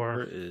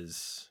score score,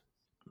 is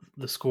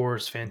the score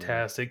is yeah.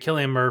 fantastic.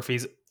 Cillian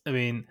Murphy's. I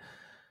mean,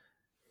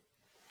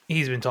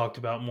 he's been talked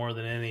about more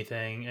than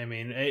anything. I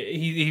mean,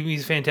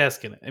 he's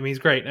fantastic in it. I mean, he's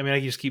great. I mean, I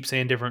just keep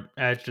saying different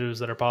adjectives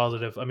that are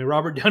positive. I mean,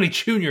 Robert Downey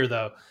Jr.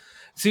 though.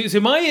 See,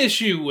 so my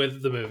issue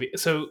with the movie.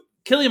 So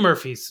Cillian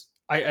Murphy's.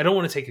 I don't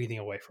want to take anything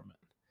away from it.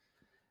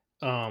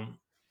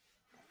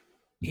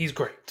 He's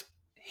great.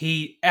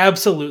 He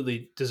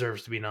absolutely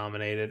deserves to be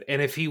nominated,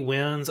 and if he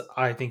wins,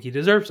 I think he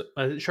deserves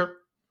it. Sure,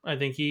 I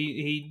think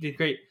he did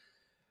great.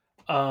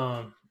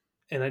 Um,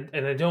 and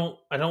I don't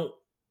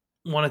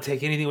want to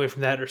take anything away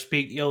from that or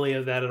speak illy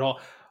of that at all.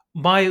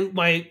 My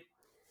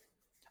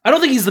I don't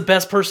think he's the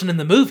best person in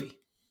the movie.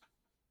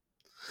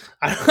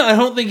 I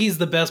don't think he's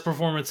the best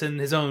performance in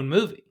his own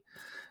movie.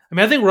 I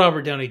mean, I think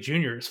Robert Downey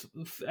Jr. is.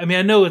 I mean,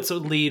 I know it's a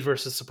lead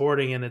versus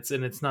supporting, and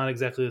it's not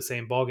exactly the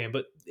same ballgame.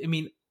 But I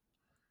mean,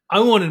 I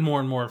wanted more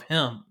and more of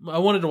him. I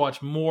wanted to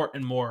watch more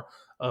and more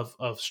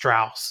of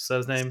Strauss. Is that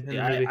his name in the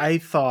Yeah, movie? I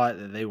thought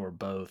that they were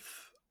both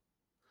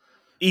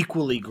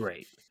equally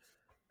great.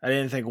 I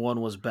didn't think one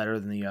was better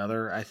than the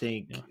other. I Yeah.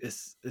 think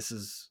this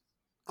is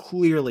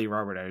clearly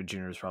Robert Downey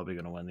Jr. is probably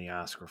going to win the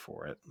Oscar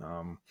for it.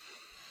 I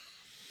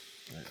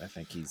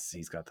think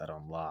he's got that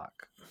on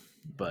lock.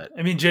 But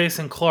I mean,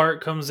 Jason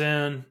Clarke comes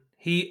in.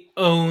 He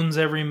owns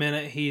every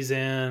minute he's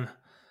in.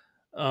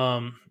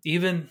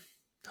 Even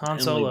Han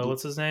Emily Solo,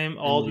 what's his name?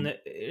 Emily Alden.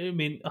 I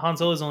mean, Han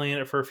Solo's only in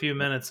it for a few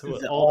minutes.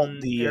 the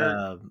Alden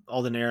Eric.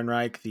 Alden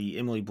Ehrenreich, the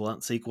Emily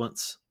Blunt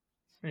sequence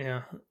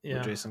Yeah, with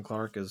yeah, Jason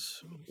Clarke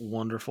is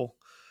wonderful.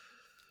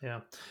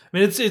 yeah. I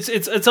mean,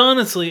 it's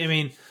honestly. I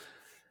mean,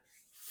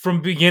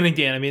 from beginning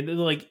to end. I mean,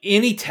 like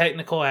any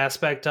technical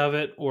aspect of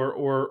it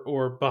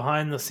or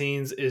behind the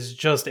scenes is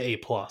just a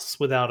plus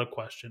without a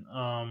question.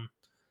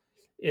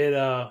 It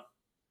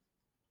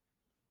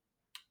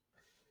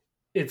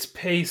it's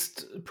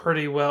paced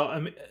pretty well. I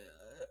mean,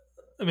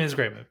 it's a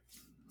great movie,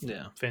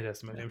 Yeah.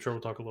 fantastic movie. Yeah. I'm sure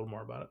we'll talk a little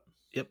more about it.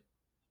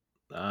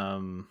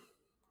 Yep.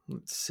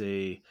 Let's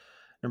see.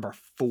 Number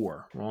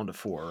 4. We're on to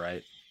 4,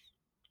 right?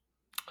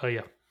 Oh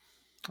yeah,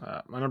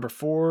 My number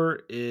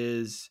 4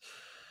 is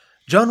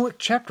John Wick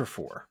Chapter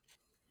 4.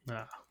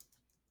 ah,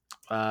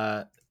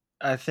 Uh,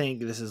 I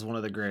think this is one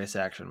of the greatest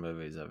action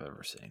movies I've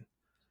ever seen.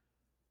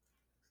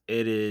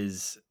 It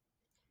is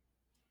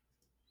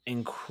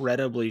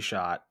incredibly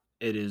shot.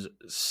 It is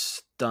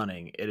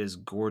stunning. It is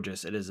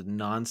gorgeous. It is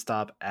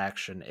nonstop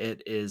action.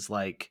 It is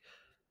like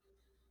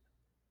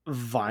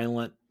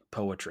violent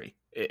poetry.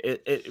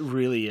 It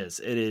really is.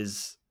 It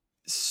is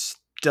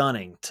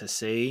stunning to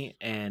see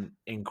and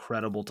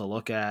incredible to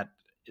look at.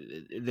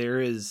 There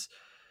is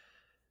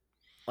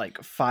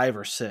like 5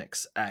 or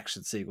 6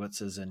 action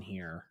sequences in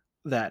here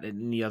that in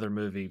any other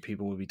movie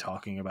people would be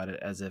talking about it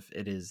as if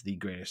it is the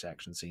greatest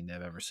action scene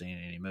they've ever seen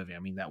in any movie. I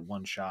mean, that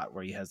one shot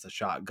where he has the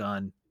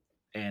shotgun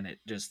and it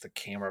just the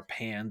camera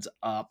pans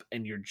up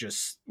and you're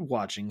just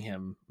watching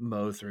him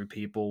mow through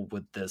people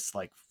with this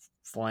like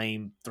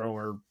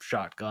flamethrower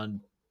shotgun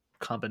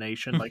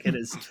combination. Like it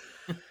is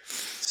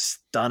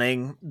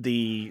stunning.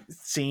 The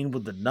scene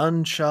with the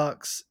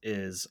nunchucks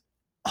is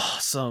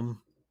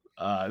awesome.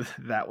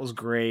 That was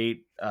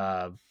great.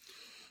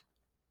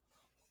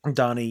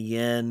 Donnie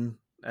Yen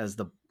as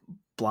the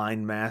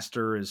blind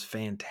master is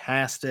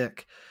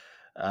fantastic.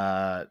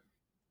 Uh,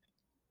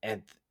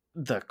 and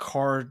the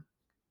car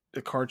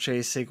the car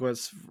chase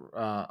sequence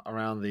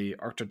around the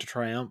Arc de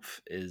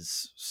Triomphe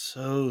is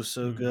so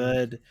Mhm.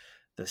 good.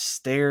 The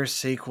stair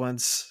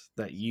sequence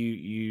that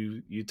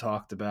you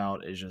talked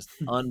about is just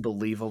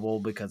unbelievable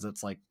because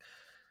it's like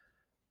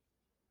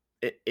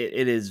it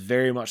is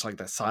very much like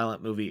the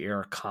silent movie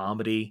era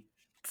comedy,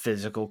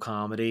 physical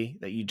comedy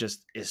that you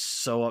just is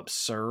so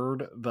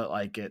absurd, but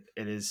like it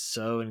is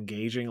so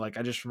engaging. Like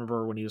I just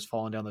remember when he was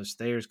falling down those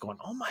stairs going,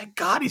 "Oh my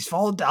god, he's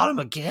falling down them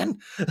again."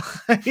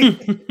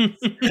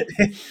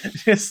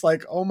 Just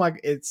like, oh my,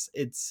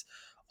 it's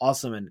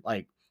awesome. And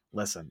like,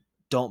 listen,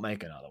 don't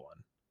make another one.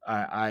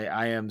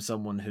 I am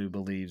someone who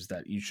believes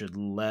that you should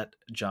let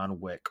John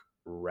Wick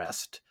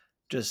rest.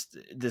 Just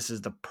this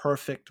is the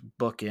perfect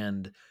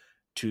bookend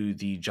to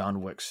the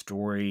John Wick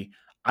story.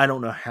 I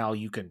don't know how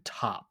you can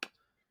top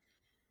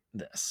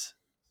this.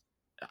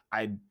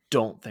 I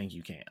don't think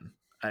you can.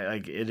 I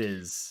like it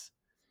is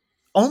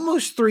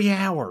almost 3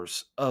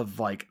 hours of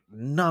like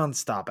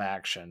nonstop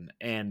action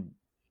and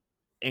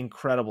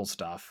incredible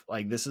stuff.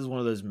 Like this is one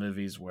of those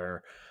movies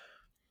where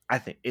I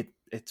think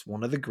it's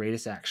one of the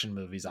greatest action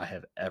movies I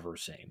have ever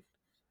seen.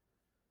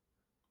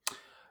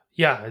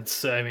 Yeah,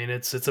 it's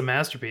a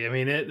masterpiece. I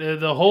mean,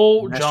 the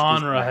whole Masterpiece of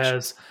genre action.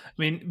 has. I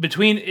mean,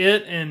 between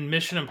it and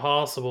Mission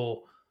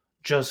Impossible,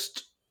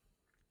 just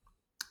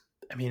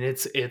I mean,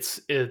 it's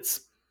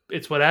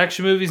what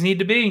action movies need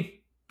to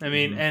be. I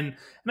mean, Mhm. and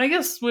I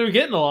guess we were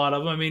getting a lot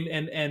of them. I mean,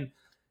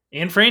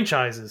 and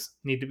franchises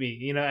need to be.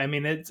 You know, I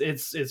mean,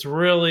 it's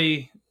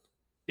really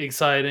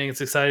exciting.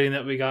 It's exciting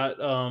that we got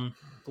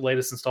the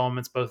latest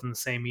installments both in the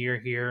same year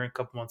here, a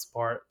couple months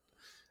apart.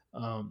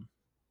 Um,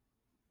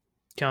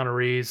 Keanu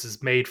Reeves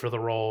is made for the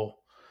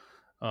role.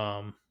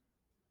 Um,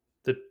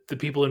 the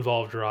people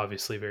involved are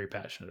obviously very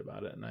passionate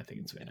about it, and I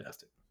think it's Yeah.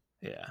 fantastic.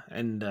 Yeah.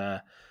 And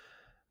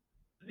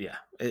yeah,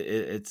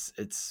 it's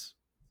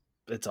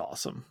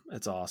awesome.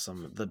 It's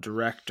awesome. The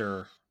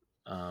director,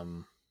 who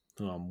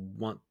I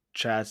want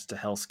Chad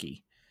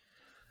Stahelski.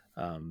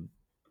 Um,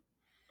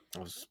 I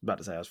was about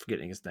to say I was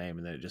forgetting his name,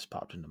 and then it just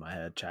popped into my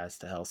head. Chad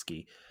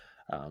Stahelski.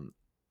 Um,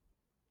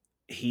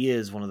 he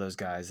is one of those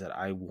guys that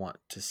I want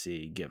to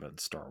see given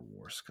Star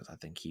Wars because I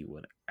think he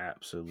would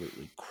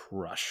absolutely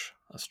crush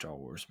a Star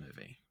Wars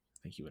movie. I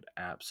think he would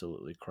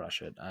absolutely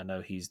crush it. I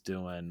know he's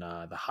doing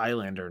the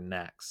Highlander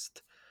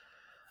next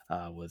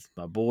with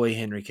my boy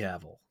Henry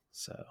Cavill,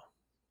 so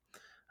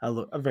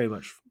I very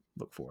much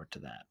look forward to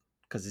that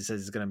because he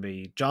says he's going to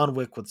be John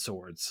Wick with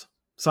swords.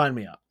 Sign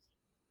me up.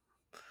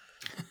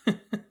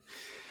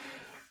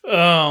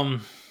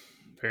 um,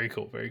 very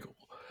cool, very cool.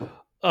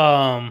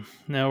 Now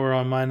we're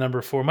on my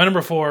number 4. My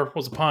number 4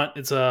 was a punt.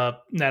 It's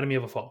Anatomy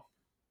of a Fall.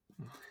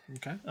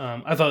 Okay.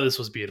 I thought this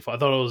was beautiful. I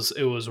thought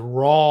it was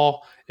raw.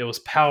 It was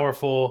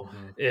powerful.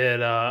 Mm-hmm.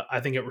 It I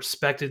think it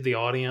respected the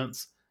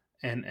audience,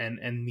 and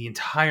the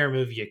entire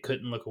movie you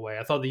couldn't look away.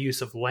 I thought the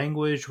use of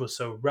language was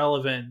so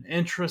relevant and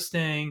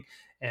interesting,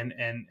 and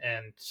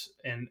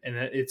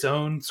its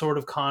own sort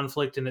of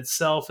conflict in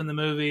itself in the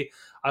movie.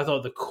 I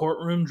thought the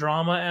courtroom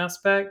drama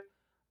aspect.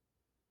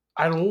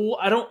 I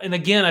don't. And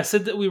again, I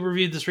said that we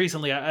reviewed this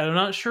recently. I'm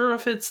not sure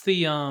if it's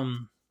the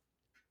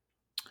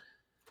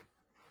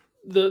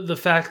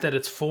fact that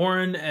it's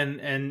foreign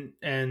and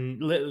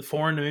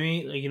foreign to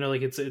me, like, you know,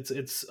 like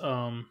it's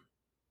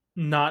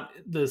not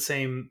the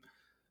same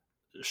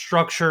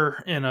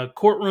structure in a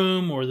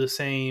courtroom or the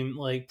same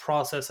like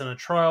process in a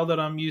trial that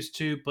I'm used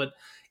to, but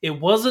it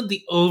wasn't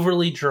the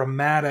overly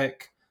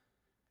dramatic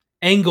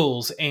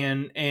angles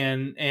and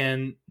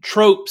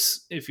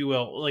tropes, if you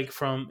will, like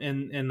from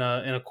in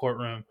a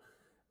courtroom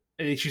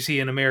that you see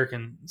in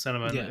American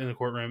cinema Yeah. in the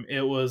courtroom.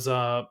 It was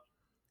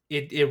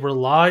it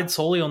relied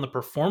solely on the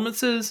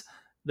performances,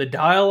 the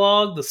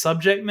dialogue, the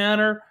subject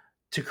matter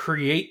to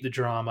create the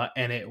drama,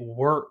 and it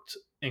worked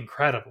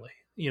incredibly.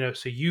 You know,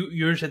 so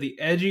you're just at the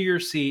edge of your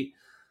seat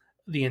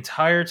the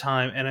entire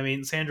time, and I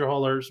mean Sandra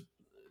Huller's.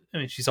 I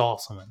mean, she's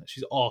awesome in it.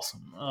 She's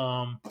awesome.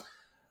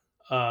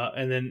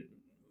 And then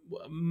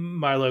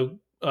Milo,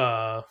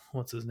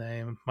 what's his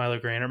name? Milo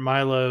Graner,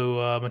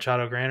 Milo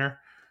Machado Graner.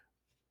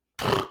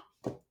 I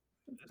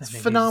It's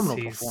mean,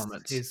 phenomenal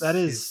performance. That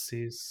is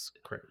he's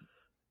great.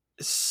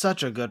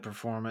 such a good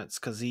performance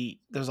because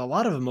there's a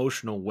lot of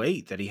emotional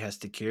weight that he has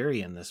to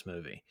carry in this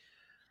movie,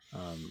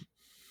 um,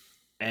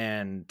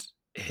 and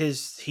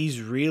he's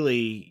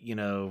really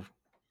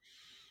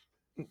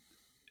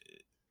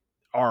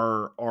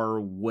our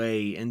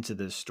way into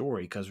this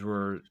story because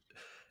we're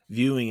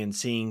viewing and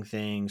seeing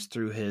things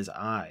through his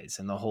eyes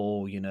and the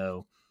whole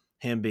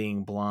him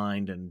being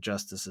blind and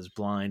Justice is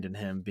blind and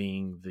him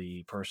being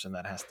the person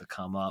that has to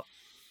come up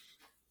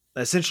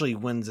essentially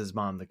wins his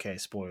mom the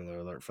case. Spoiler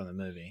alert from the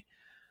movie.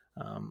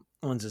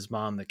 Wins his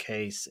mom the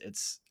case.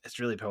 It's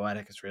really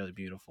poetic. It's really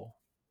beautiful.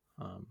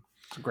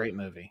 It's a great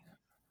movie.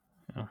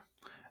 Yeah.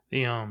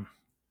 The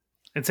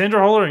and Sandra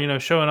Huller, you know,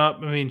 showing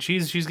up. I mean,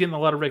 she's getting a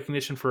lot of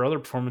recognition for other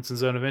performances in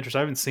Zone of Interest. I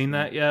haven't seen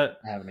that yet.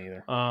 I haven't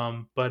either.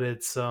 But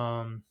it's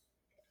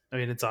I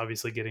mean, it's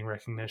obviously getting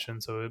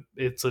recognition, so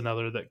it's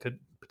another that could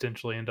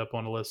potentially end up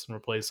on a list and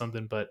replace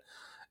something. But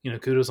you know,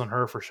 kudos on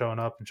her for showing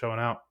up and showing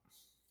out.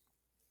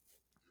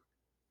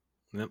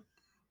 Yep.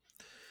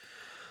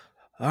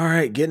 All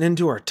right, getting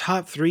into our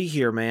top 3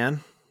 here,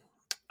 man.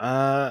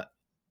 Uh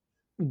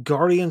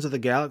Guardians of the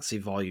Galaxy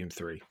Volume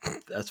 3.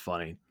 That's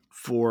funny.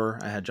 4,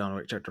 I had John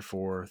Wick Chapter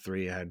 4.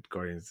 3, I had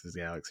Guardians of the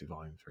Galaxy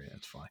Volume 3.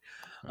 That's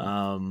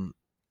fine.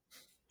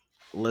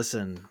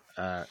 Listen,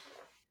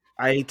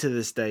 I to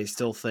this day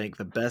still think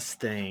the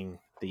best thing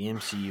the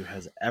MCU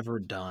has ever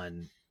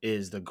done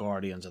is the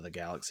Guardians of the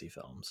Galaxy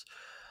films.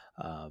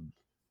 Um,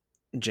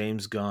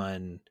 James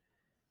Gunn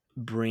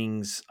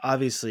brings,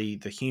 obviously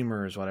the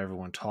humor is what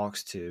everyone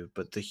talks to,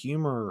 but the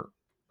humor,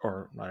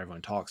 or not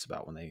everyone talks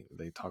about when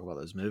they talk about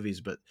those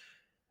movies, but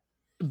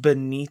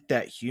beneath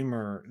that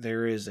humor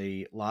there is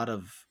a lot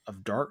of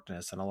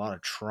darkness and a lot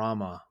of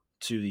trauma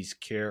to these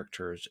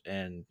characters.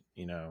 And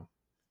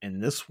in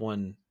this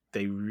one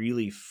they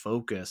really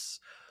focus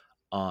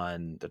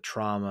on the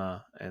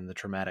trauma and the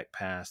traumatic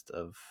past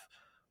of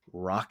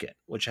Rocket,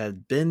 which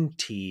had been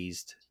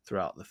teased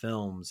throughout the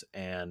films.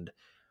 And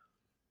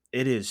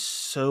it is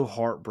so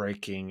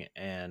heartbreaking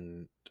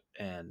and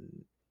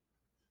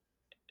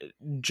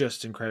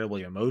just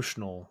incredibly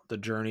emotional, the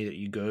journey that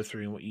you go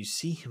through and what you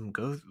see him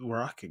go,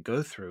 Rocket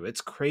go through.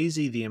 It's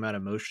crazy the amount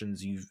of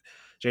emotions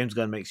James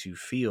Gunn makes you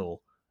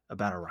feel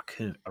about a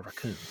raccoon.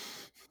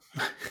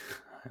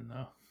 I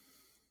know.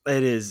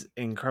 It is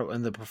incredible,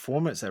 and the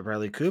performance that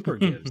Bradley Cooper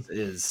gives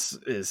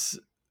is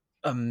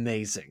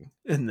amazing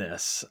in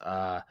this.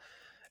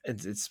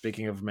 It's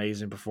speaking of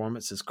amazing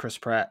performances, Chris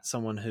Pratt,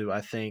 someone who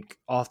I think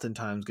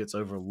oftentimes gets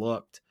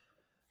overlooked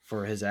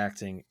for his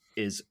acting,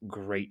 is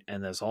great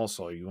in this.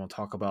 Also, you want to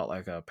talk about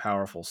like a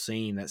powerful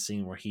scene, that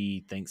scene where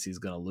he thinks he's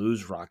going to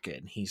lose Rocket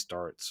and he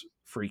starts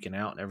freaking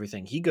out, and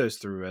everything he goes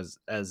through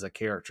as a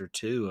character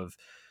too, of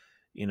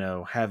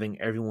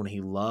having everyone he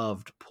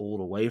loved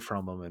pulled away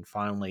from him and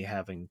finally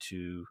having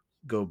to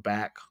go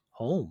back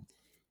home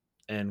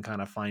and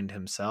kind of find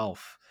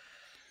himself,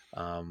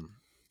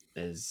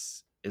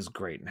 is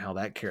great. And how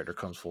that character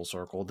comes full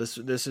circle. This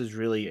is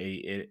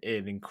really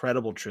an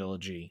incredible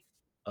trilogy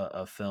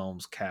of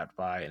films capped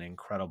by an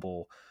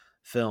incredible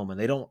film, and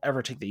they don't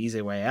ever take the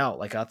easy way out.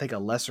 Like, I think a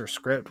lesser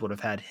script would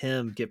have had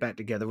him get back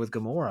together with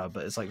Gamora,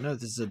 but it's like, no,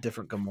 this is a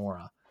different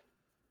Gamora.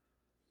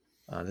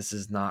 This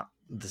is not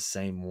the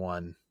same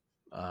one.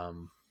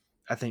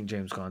 I think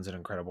James Gunn's an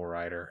incredible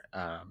writer.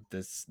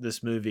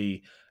 This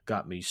movie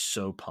got me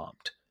so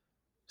pumped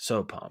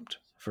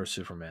for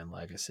Superman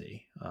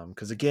Legacy.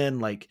 Because again,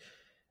 like,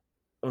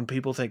 when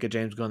people think of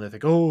James Gunn, they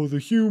think, oh, the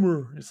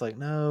humor. It's like,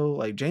 no,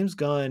 like James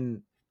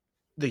Gunn,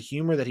 the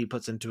humor that he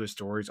puts into his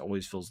stories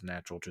always feels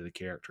natural to the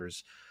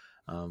characters.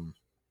 And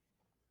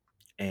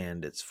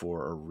it's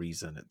for a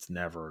reason. It's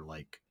never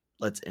like,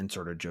 let's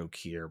insert a joke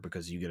here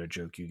because you get a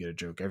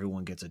joke.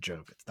 Everyone gets a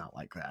joke. It's not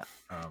like that.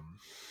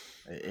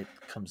 It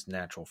comes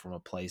natural from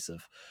a place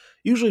of,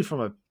 usually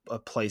from a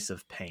place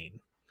of pain.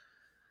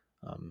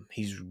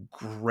 He's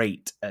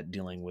great at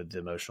dealing with the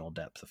emotional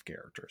depth of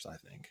characters, I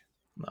think.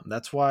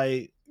 That's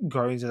why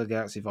Guardians of the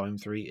Galaxy Volume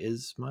 3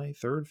 is my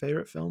third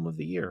favorite film of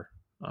the year.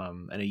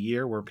 In a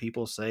year where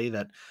people say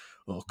that,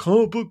 well,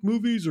 comic book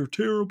movies are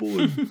terrible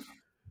and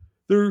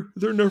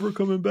they're never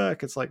coming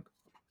back. It's like,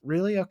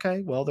 really?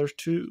 Okay, well, there's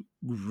 2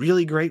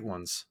 really great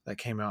ones that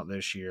came out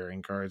this year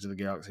in Guardians of the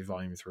Galaxy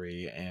Volume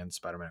 3 and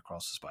Spider-Man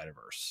Across the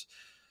Spider-Verse.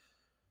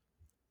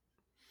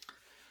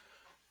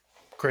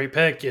 Great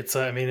pick. It's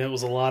I mean, it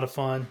was a lot of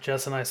fun.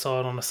 Jess and I saw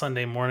it on a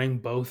Sunday morning.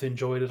 Both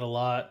enjoyed it a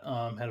lot.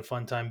 Had a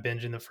fun time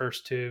binging the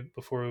first 2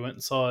 before we went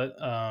and saw it.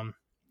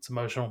 It's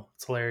emotional.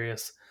 It's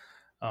hilarious.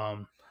 I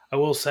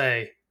will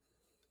say,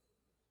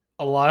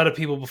 a lot of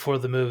people before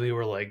the movie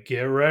were like,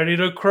 "Get ready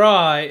to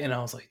cry," and I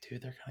was like,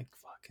 "Dude,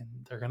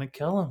 they're gonna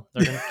kill him.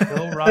 They're gonna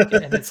kill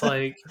Rocket." And it's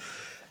like,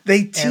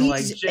 they and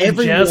like tease Jess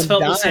everyone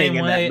felt the dying same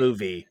in way, that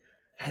movie,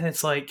 and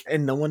it's like,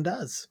 and no one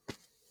does.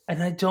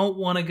 and I don't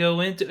want to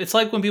go into. It's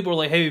like when people are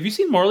like, "Hey, have you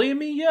seen Marley and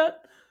Me yet?"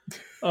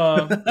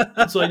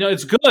 It's like, no,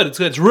 it's good. It's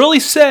good. It's really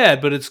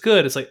sad, but it's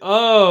good. It's like,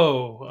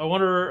 oh, I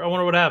wonder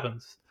what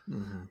happens.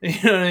 Mm-hmm.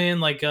 You know what I mean?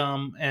 Like,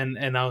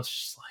 and I was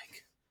just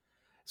like,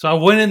 so I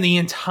went in the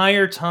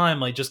entire time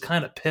like just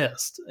kind of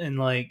pissed and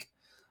like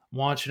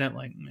watching it,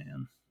 like,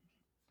 man.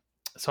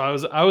 So I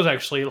was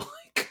actually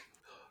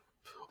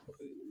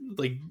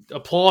like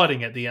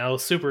applauding at the end. I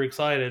was super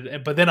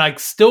excited, but then I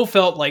still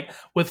felt like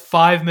with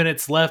 5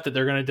 minutes left that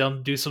they're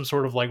gonna do some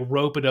sort of like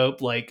rope it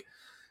up, like,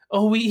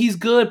 oh, he's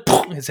good.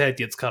 His head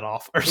gets cut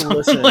off or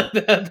something like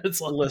that. That's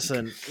like,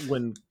 listen,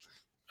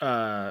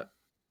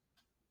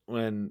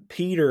 when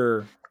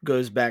Peter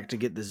goes back to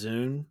get the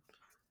Zune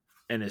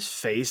and his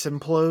face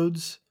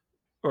implodes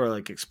or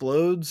like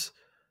explodes,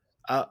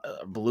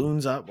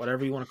 balloons up,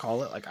 whatever you want to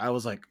call it. Like, I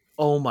was like,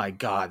 oh my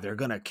God, they're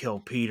going to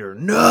kill Peter.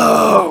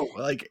 No!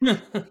 Like,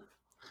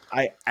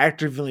 I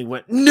actively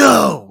went,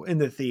 no! In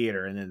the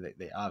theater. And then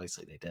they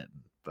obviously they didn't.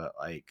 But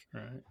like,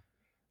 right.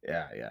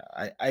 Yeah.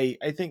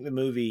 I think the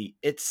movie,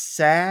 it's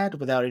sad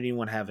without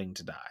anyone having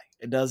to die.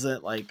 It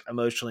doesn't like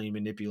emotionally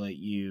manipulate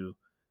you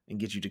and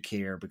get you to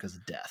care because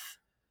of death.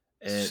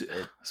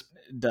 It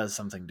does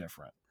something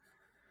different.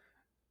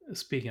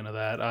 speaking of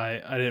that,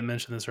 I didn't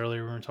mention this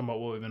earlier. We were talking about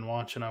what we've been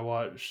watching.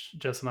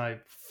 Jess and I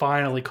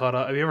finally caught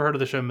up. Have you ever heard of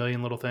the show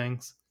Million Little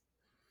Things?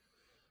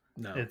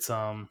 No.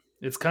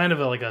 It's kind of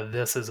like a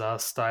This Is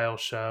Us style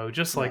show,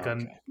 just Oh, like a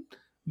okay.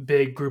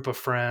 big group of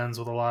friends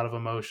with a lot of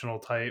emotional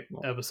type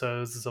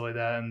episodes and stuff like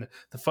that. And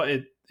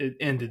it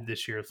ended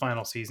this year, the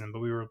final season, but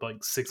we were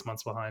like 6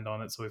 months behind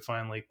on it, so we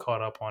finally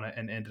caught up on it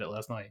and ended it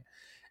last night.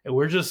 And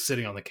we're just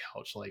sitting on the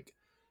couch, like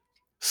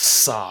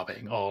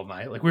sobbing all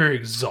night. Like we were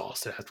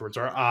exhausted afterwards.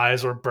 Our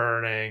eyes were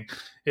burning.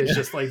 It's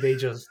just like they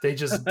just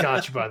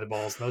got you by the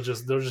balls. And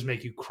they'll just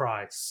make you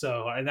cry.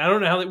 So, and I don't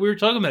know how we were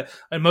talking about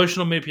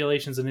emotional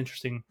manipulation is an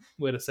interesting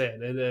way to say it.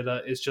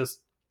 It's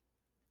just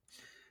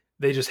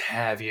they just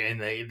have you,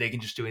 and they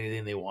can just do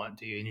anything they want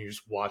to you, and you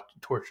just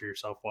torture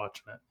yourself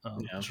watching it.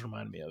 Just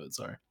reminded me of it.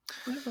 Sorry.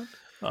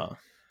 All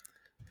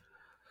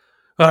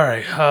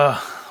right,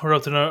 we're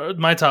up to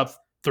my top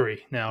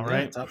 3 now,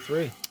 right? Top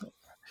 3.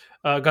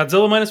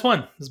 Godzilla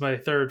 -1 is my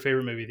 3rd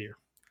favorite movie of the year.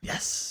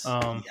 Yes.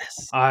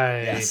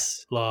 I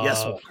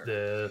love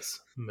this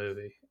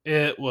movie.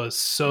 It was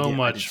so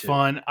much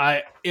fun.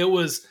 It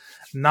was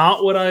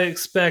not what I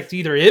expect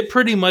either. It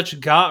pretty much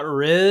got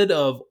rid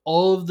of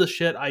all of the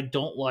shit I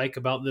don't like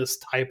about this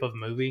type of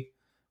movie,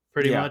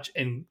 pretty much,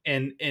 and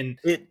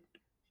it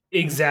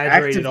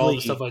exaggerated all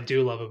the stuff I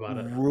do love about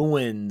it.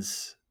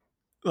 Ruins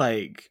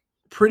like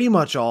pretty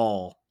much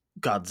all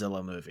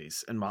Godzilla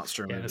movies and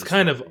monster movies. It's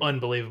kind of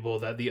unbelievable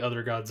that the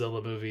other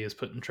Godzilla movie is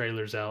putting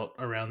trailers out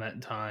around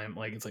that time.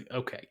 Like it's like,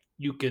 okay,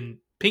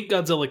 Pink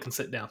Godzilla can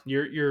sit down.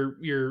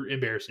 You're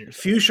embarrassing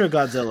yourself. Fuchsia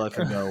Godzilla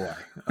can go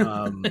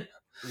away.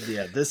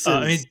 Yeah, this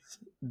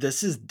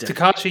is different.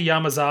 Takashi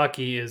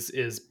Yamazaki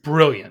is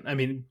brilliant. I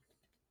mean,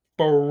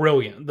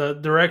 brilliant. The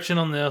direction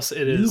on this,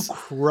 you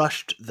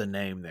crushed the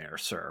name there,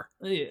 sir.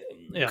 Yeah,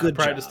 I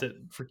practiced it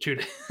for 2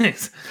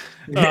 days.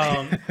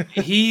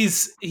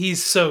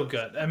 He's so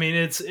good. I mean,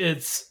 it's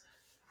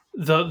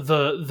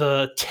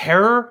the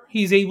terror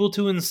he's able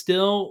to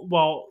instill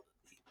while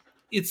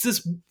it's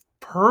this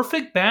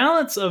perfect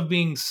balance of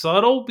being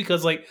subtle,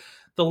 because like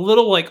the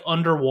little like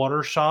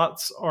underwater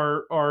shots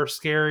are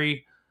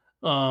scary.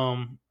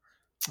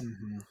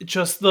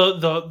 Just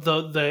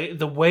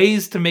the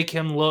ways to make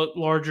him look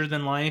larger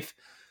than life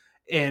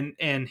and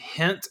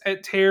hint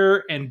at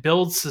terror and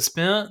build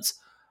suspense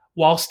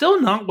while still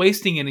not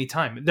wasting any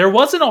time. There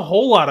wasn't a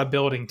whole lot of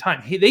building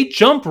time. They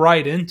jump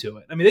right into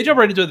it. I mean, they jump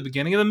right into it at the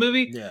beginning of the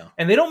movie,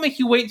 and they don't make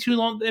you wait too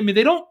long. I mean,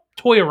 they don't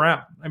toy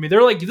around. I mean,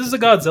 they're like, this is a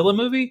Godzilla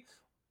movie.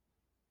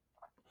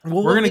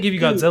 Well, we're going to give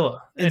you Godzilla,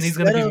 and he's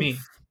going to be mean.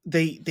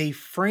 They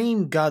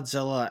frame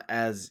Godzilla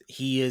as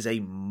he is a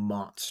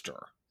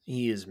monster.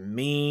 He is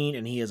mean,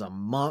 and he is a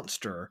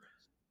monster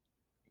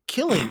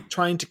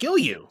trying to kill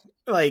you.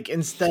 Like,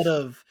 instead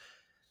of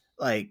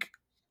like,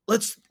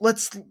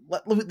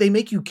 they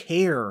make you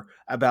care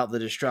about the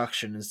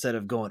destruction instead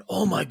of going,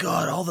 oh my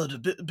God, all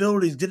the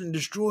abilities getting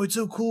destroyed.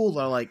 So cool.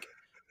 They're like,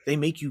 they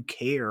make you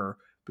care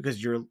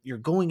because you're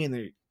going in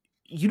there.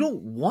 You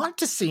don't want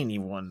to see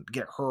anyone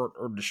get hurt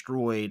or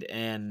destroyed.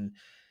 And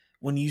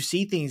when you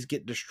see things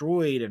get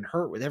destroyed and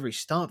hurt with every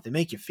stump, they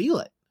make you feel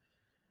it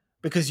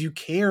because you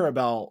care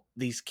about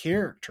these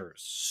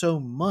characters so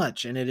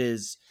much. And it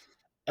is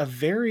a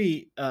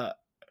very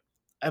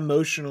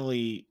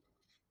emotionally,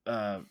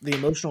 the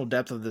emotional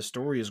depth of the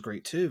story is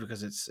great too,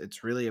 because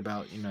it's really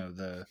about,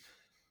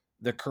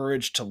 the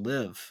courage to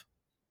live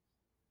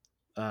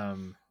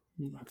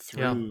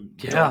through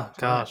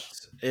gosh,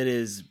 it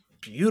is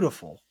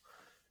beautiful.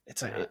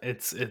 It's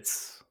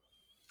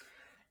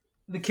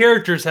the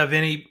characters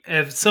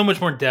have so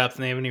much more depth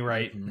than they have any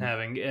right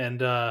having, and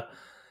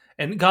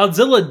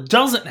Godzilla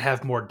doesn't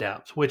have more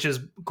depth, which is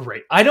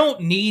great. I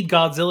don't need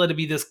Godzilla to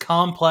be this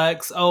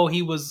complex. Oh,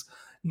 he was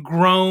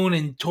grown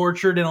and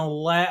tortured in a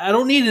lab. I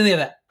don't need any of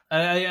that.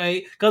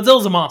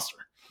 Godzilla's a monster.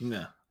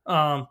 Yeah.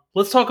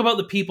 Let's talk about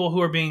the people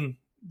who are being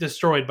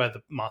destroyed by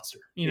the monster.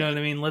 You know what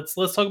I mean? Let's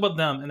talk about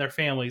them and their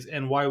families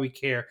and why we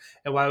care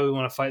and why we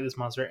want to fight this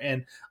monster.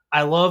 And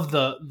I love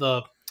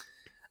the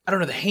I don't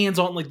know, the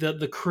hands-on, like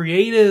the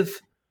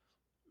creative,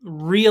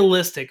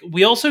 realistic.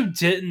 We also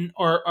didn't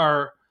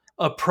our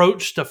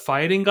approach to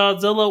fighting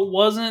Godzilla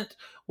wasn't,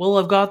 well,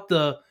 I've got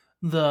the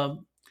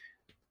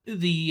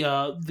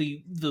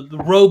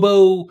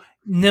Robo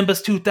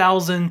Nimbus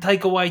 2000 Taika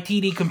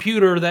Waititi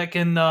computer that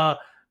can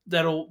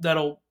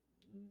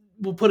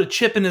we'll put a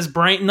chip in his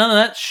brain. None of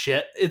that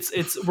shit.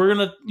 We're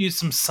gonna use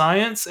some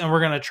science and we're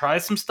gonna try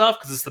some stuff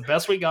because it's the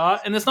best we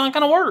got, and it's not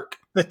gonna work.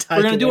 We're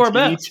gonna do our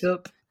best.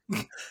 Chip.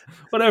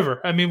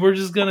 Whatever. I mean, we're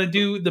just gonna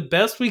do the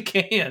best we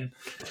can,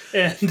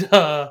 and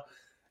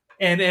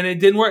it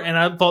didn't work. And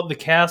I thought the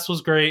cast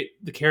was great.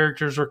 The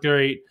characters were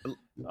great.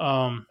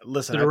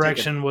 Listen, the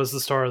direction was the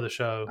star of the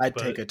show. I'd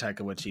take a Taika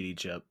Waititi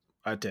chip.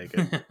 I'd take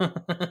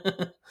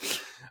it.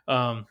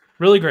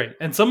 Really great.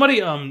 And somebody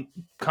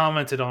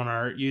commented on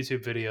our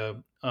YouTube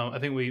video. I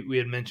think we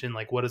had mentioned,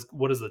 like, what does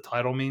the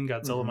title mean,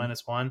 Godzilla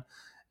 -1,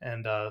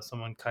 and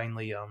someone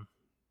kindly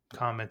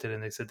commented,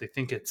 and they said they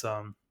think it's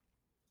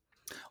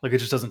Like it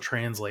just doesn't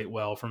translate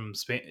well from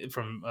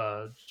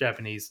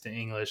Japanese to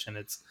English, and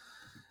it's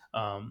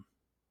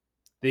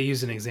they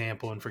used an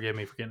example, and forgive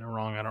me for getting it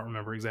wrong. I don't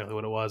remember exactly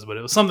what it was, but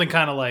it was something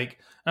kind of like,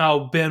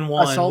 "Oh, Ben I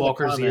 1, saw the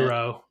Walker comment.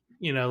 0."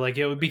 Like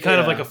it would be kind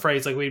of like Yeah. a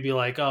phrase, like we'd be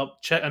like, "Oh,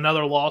 check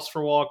another loss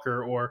for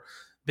Walker," or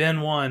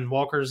 "Ben 1,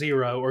 Walker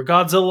 0," or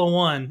 "Godzilla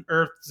 1,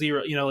 Earth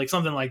 0." Like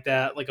something like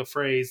that, like a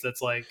phrase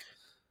that's like,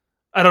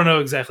 I don't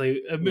know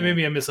exactly. Yeah.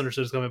 Maybe I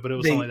misunderstood his comment, but it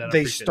was something They like that. I they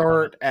appreciate the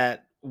comment. start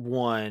at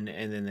 1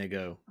 and then they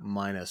go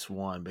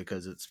 -1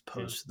 because it's Yeah.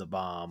 post the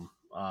bomb.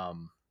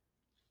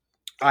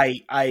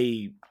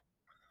 I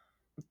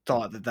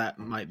thought that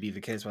might be the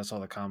case when I saw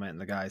the comment,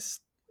 and the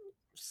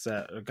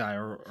a guy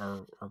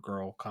or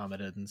girl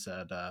commented and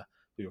said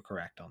we were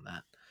correct on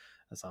that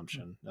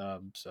assumption.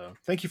 So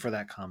thank you for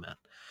that comment.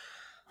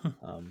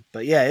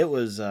 But yeah,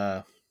 it's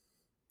a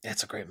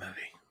great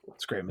movie.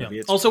 It's a great Yeah. movie.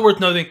 It's Also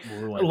worth noting, I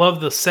ruined. love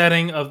the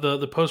setting of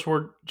the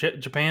post-war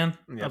Japan.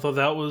 I Yep. thought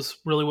that was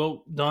really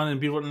well done and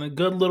beautiful, and a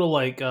good little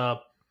like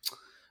not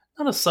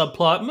a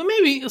subplot, but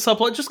maybe a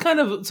subplot, just kind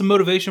of some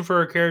motivation for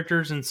our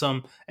characters and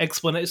some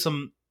explanation,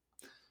 some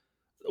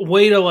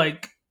way to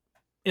like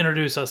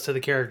introduce us to the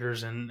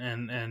characters and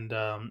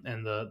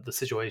the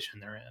situation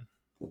they're in,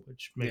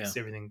 which Yeah. makes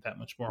everything that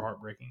much more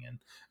heartbreaking. And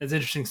it's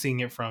interesting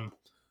seeing it from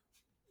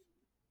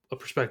a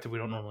perspective we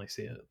don't normally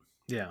see it.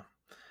 Yeah.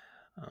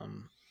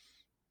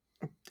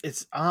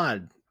 It's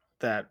odd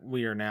that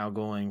we are now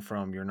going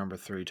from your number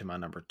 3 to my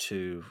number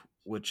 2,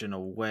 which in a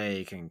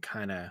way can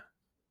kind of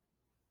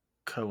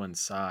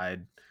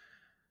coincide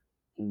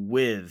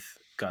with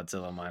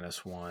Godzilla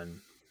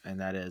 -1, and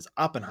that is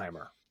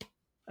Oppenheimer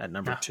at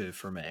number 2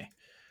 for me.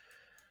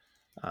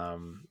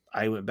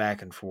 I went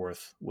back and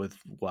forth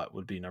with what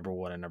would be number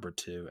 1 and number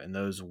 2, and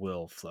those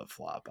will flip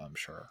flop, I'm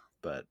sure.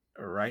 But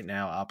right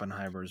now,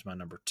 Oppenheimer is my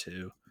number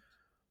 2.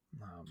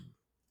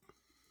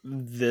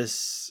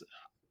 This,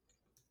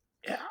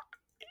 yeah,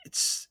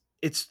 it's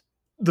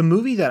the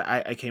movie that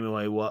I came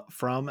away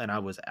from, and I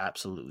was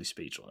absolutely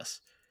speechless,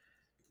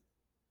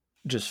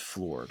 just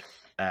floored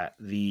at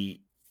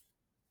the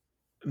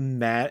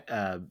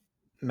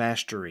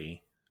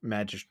mastery.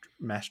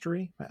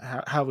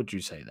 How would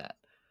you say that?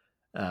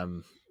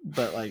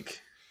 But like,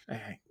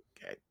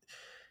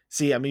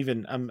 see,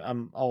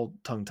 I'm all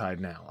tongue tied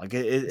now. Like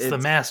It's the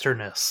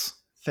masterness.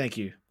 Thank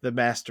you, the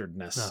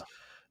masteredness.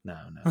 No,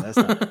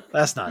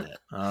 That's not it.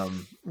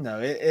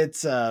 No, it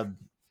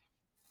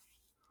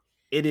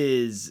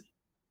is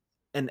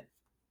an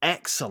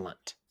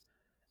excellent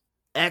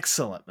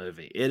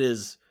movie. It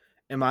is,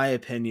 in my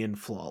opinion,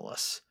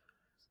 flawless.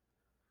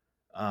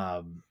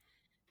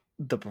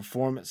 The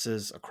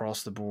performances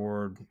across the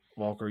board,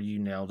 Walker, you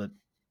nailed it.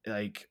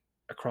 Like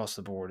across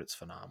the board, it's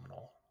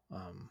phenomenal.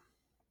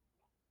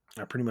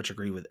 I pretty much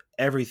agree with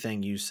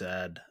everything you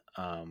said.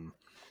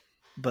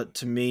 But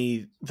to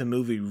me, the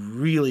movie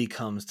really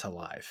comes to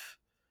life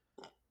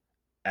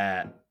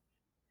at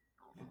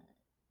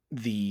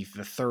the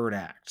third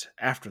act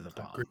after the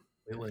bomb.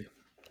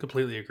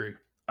 Completely agree.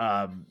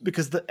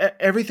 Because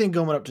everything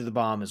going up to the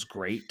bomb is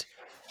great,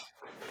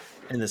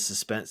 and the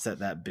suspense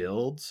that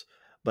builds,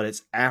 but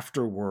it's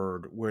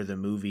afterward where the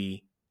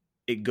movie,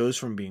 it goes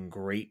from being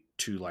great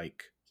to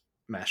like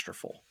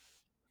masterful.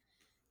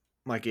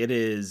 Like it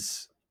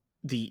is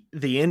the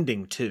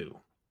ending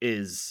too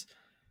is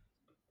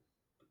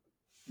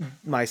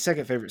my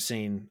second favorite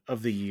scene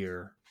of the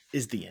year.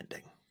 Is the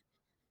ending.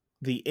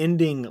 The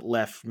ending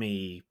left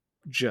me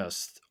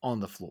just on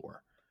the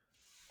floor.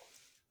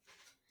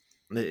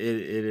 It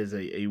is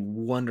a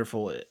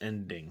wonderful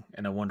ending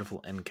and a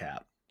wonderful end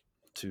cap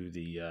to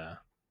the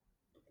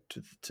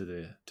to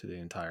the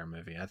entire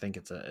movie. I think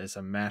it's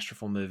a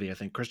masterful movie. I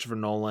think Christopher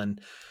Nolan,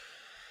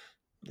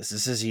 this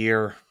is his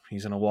year.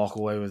 He's gonna walk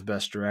away with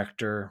Best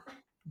Director.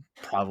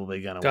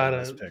 Probably gonna win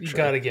Best Picture. You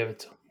gotta give it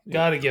to him.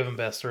 Gotta give him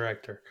Best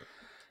Director.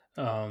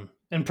 And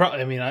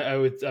I mean, I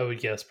would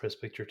guess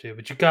Best Picture too,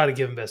 but you gotta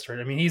give him Best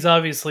Director. I mean, he's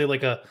obviously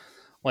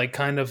like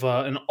kind of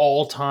an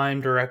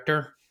all-time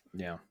director.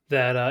 Yeah.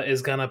 That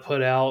is gonna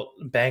put out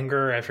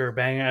banger after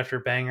banger after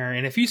banger.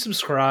 And if you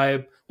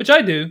subscribe, which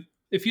I do,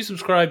 if you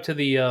subscribe to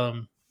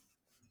the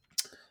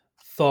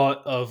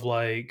thought of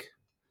like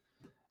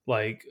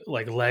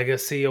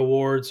legacy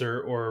awards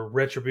or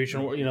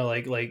retribution,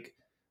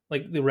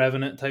 like the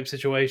Revenant type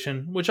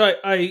situation, which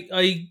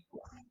I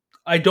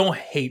don't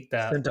hate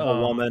that. Scent of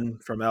a Woman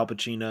from Al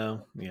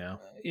Pacino. Yeah.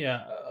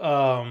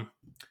 Yeah.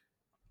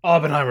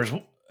 Oppenheimer's.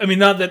 I mean,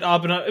 not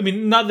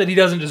that he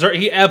doesn't deserve.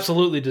 He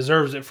absolutely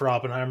deserves it for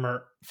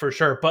Oppenheimer for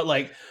sure. But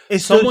like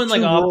it's someone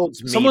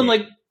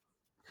like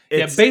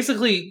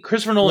basically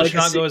Christopher Nolan should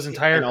not go his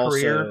entire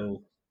career.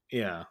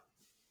 Yeah.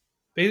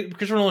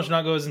 Christopher Nolan should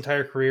not go his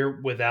entire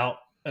career without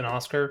an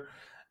Oscar,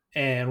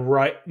 and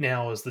right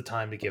now is the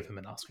time to give him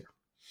an Oscar.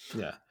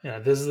 Yeah.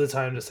 This is the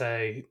time to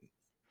say,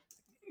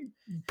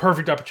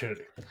 perfect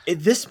opportunity.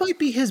 This might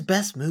be his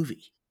best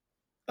movie.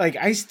 Like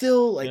I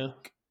still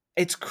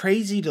It's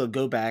crazy to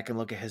go back and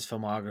look at his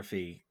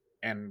filmography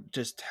and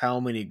just how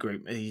many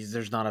great movies.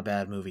 There's not a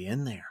bad movie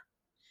in there.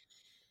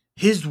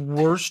 His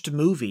worst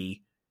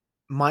movie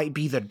might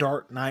be The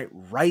Dark Knight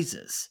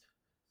Rises.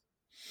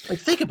 Like,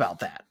 think about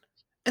that.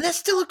 And that's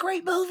still a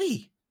great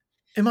movie,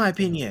 in my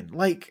opinion.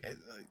 Like,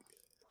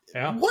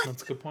 Yeah, what?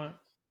 that's a good point.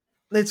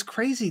 It's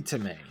crazy to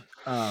me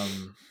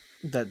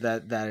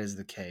that is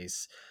the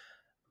case.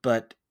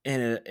 But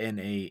in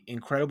a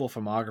incredible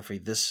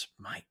filmography, this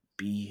might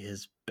be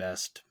his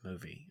best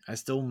movie. I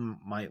still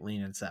might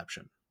lean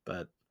Inception,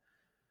 but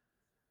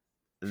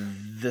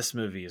this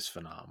movie is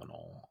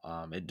phenomenal.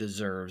 It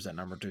deserves that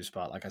number 2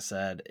 spot. Like I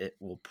said, it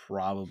will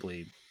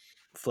probably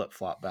flip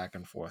flop back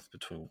and forth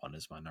between one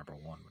is my number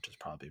 1, which is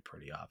probably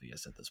pretty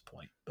obvious at this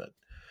point. But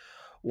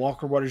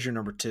Walker, what is your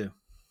number 2?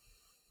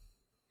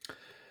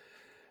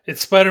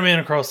 It's Spider-Man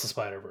Across the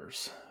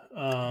Spider-Verse.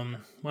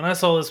 When I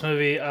saw this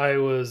movie, I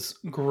was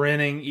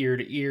grinning ear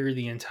to ear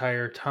the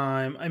entire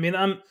time. I mean,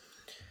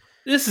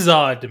 this is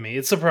odd to me.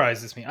 It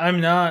surprises me.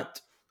 I'm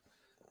not.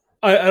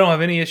 I don't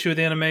have any issue with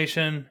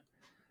animation,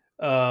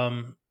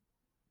 but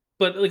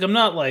like I'm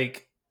not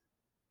like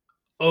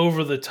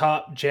over the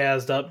top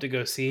jazzed up to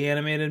go see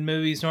animated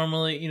movies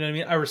normally. You know what I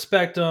mean? I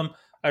respect them.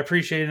 I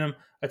appreciate them.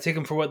 I take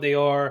them for what they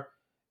are.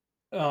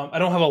 I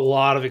don't have a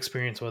lot of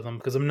experience with them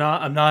because I'm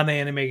not an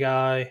anime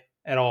guy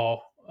at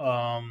all.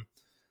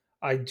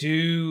 I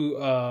do.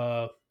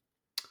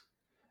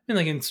 And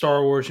like in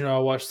Star Wars, I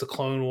watched the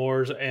Clone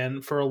Wars,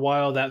 and for a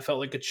while that felt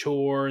like a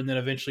chore, and then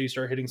eventually you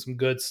start hitting some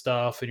good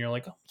stuff, and you're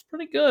like, oh, it's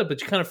pretty good,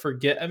 but you kind of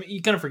forget. I mean,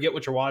 you kind of forget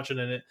what you're watching,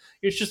 and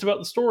it's just about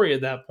the story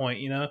at that point,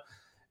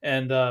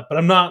 And but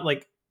I'm not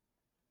like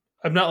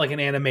an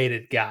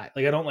animated guy.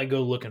 Like I don't like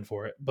go looking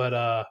for it,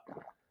 but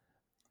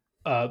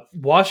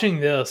watching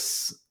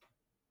this,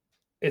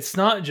 it's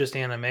not just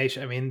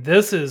animation. I mean,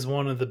 this is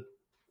one of the.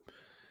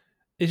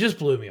 It just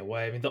blew me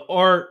away. I mean, the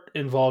art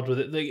involved with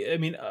it. I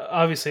mean,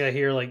 obviously, I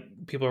hear like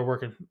people are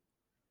working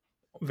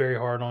very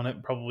hard on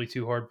it, probably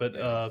too hard, but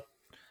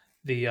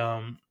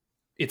the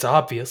it's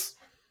obvious.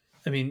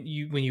 I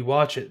mean, when you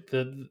watch it,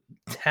 the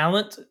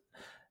talent,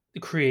 the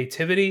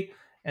creativity,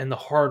 and the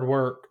hard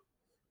work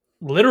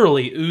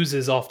literally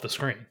oozes off the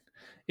screen.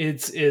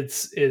 It's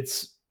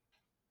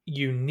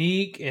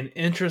unique and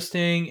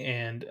interesting,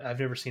 and I've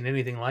never seen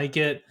anything like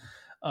it.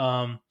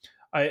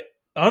 I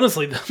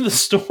honestly the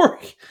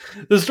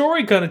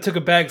story kind of took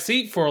a back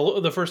seat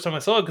for the first time I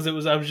saw it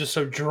because I was just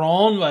so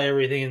drawn by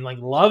everything and like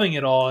loving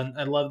it all, and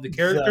I loved the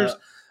characters.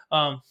 The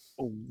Um,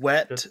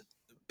 wet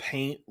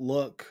paint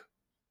look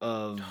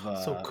of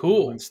so Gwen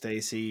cool.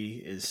 Stacy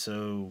is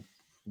so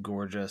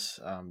gorgeous.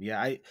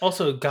 I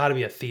Also, got to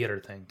be a theater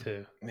thing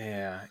too.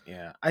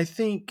 yeah. I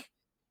think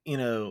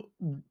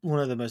one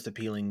of the most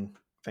appealing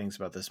things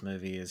about this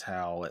movie is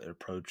how it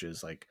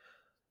approaches, like,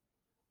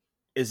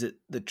 is it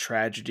the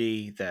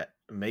tragedy that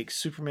makes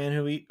Superman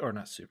who he, or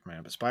not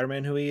Superman, but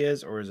Spider-Man who he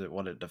is, or is it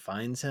what it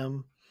defines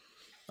him?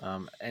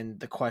 And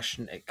the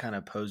question it kind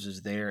of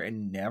poses there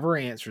and never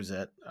answers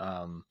it.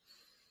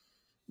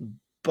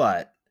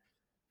 But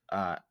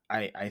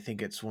I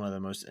think it's one of the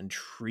most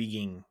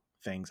intriguing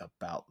things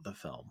about the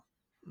film,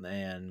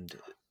 and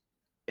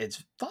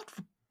it's thought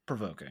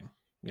provoking.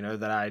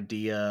 That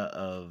idea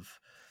of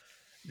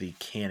the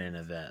canon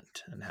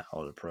event and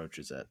how it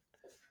approaches it.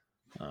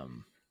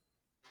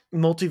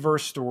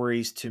 Multiverse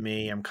stories, to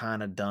me, I'm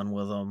kind of done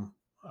with them.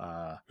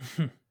 Uh,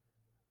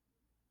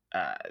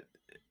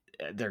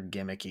 they're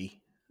gimmicky,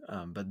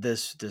 but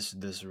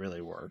this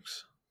really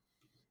works.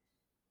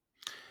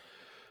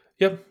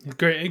 Yep,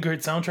 great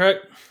soundtrack.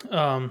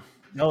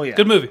 Oh yeah,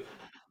 Good movie.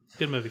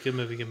 Good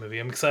movie.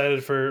 I'm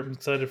excited for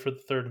the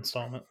third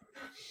installment.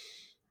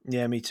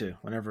 yeah, me too.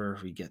 Whenever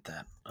we get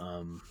that,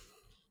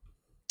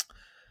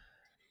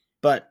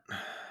 but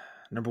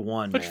number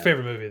 1, What's your man,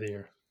 favorite movie of the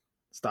year?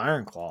 it's the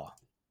Iron Claw.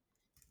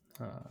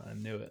 I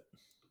knew it.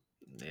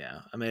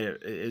 Yeah, I mean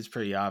it's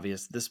pretty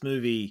obvious. This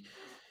movie,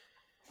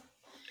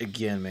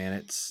 again, man,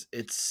 it's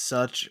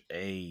such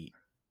an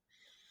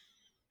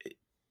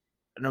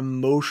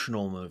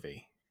emotional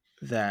movie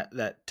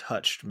that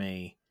touched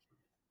me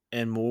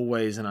in more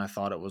ways than I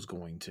thought it was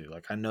going to.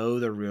 Like, I know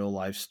the real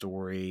life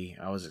story.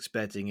 I was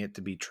expecting it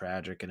to be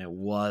tragic, and it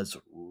was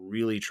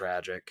really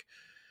tragic.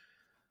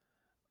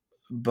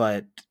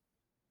 But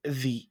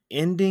the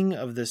ending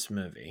of this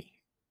movie,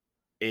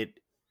 it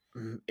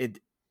it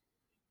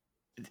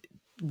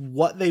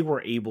what they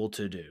were able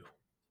to do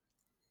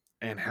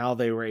and how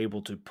they were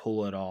able to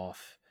pull it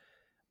off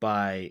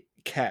by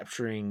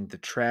capturing the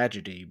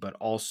tragedy, but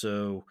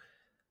also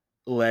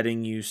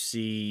letting you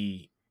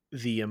see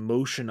the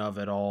emotion of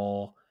it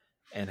all,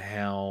 and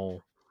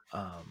how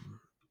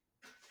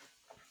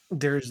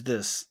there's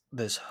this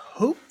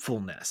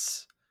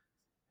hopefulness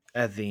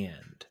at the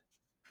end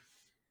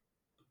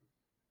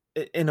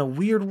in a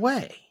weird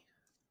way.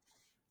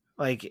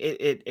 Like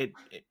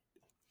it's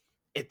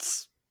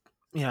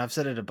I've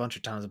said it a bunch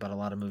of times about a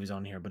lot of movies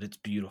on here, but it's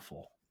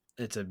beautiful.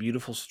 It's a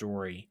beautiful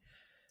story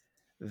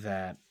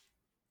that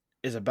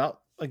is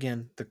about,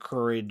 again, the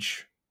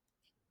courage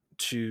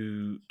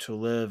to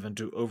live and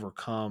to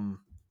overcome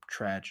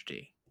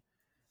tragedy,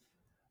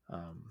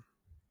 um,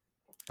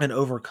 and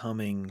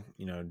overcoming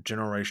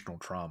generational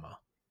trauma,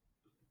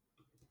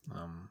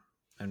 um,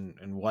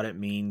 and what it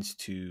means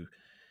to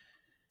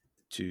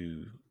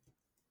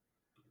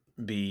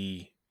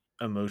be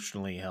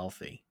emotionally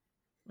healthy,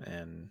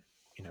 and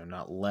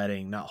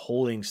not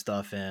holding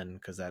stuff in,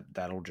 because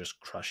that'll just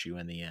crush you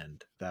in the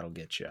end. That'll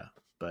get you.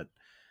 But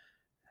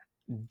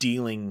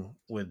dealing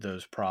with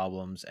those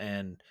problems,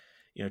 and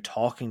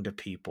talking to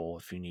people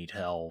if you need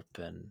help,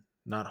 and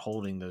not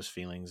holding those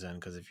feelings in,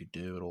 because if you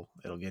do,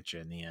 it'll get you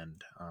in the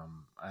end.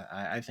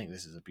 I think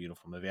this is a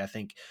beautiful movie. I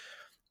think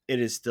it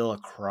is still a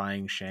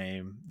crying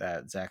shame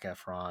that Zac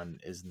Efron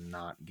is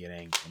not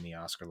getting any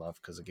Oscar love,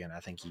 because again, I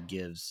think he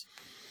gives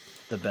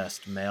the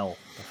best male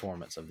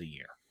performance of the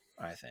year.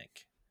 I think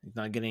he's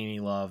not getting any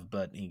love,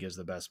 but he gives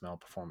the best male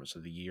performance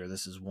of the year.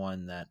 This is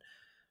one that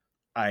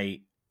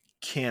I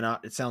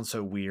cannot. It sounds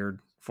so weird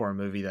for a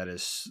movie that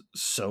is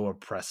so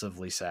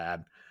oppressively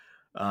sad,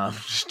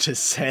 to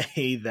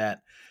say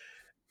that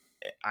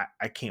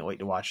I can't wait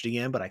to watch it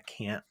again, but I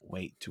can't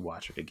wait to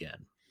watch it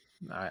again.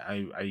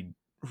 I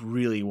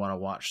really want to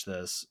watch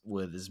this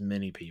with as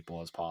many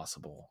people as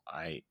possible.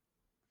 I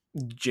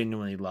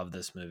genuinely love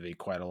this movie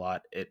quite a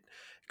lot. It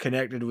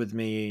connected with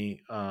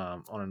me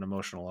on an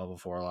emotional level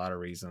for a lot of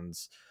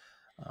reasons.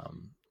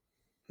 Um,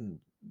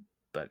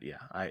 but yeah,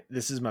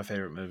 this is my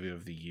favorite movie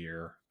of the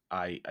year.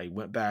 I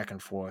went back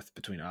and forth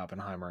between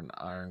Oppenheimer and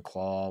Iron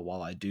Claw.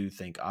 While I do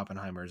think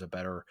Oppenheimer is a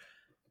better,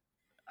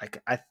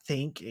 I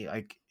think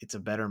like it's a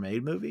better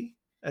made movie,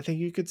 I think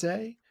you could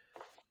say.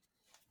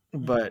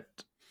 But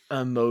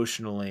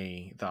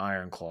emotionally, the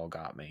Iron Claw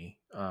got me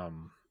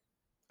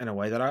in a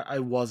way that I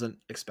wasn't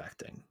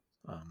expecting.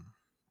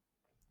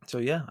 So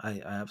yeah,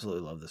 I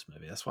absolutely love this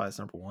movie. That's why it's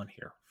number one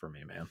here for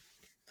me, man.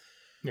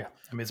 Yeah,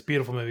 I mean, it's a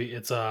beautiful movie.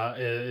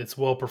 It's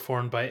well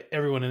performed by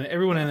everyone in it.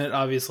 Everyone in it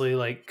obviously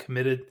like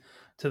committed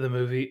to the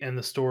movie and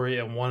the story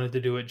and wanted to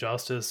do it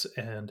justice,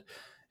 and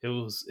it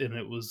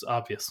was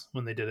obvious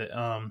when they did it.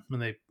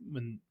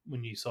 When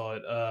you saw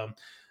it,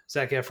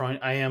 Zac Efron,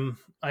 I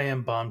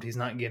am bummed he's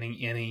not getting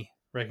any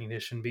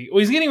recognition.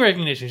 He's getting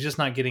recognition. He's just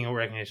not getting a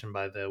recognition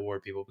by the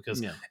award people, because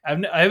Yeah.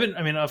 I haven't.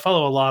 I mean, I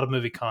follow a lot of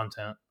movie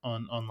content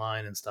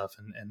online and stuff,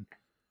 and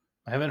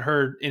I haven't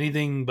heard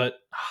anything but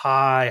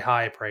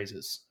high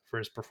praises for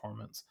his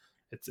performance.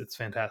 It's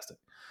fantastic.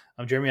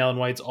 Jeremy Allen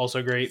White's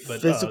also great,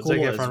 but Zac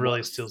Efron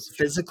really steals the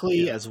show.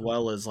 Physically as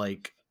well as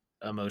like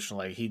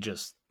emotionally. He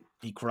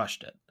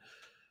crushed it.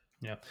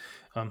 Yeah,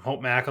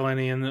 Hope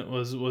McElhenney in it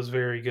was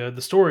very good.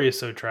 The story is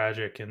so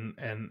tragic and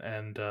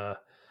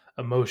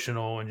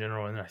emotional in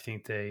general, and I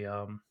think they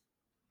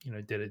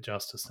did it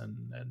justice,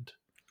 and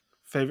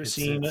favorite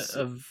scene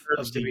of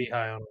to be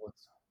high on the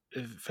list.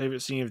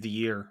 Favorite scene of the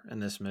year in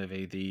this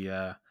movie,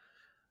 the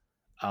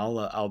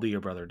I'll be your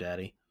brother,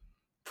 daddy.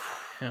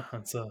 Yeah,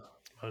 that's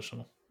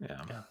emotional.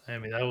 Yeah. I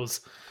mean, that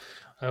was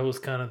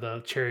kind of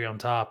the cherry on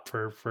top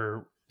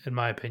for in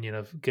my opinion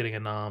of getting a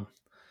nom.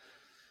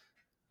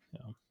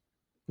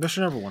 That's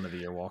your number one of the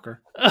year,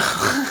 Walker.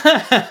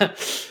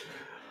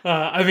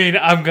 I mean,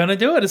 I'm gonna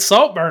do it. It's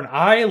Saltburn.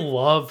 I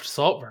loved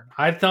Saltburn.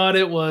 I thought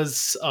it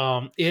was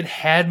it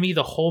had me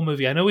the whole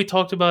movie. I know we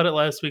talked about it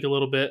last week a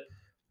little bit,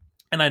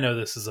 and I know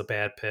this is a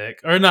bad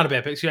pick, or not a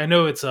bad pick. I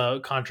know it's a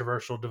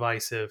controversial,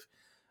 divisive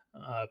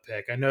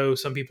pick. I know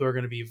some people are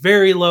going to be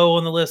very low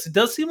on the list. It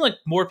does seem like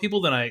more people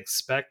than I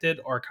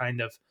expected are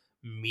kind of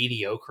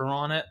mediocre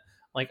on it.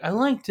 Like, I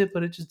liked it,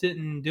 but it just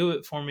didn't do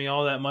it for me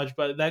all that much.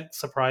 But that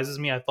surprises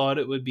me. I thought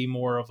it would be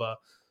more of a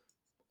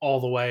all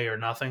the way or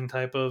nothing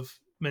type of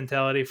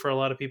mentality for a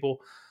lot of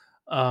people.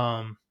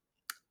 The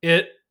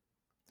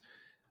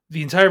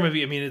entire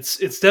movie, I mean,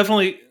 it's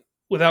definitely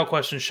without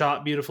question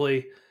shot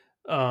beautifully.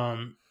 I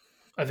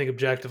think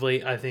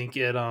objectively, I think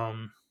it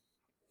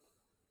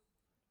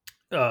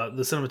the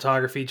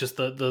cinematography, just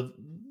the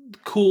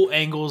cool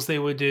angles they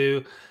would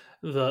do,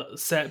 the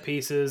set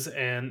pieces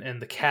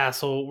and the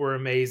castle were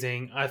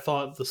amazing. I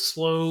thought the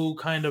slow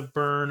kind of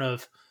burn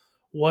of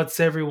what's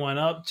everyone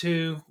up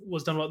to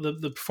was done well.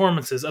 The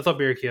performances, I thought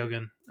Barry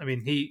Keoghan, I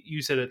mean,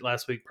 you said it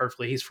last week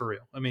perfectly. He's for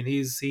real. I mean,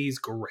 he's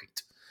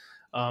great.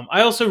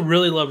 I also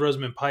really love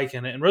Rosamund Pike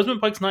in it, and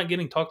Rosamund Pike's not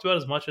getting talked about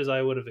as much as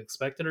I would have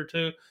expected her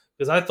to,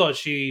 because I thought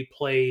she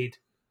played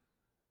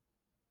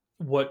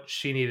what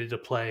she needed to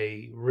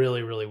play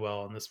really, really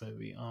well in this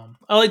movie.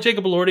 I like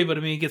Jacob Elordi, but I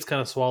mean, he gets kind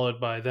of swallowed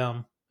by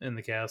them in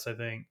the cast, I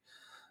think.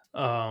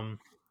 I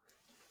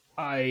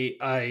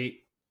I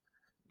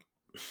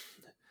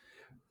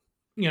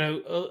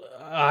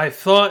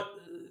thought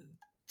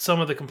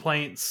some of the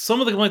complaints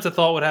I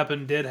thought would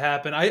happen did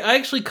happen. I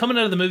actually, coming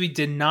out of the movie,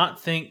 did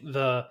not think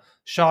the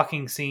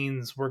shocking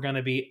scenes were going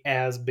to be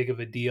as big of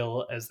a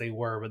deal as they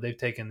were, but they've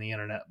taken the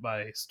internet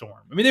by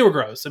storm. I mean, they were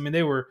gross. I mean,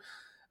 they were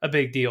a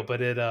big deal,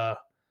 but it,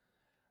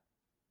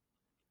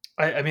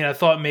 I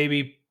thought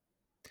maybe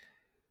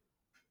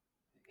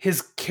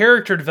his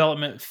character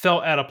development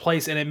felt out of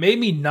place, and it made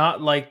me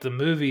not like the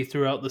movie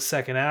throughout the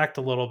second act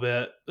a little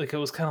bit. Like, it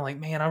was kind of like,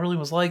 man, I really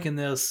was liking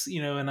this,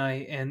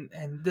 and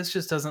this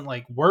just doesn't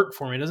like work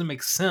for me. It doesn't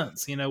make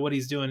sense, what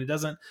he's doing. It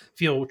doesn't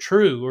feel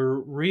true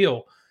or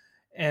real.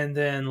 And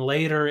then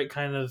later it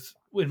kind of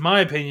in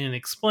my opinion,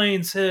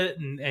 explains it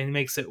and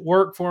makes it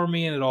work for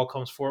me, and it all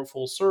comes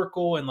full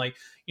circle. And like,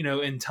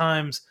 in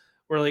times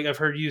where like I've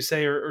heard you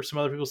say, or some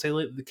other people say,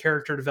 like, the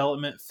character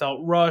development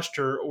felt rushed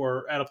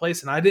or out of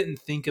place, and I didn't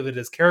think of it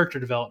as character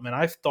development.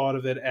 I thought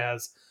of it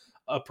as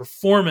a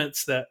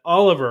performance that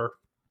Oliver,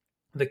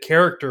 the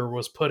character,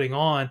 was putting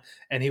on,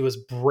 and he was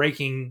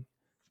breaking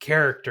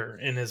character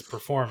in his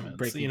performance,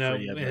 breaking free in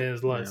of it.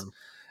 his Yeah. life.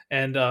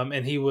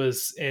 And he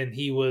was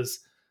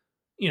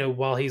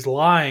while he's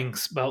lying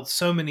about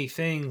so many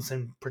things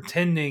and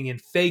pretending and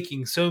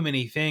faking so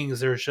many things,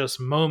 there's just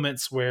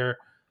moments where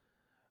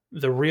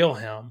the real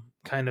him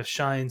kind of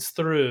shines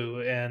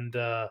through and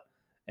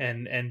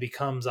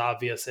becomes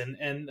obvious.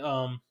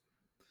 I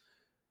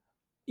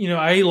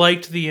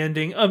liked the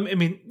ending. I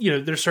mean,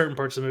 there's certain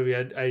parts of the movie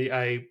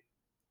I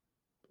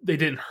they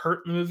didn't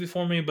hurt the movie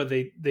for me, but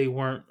they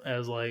weren't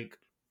as like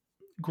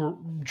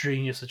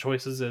genius of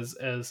choices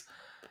as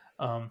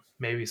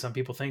maybe some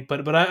people think.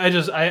 But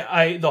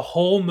I the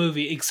whole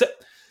movie,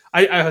 except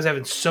I was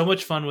having so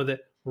much fun with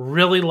it,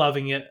 really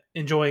loving it,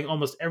 enjoying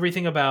almost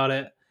everything about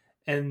it,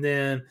 and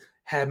then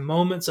had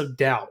moments of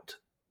doubt.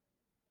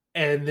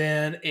 And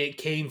then it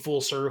came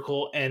full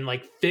circle and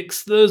like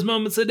fixed those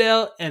moments of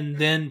doubt, and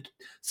then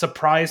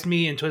surprised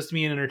me and twisted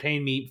me and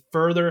entertained me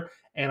further.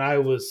 And I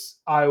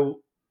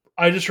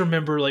just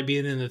remember like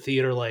being in the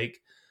theater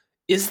like,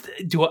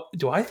 do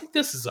I think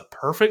this is a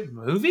perfect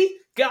movie?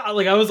 God,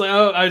 like I was like,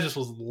 oh, I just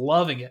was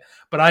loving it,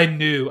 but I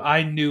knew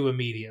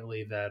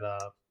immediately that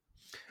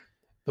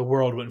the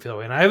world wouldn't feel that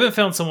way, and I haven't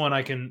found someone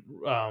I can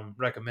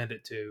recommend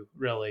it to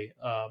really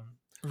at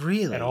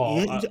all.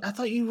 Really? I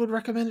thought you would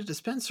recommend it to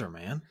Spencer,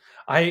 man.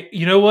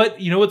 You know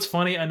what's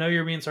funny? I know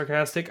you're being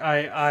sarcastic.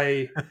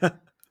 There's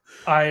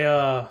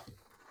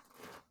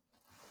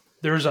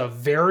a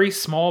very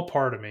small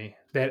part of me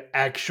that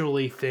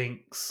actually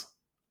thinks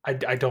I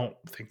don't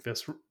think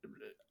this.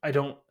 I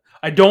don't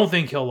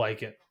think he'll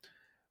like it.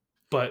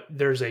 But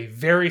there's a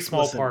very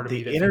small part of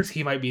me that thinks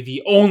he might be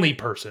the only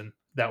person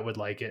that would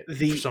like it.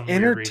 The for some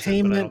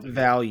entertainment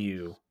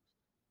value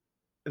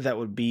that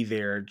would be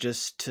there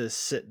just to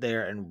sit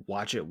there and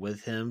watch it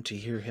with him, to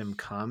hear him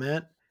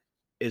comment,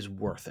 is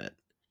worth it.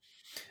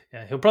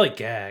 Yeah, he'll probably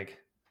gag.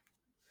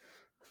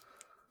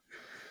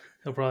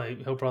 He'll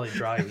probably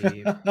dry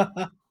heave.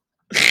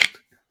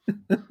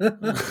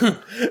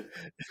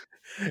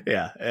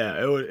 yeah,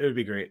 it would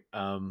be great.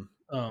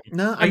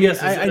 No, I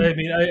guess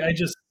I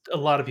just, a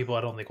lot of people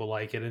I don't think will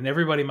like it, and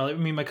everybody.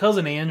 My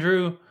cousin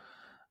Andrew,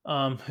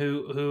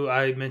 who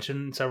I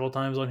mentioned several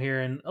times on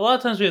here, and a lot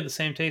of times we have the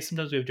same taste.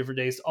 Sometimes we have different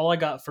tastes. All I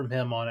got from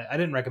him on it, I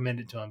didn't recommend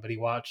it to him, but he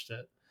watched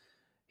it.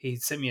 He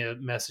sent me a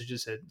message that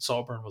said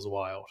Saltburn was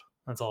wild.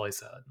 That's all he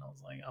said, and I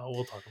was like, "Oh,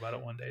 we'll talk about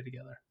it one day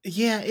together."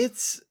 Yeah,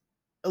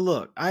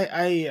 look. I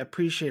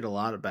appreciate a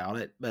lot about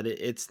it, but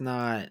it's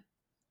not.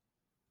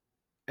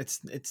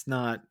 It's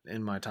not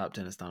in my top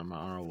 10. It's not in my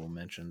honorable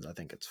mentions. I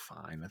think it's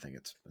fine. I think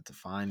it's a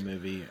fine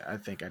movie. I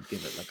think I'd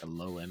give it like a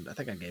low end. I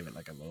think I gave it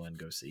like a low end.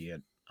 Go see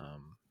it.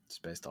 It's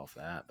based off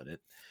that, but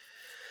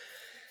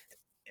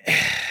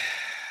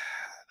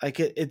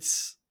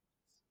it's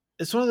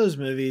one of those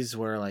movies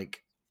where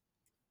like,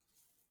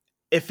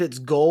 if its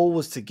goal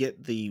was to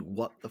get the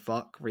what the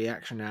fuck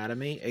reaction out of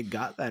me, it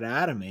got that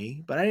out of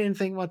me, but I didn't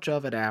think much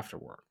of it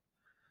afterward.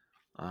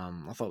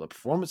 I thought the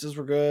performances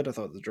were good. I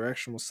thought the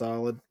direction was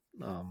solid.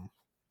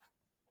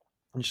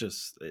 It's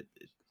just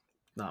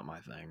not my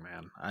thing,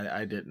 man.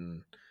 I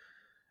didn't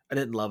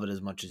love it as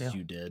much as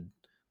you did.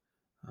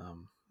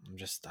 I'm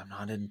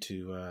not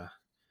into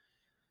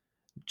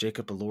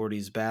Jacob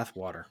Elordi's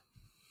bathwater.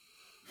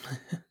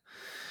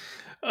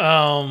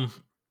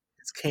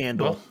 It's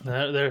Candle.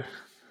 Well,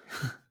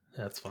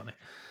 that's funny.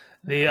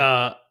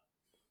 The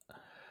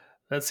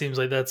that seems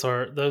like those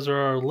are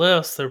our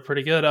lists. They're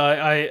pretty good.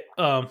 I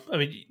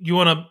mean, you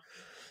want to,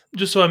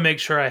 just so I make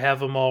sure I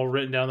have them all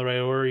written down the right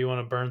order, you want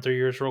to burn through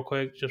yours real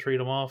quick? Just read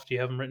them off. Do you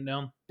have them written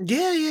down?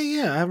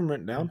 Yeah. I have them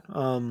written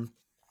down.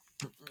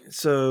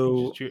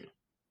 So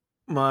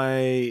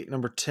my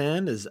number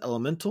 10 is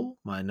Elemental.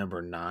 My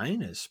number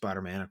 9 is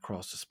Spider-Man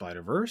Across the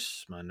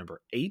Spider-Verse. My number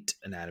 8,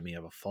 Anatomy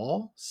of a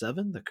Fall.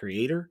 7, The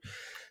Creator.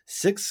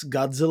 6,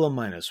 Godzilla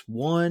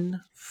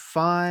 -1.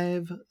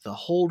 5, The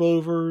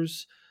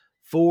Holdovers.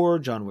 4,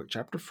 John Wick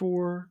Chapter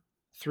 4.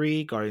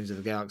 3, Guardians of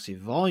the Galaxy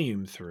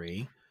Volume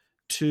 3.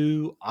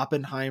 2,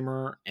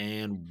 Oppenheimer,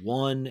 and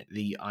 1,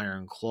 The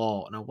Iron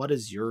Claw. Now, what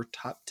is your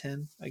top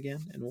 10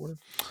 again in order?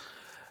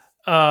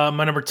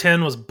 My number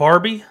 10 was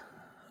Barbie.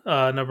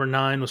 Number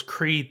 9 was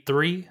Creed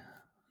 3.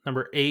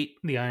 Number 8,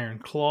 The Iron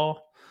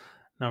Claw.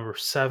 Number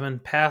 7,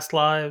 Past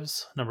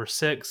Lives. Number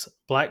 6,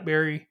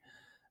 Blackberry.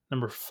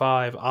 Number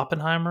 5,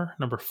 Oppenheimer.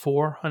 Number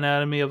 4,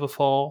 Anatomy of a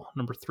Fall.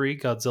 Number 3,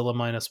 Godzilla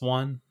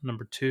 -1.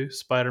 Number 2,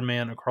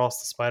 Spider-Man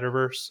Across the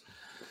Spider-Verse.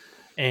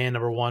 And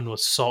number 1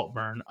 was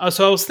Saltburn.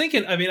 So I was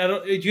thinking, I mean,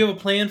 do you have a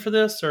plan for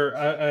this? Or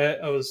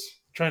I was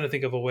trying to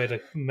think of a way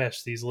to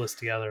mesh these lists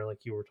together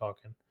like you were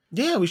talking.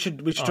 Yeah, we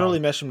should totally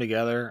mesh them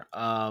together.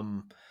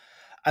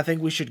 I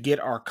think we should get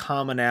our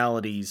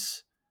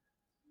commonalities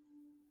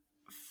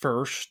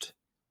first,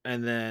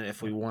 and then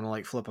if we want to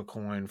like flip a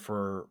coin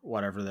for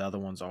whatever the other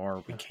ones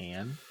are, we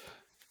can.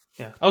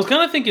 Yeah, I was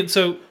kind of thinking.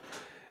 So,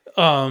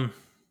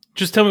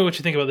 just tell me what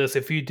you think about this.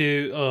 If you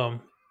do,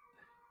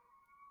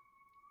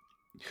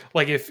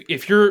 like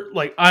if you're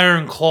like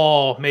Iron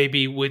Claw,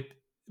 maybe would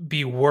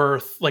be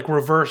worth like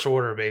reverse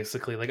order,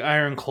 basically. Like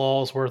Iron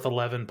Claw's worth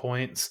 11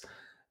 points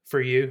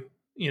for you.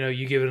 You know,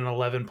 you give it an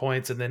 11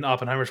 points, and then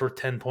Oppenheimer's worth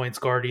 10 points.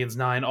 Guardians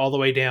 9, all the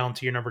way down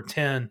to your number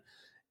 10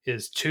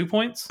 is 2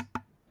 points.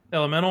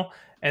 Elemental,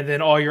 and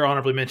then all your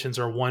honorable mentions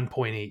are 1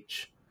 point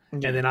each.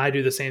 Yeah. And then I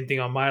do the same thing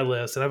on my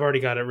list, and I've already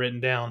got it written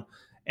down.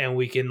 And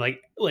we can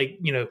like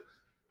you know,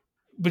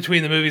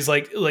 between the movies,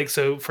 like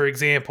so. For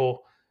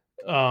example,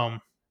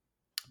 Iron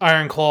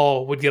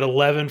Claw would get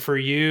 11 for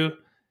you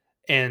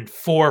and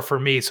 4 for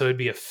me, so it'd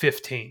be a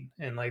 15,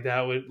 and like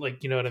that would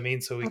like you know what I mean.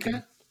 So we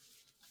can.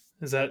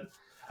 Is that?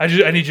 I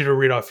need you to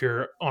read off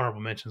your honorable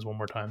mentions one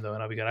more time though,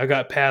 and I'll be good. I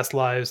got Past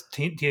Lives,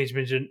 Teenage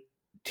Mutant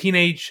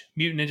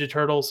Ninja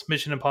Turtles,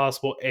 Mission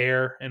Impossible,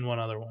 Air, and one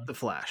other one. The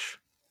Flash.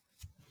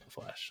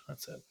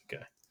 That's it.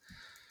 Okay.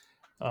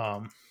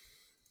 And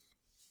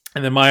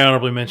then my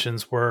honorable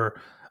mentions were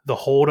The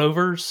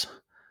Holdovers,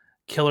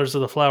 Killers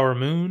of the Flower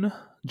Moon,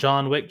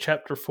 John Wick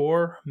Chapter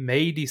 4,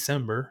 May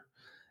December,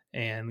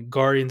 and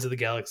Guardians of the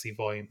Galaxy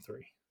Volume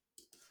 3.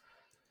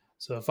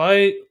 So if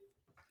I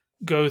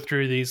go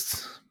through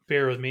these,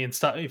 bear with me and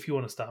stop if you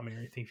want to stop me or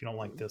anything if you don't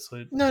like this.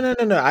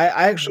 No. I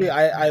actually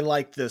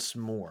like this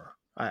more.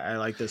 I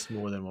like this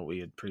more than what we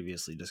had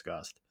previously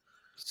discussed.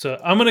 So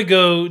I'm gonna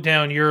go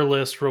down your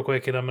list real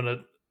quick, and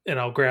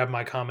I'll grab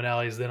my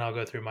commonalities. Then I'll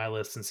go through my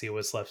list and see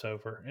what's left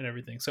over and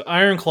everything. So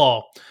Iron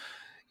Claw,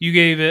 you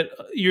gave it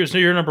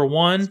your number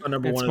 1. So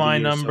number it's 1 my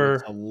year,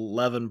 number. So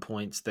 11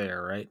 points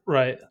there, right?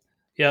 Right.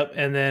 Yep.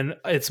 And then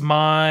it's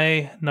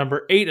my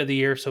number 8 of the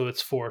year, so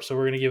it's 4. So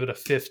we're gonna give it a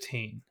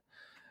 15.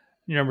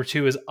 Your number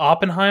 2 is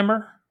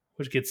Oppenheimer,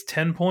 which gets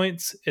 10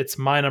 points. It's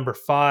my number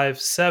 5,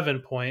 7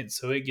 points,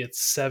 so it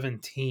gets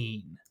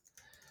 17.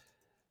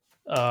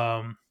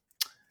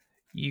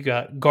 You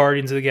got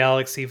Guardians of the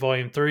Galaxy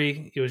Volume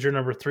 3. It was your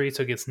number 3,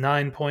 so it gets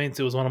 9 points.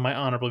 It was one of my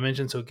honorable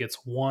mentions, so it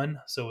gets 1,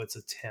 so it's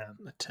a 10.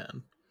 A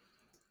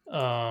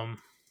 10.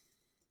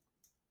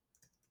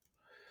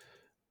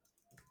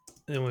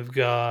 Then we've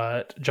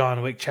got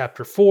John Wick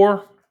Chapter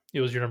 4.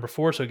 It was your number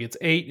 4, so it gets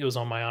 8. It was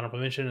on my honorable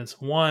mention.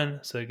 It's 1,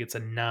 so it gets a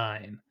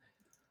 9.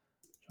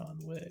 John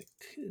Wick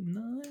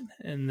 9.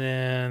 And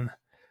then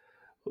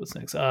what's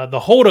next? The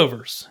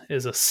Holdovers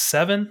is a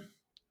 7.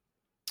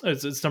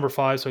 It's number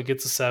 5, so it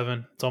gets a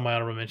 7. It's on my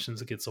honorable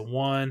mentions. It gets a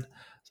 1,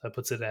 so that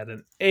puts it at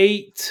an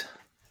 8.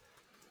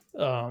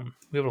 We have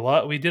a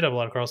lot. We did have a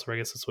lot of crossover. I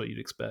guess that's what you'd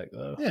expect,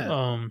 though.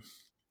 Yeah.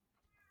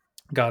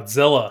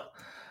 Godzilla.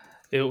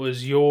 It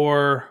was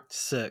your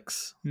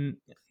 6.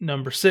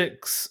 Number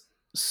 6,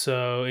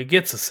 so it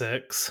gets a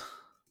 6.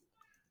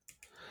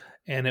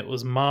 And it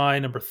was my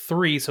number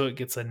 3, so it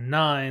gets a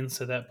 9,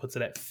 so that puts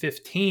it at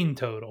 15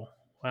 total.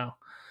 Wow.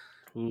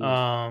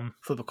 Ooh.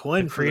 Flip a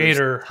coin. The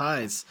creator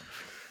ties.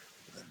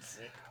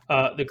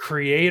 The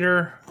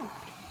creator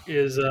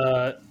is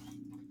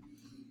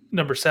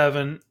number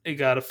 7. It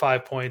got a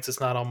 5 points. It's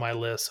not on my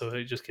list, so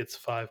it just gets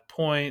 5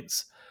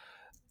 points.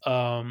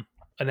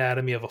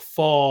 Anatomy of a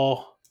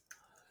Fall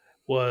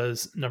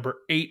was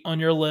number 8 on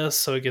your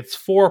list, so it gets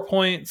 4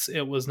 points.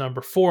 It was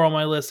number 4 on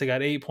my list. It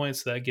got 8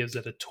 points, so that gives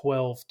it a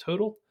 12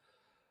 total.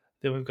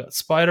 Then we've got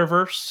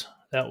Spider-Verse.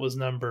 That was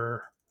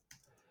number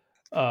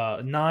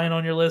 9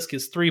 on your list,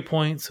 gets 3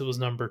 points. It was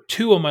number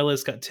 2 on my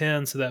list, got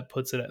 10, so that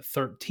puts it at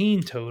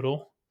 13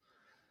 total.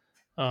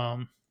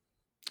 You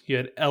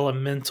had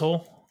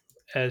Elemental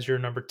as your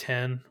number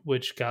 10,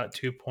 which got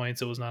 2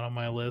 points. It was not on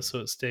my list, so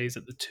it stays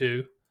at the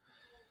 2.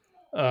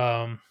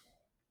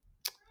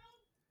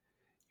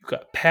 You've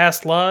got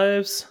Past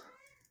Lives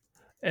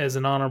as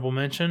an honorable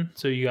mention,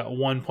 so you got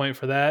 1 point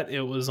for that.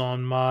 It was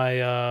on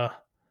my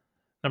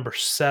number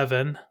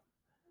 7,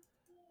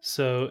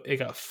 so it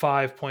got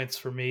 5 points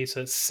for me, so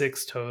it's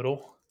 6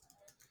 total.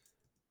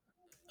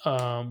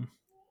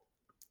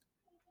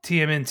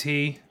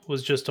 TMNT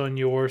was just on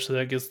yours, so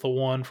that gets the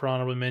 1 for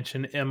honorable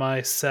mention.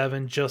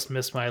 MI7 just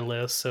missed my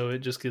list, so it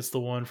just gets the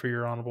 1 for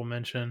your honorable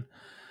mention.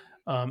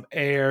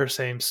 Air,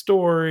 same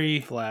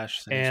story.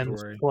 Flash, same and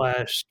story.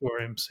 Flash,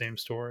 story, same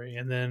story.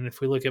 And then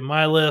if we look at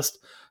my list,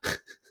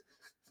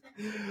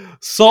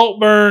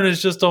 Saltburn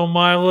is just on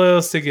my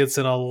list. It gets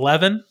an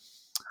 11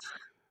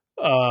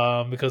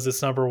 because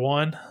it's number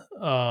 1.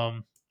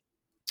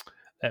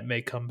 That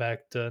may come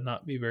back to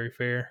not be very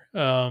fair.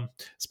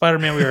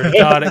 Spider-Man, we already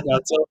got it.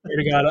 Godzilla, we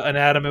already got it.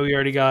 Anatomy, we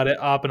already got it.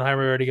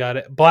 Oppenheimer, we already got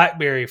it.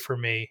 Blackberry for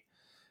me.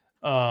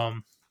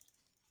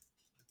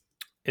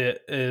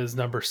 It is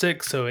number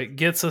 6, so it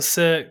gets a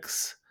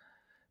 6.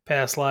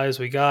 Past Lives,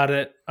 we got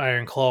it.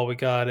 Iron Claw, we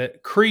got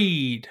it.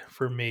 Creed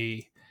for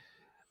me.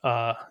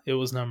 It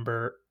was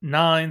number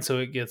 9, so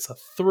it gets a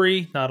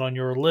 3. Not on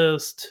your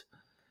list.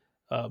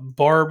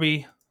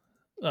 Barbie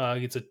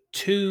gets a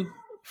 2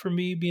 for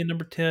me, being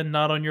number 10.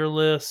 Not on your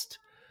list.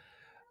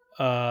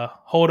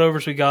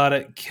 Holdovers, we got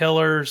it.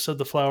 Killers of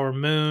the Flower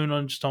Moon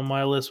on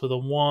my list with a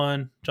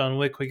 1. John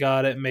Wick, we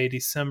got it. May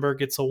December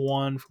gets a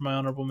 1 for my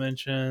honorable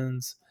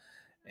mentions.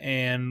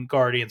 And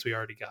Guardians, we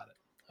already got it.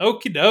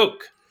 Okie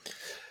doke.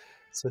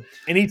 So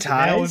Any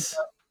ties?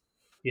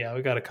 We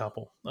got a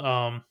couple.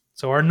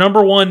 So our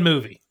number 1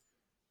 movie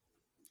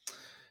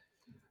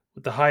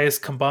with the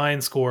highest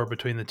combined score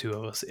between the two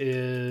of us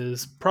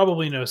is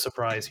probably no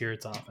surprise here.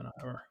 It's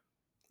Oppenheimer.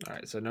 All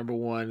right, so number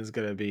 1 is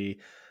going to be.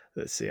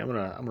 Let's see. I'm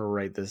gonna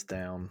write this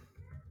down.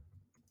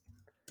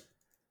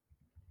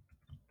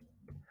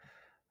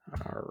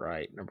 All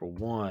right, number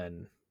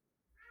 1.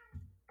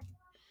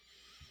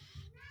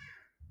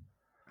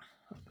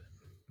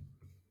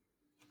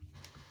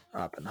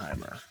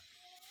 Oppenheimer.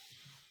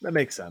 That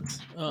makes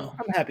sense. Oh.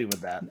 I'm happy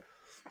with that.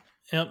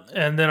 Yep.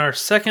 And then our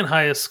second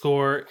highest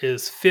score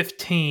is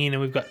 15,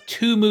 and we've got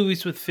 2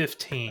 movies with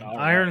 15: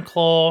 Iron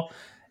Claw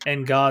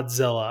and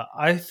Godzilla.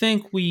 I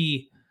think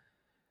we.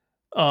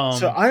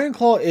 So Iron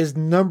Claw is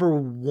number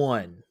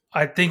 1.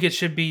 I think it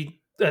should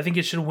be. I think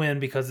it should win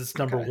because it's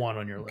number 1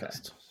 on your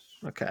list.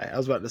 Okay, I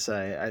was about to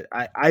say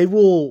I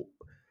will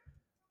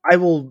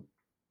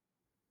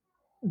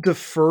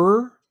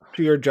defer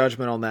to your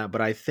judgment on that,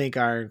 but I think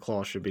Iron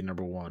Claw should be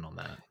number 1 on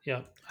that.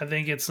 Yeah, I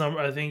think it's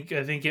number. I think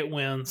it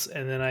wins,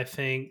 and then I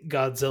think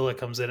Godzilla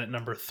comes in at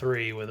number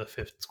 3 with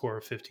a score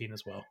of 15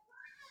 as well.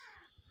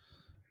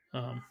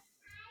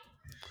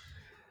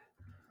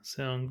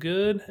 Sound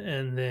good.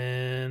 And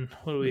then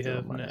what do we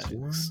have next?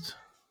 1.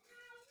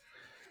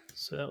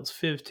 So that was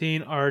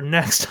 15. Our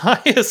next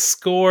highest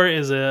score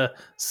is a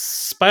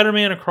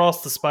Spider-Man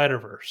Across the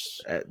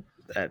Spider-Verse. At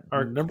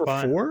number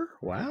 4?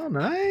 Wow,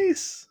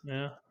 nice.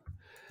 Yeah.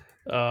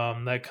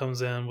 That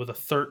comes in with a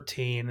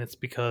 13. It's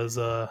because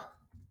it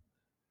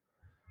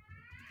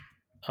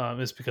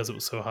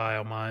was so high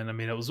on mine. I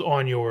mean, it was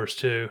on yours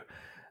too.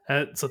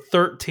 It's a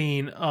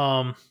 13.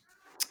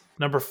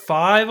 Number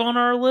 5 on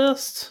our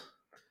list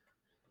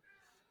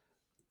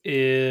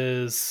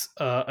is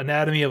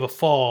Anatomy of a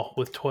Fall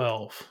with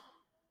 12.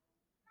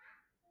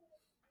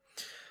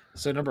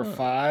 So number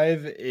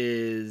 5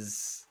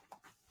 is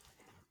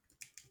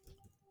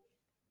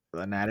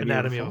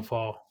Anatomy of a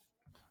Fall.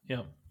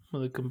 Yep,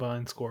 with a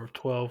combined score of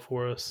 12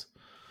 for us.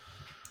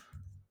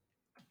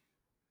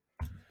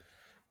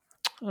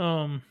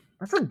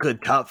 That's a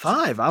good top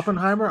 5.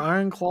 Oppenheimer,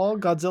 Iron Claw,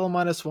 Godzilla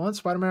 -1,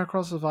 Spider-Man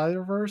Across the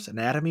Spider-Verse,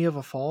 Anatomy of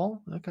a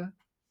Fall. Okay.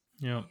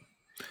 Yeah.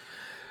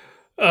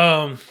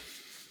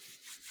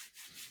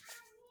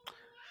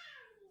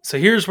 So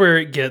here's where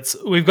it gets.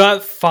 We've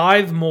got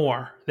 5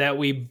 more that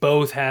we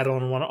both had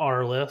on one of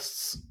our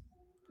lists.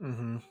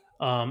 Mm-hmm.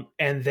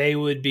 And they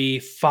would be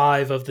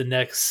 5 of the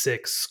next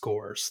 6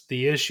 scores.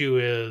 The issue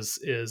is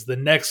the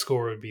next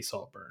score would be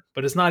Saltburn,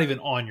 but it's not even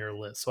on your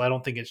list. So I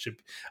don't think it should.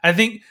 I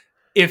think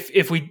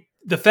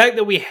the fact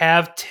that we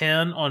have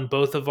 10 on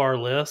both of our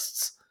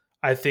lists,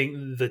 I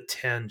think the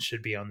 10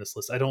 should be on this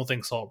list. I don't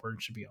think Saltburn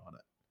should be on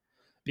it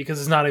because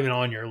it's not even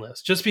on your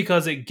list. Just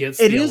because it gets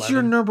it is 11.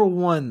 Your number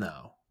 1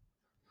 though.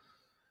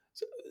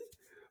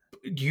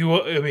 Do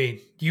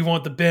you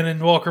want the Ben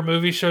and Walker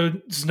movie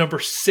show's number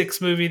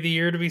 6 movie of the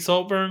year to be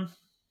Saltburn?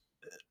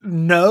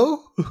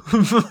 No,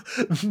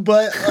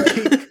 but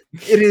it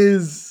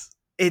is.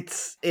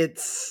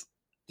 It's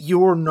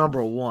your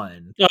number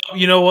 1. Oh,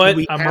 you know what?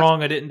 I'm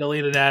wrong. I didn't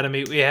delete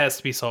Anatomy. It has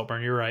to be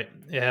Saltburn. You're right.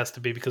 It has to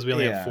be because we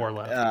only have 4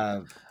 left.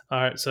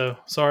 All right. So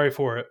sorry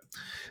for it.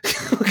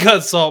 We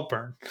got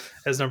Saltburn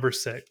as number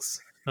 6.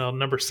 Now,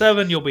 number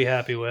 7 you'll be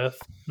happy with.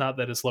 Not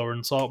that it's lower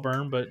than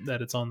Saltburn, but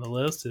that it's on the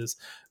list is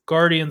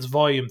Guardians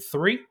Volume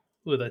 3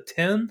 with a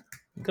 10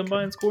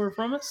 combined score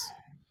from us.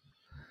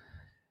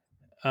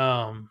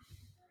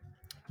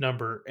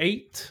 Number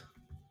 8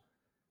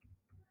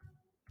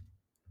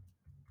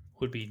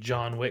 would be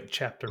John Wick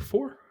Chapter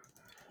 4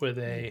 with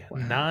a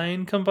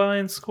 9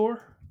 combined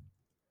score.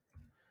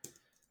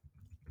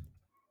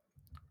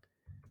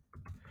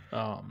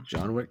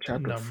 John Wick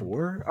Chapter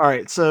 4? All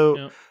right,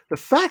 so the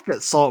fact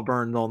that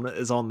Saltburn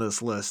is on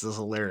this list is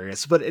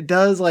hilarious, but it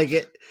does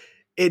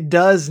it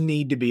does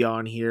need to be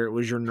on here. It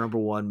was your number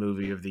 1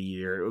 movie of the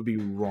year. It would be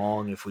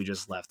wrong if we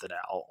just left it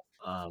out.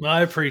 Well,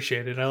 I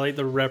appreciate it. I like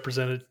the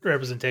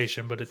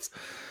representation, but it's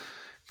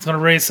going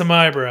to raise some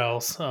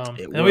eyebrows.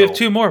 And we have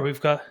 2 more. We've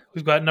got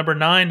number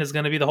 9 is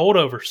going to be The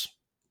Holdovers,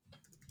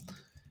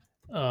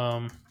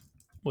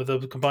 with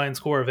a combined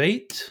score of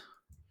 8.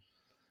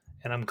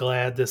 And I'm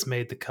glad this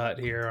made the cut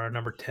here. Our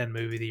number 10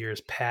 movie of the year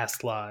is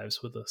Past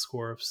Lives with a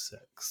score of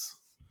 6.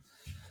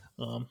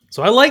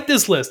 So I like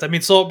this list. I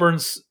mean,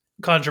 Saltburn's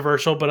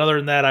controversial, but other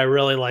than that, I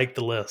really like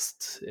the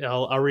list.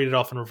 I'll read it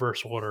off in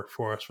reverse order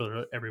for us,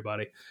 for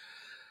everybody.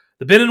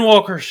 The Ben and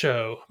Walker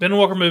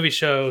Movie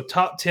Show,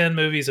 top 10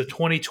 movies of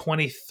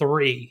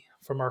 2023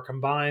 from our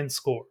combined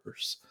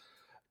scores.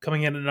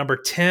 Coming in at number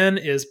 10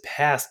 is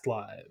Past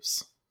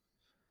Lives.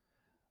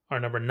 Our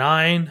number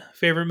 9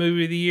 favorite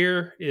movie of the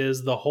year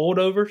is The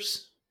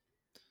Holdovers.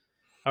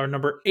 Our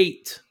number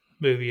 8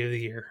 movie of the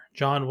year,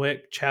 John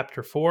Wick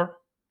Chapter 4.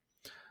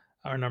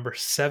 Our number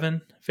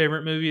 7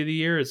 favorite movie of the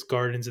year is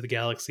Guardians of the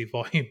Galaxy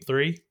Volume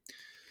 3.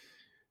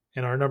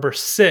 And our number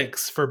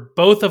 6 for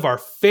both of our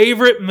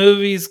favorite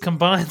movies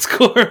combined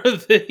score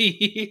of the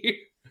year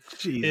is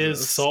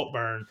Jesus.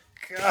 Saltburn.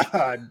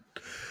 God.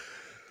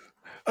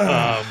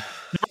 Number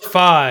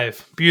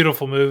 5,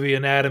 beautiful movie,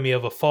 Anatomy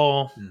of a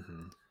Fall.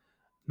 Mm-hmm.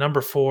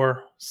 Number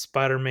 4,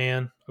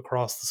 Spider-Man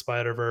Across the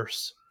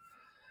Spider-Verse.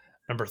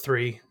 Number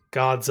 3,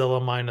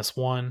 Godzilla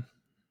 -1.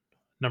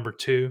 Number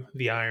 2,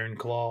 The Iron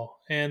Claw.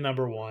 And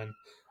number 1,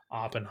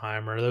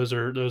 Oppenheimer. Those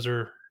are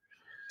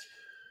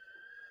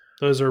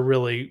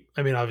really,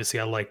 I mean, obviously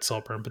I liked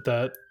Saltburn, but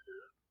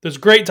there's a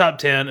great top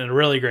 10 and a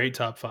really great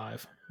top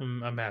 5.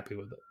 I'm happy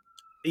with it.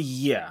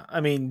 Yeah,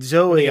 I mean, I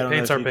Zoe, think it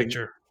paints our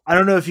picture. I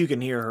don't know if you can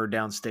hear her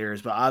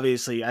downstairs, but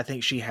obviously I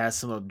think she has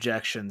some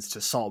objections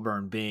to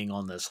Saltburn being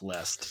on this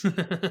list.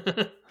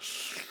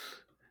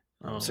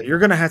 So you're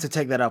going to have to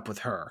take that up with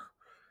her.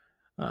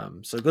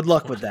 So good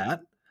luck with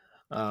that.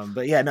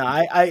 But yeah, no,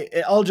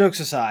 I all jokes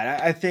aside,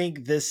 I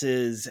think this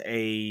is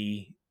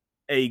a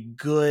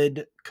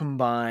good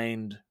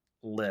combined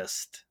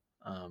list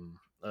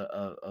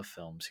of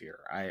films here.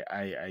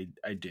 I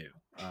do.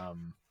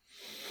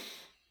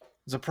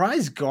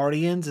 Surprised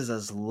Guardians is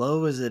as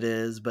low as it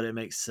is, but it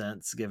makes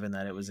sense given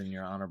that it was in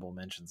your honorable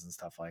mentions and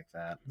stuff like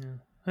that. Yeah.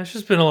 There's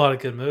just been a lot of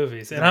good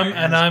movies, and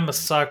I'm a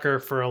sucker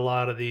for a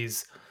lot of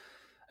these.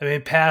 I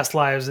mean, Past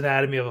Lives,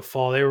 Anatomy of a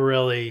Fall, they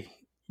really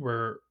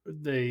were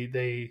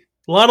a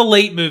lot of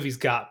late movies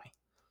got me.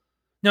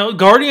 Now,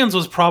 Guardians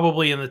was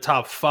probably in the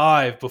top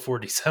 5 before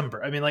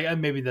December. I mean, like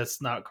maybe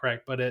that's not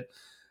correct, but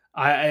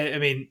I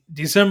mean,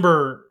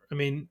 December. I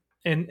mean,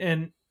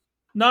 and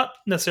not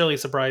necessarily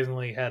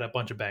surprisingly, had a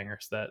bunch of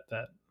bangers that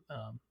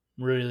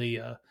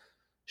really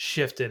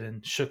shifted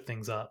and shook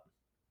things up.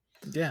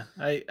 Yeah,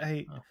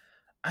 I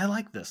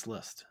like this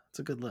list. It's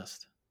a good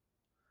list.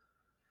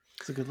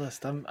 It's a good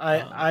list.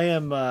 I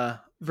am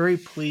very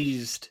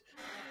pleased.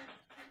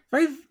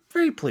 Very,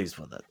 very pleased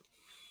with it.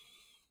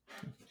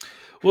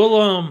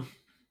 Well,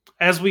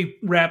 as we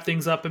wrap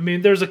things up, I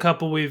mean, there's a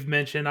couple we've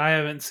mentioned. I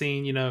haven't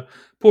seen,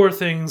 Poor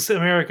Things,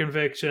 American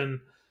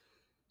Fiction,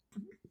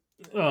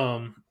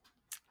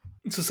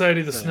 Society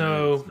of the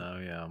Snow.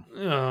 Yeah.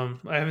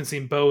 I haven't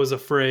seen Beau is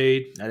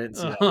Afraid. I didn't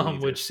see that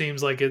which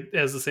seems like it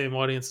has the same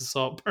audience as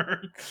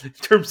Saltburn in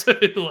terms of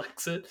who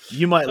likes it.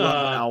 You might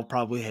love it. I'll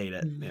probably hate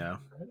it. Yeah.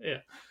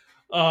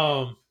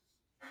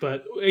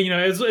 But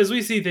as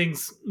we see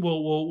things,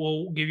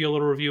 we'll give you a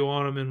little review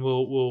on them, and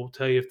we'll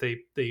tell you if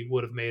they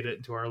would have made it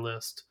into our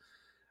list.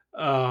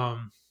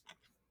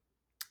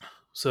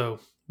 So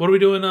what are we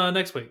doing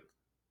next week?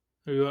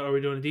 Are we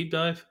doing a deep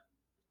dive?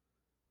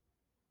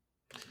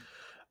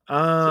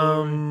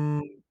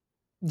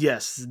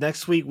 Yes.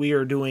 Next week we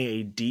are doing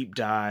a deep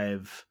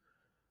dive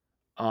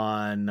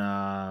on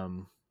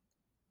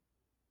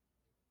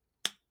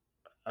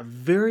a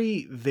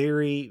very,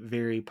 very,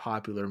 very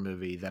popular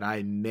movie that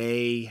I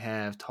may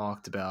have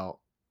talked about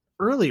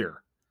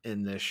earlier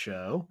in this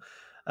show,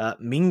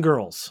 Mean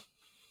Girls.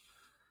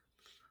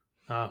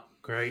 Oh,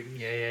 great.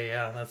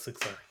 Yeah. That's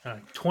exciting.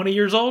 20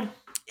 years old?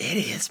 It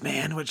is,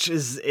 man, which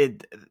is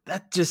it.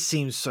 That just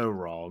seems so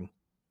wrong.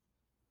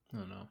 I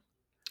don't know.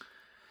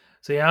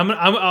 So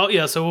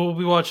yeah, so we'll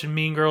be watching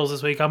Mean Girls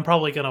this week. I'm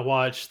probably going to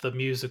watch the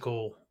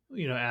musical,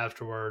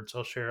 afterwards.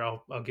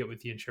 I'll get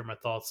with you and share my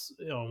thoughts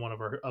on one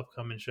of our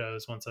upcoming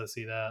shows once I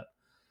see that.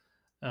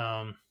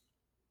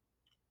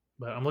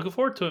 But I'm looking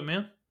forward to it,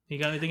 man. You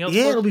got anything else?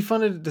 Yeah, it'll be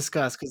fun to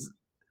discuss because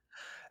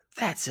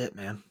that's it,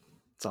 man.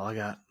 That's all I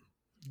got.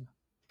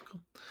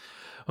 Cool.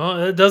 Well,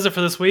 that does it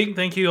for this week.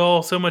 Thank you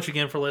all so much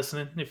again for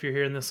listening. If you're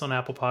hearing this on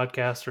Apple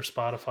Podcasts or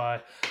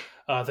Spotify,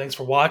 thanks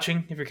for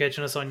watching. If you're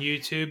catching us on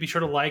YouTube, be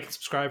sure to like and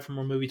subscribe for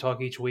more movie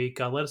talk each week.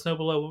 Let us know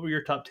below what were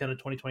your top 10 of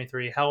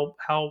 2023.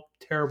 How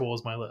terrible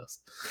was my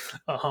list?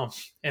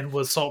 And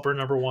was Saltburn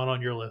number 1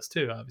 on your list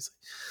too, obviously.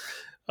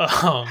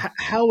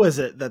 How is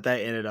it that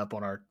ended up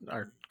on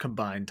our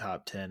combined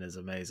top 10 is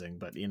amazing,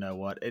 but you know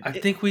what? I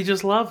think we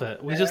just love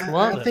it. We just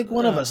love it. I think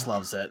one of us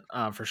loves it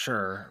for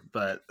sure,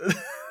 but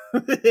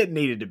it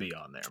needed to be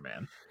on there,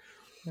 man.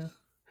 Yeah.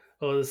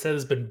 Well, this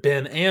has been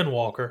Ben and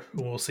Walker.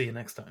 We'll see you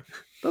next time.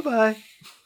 Bye-bye.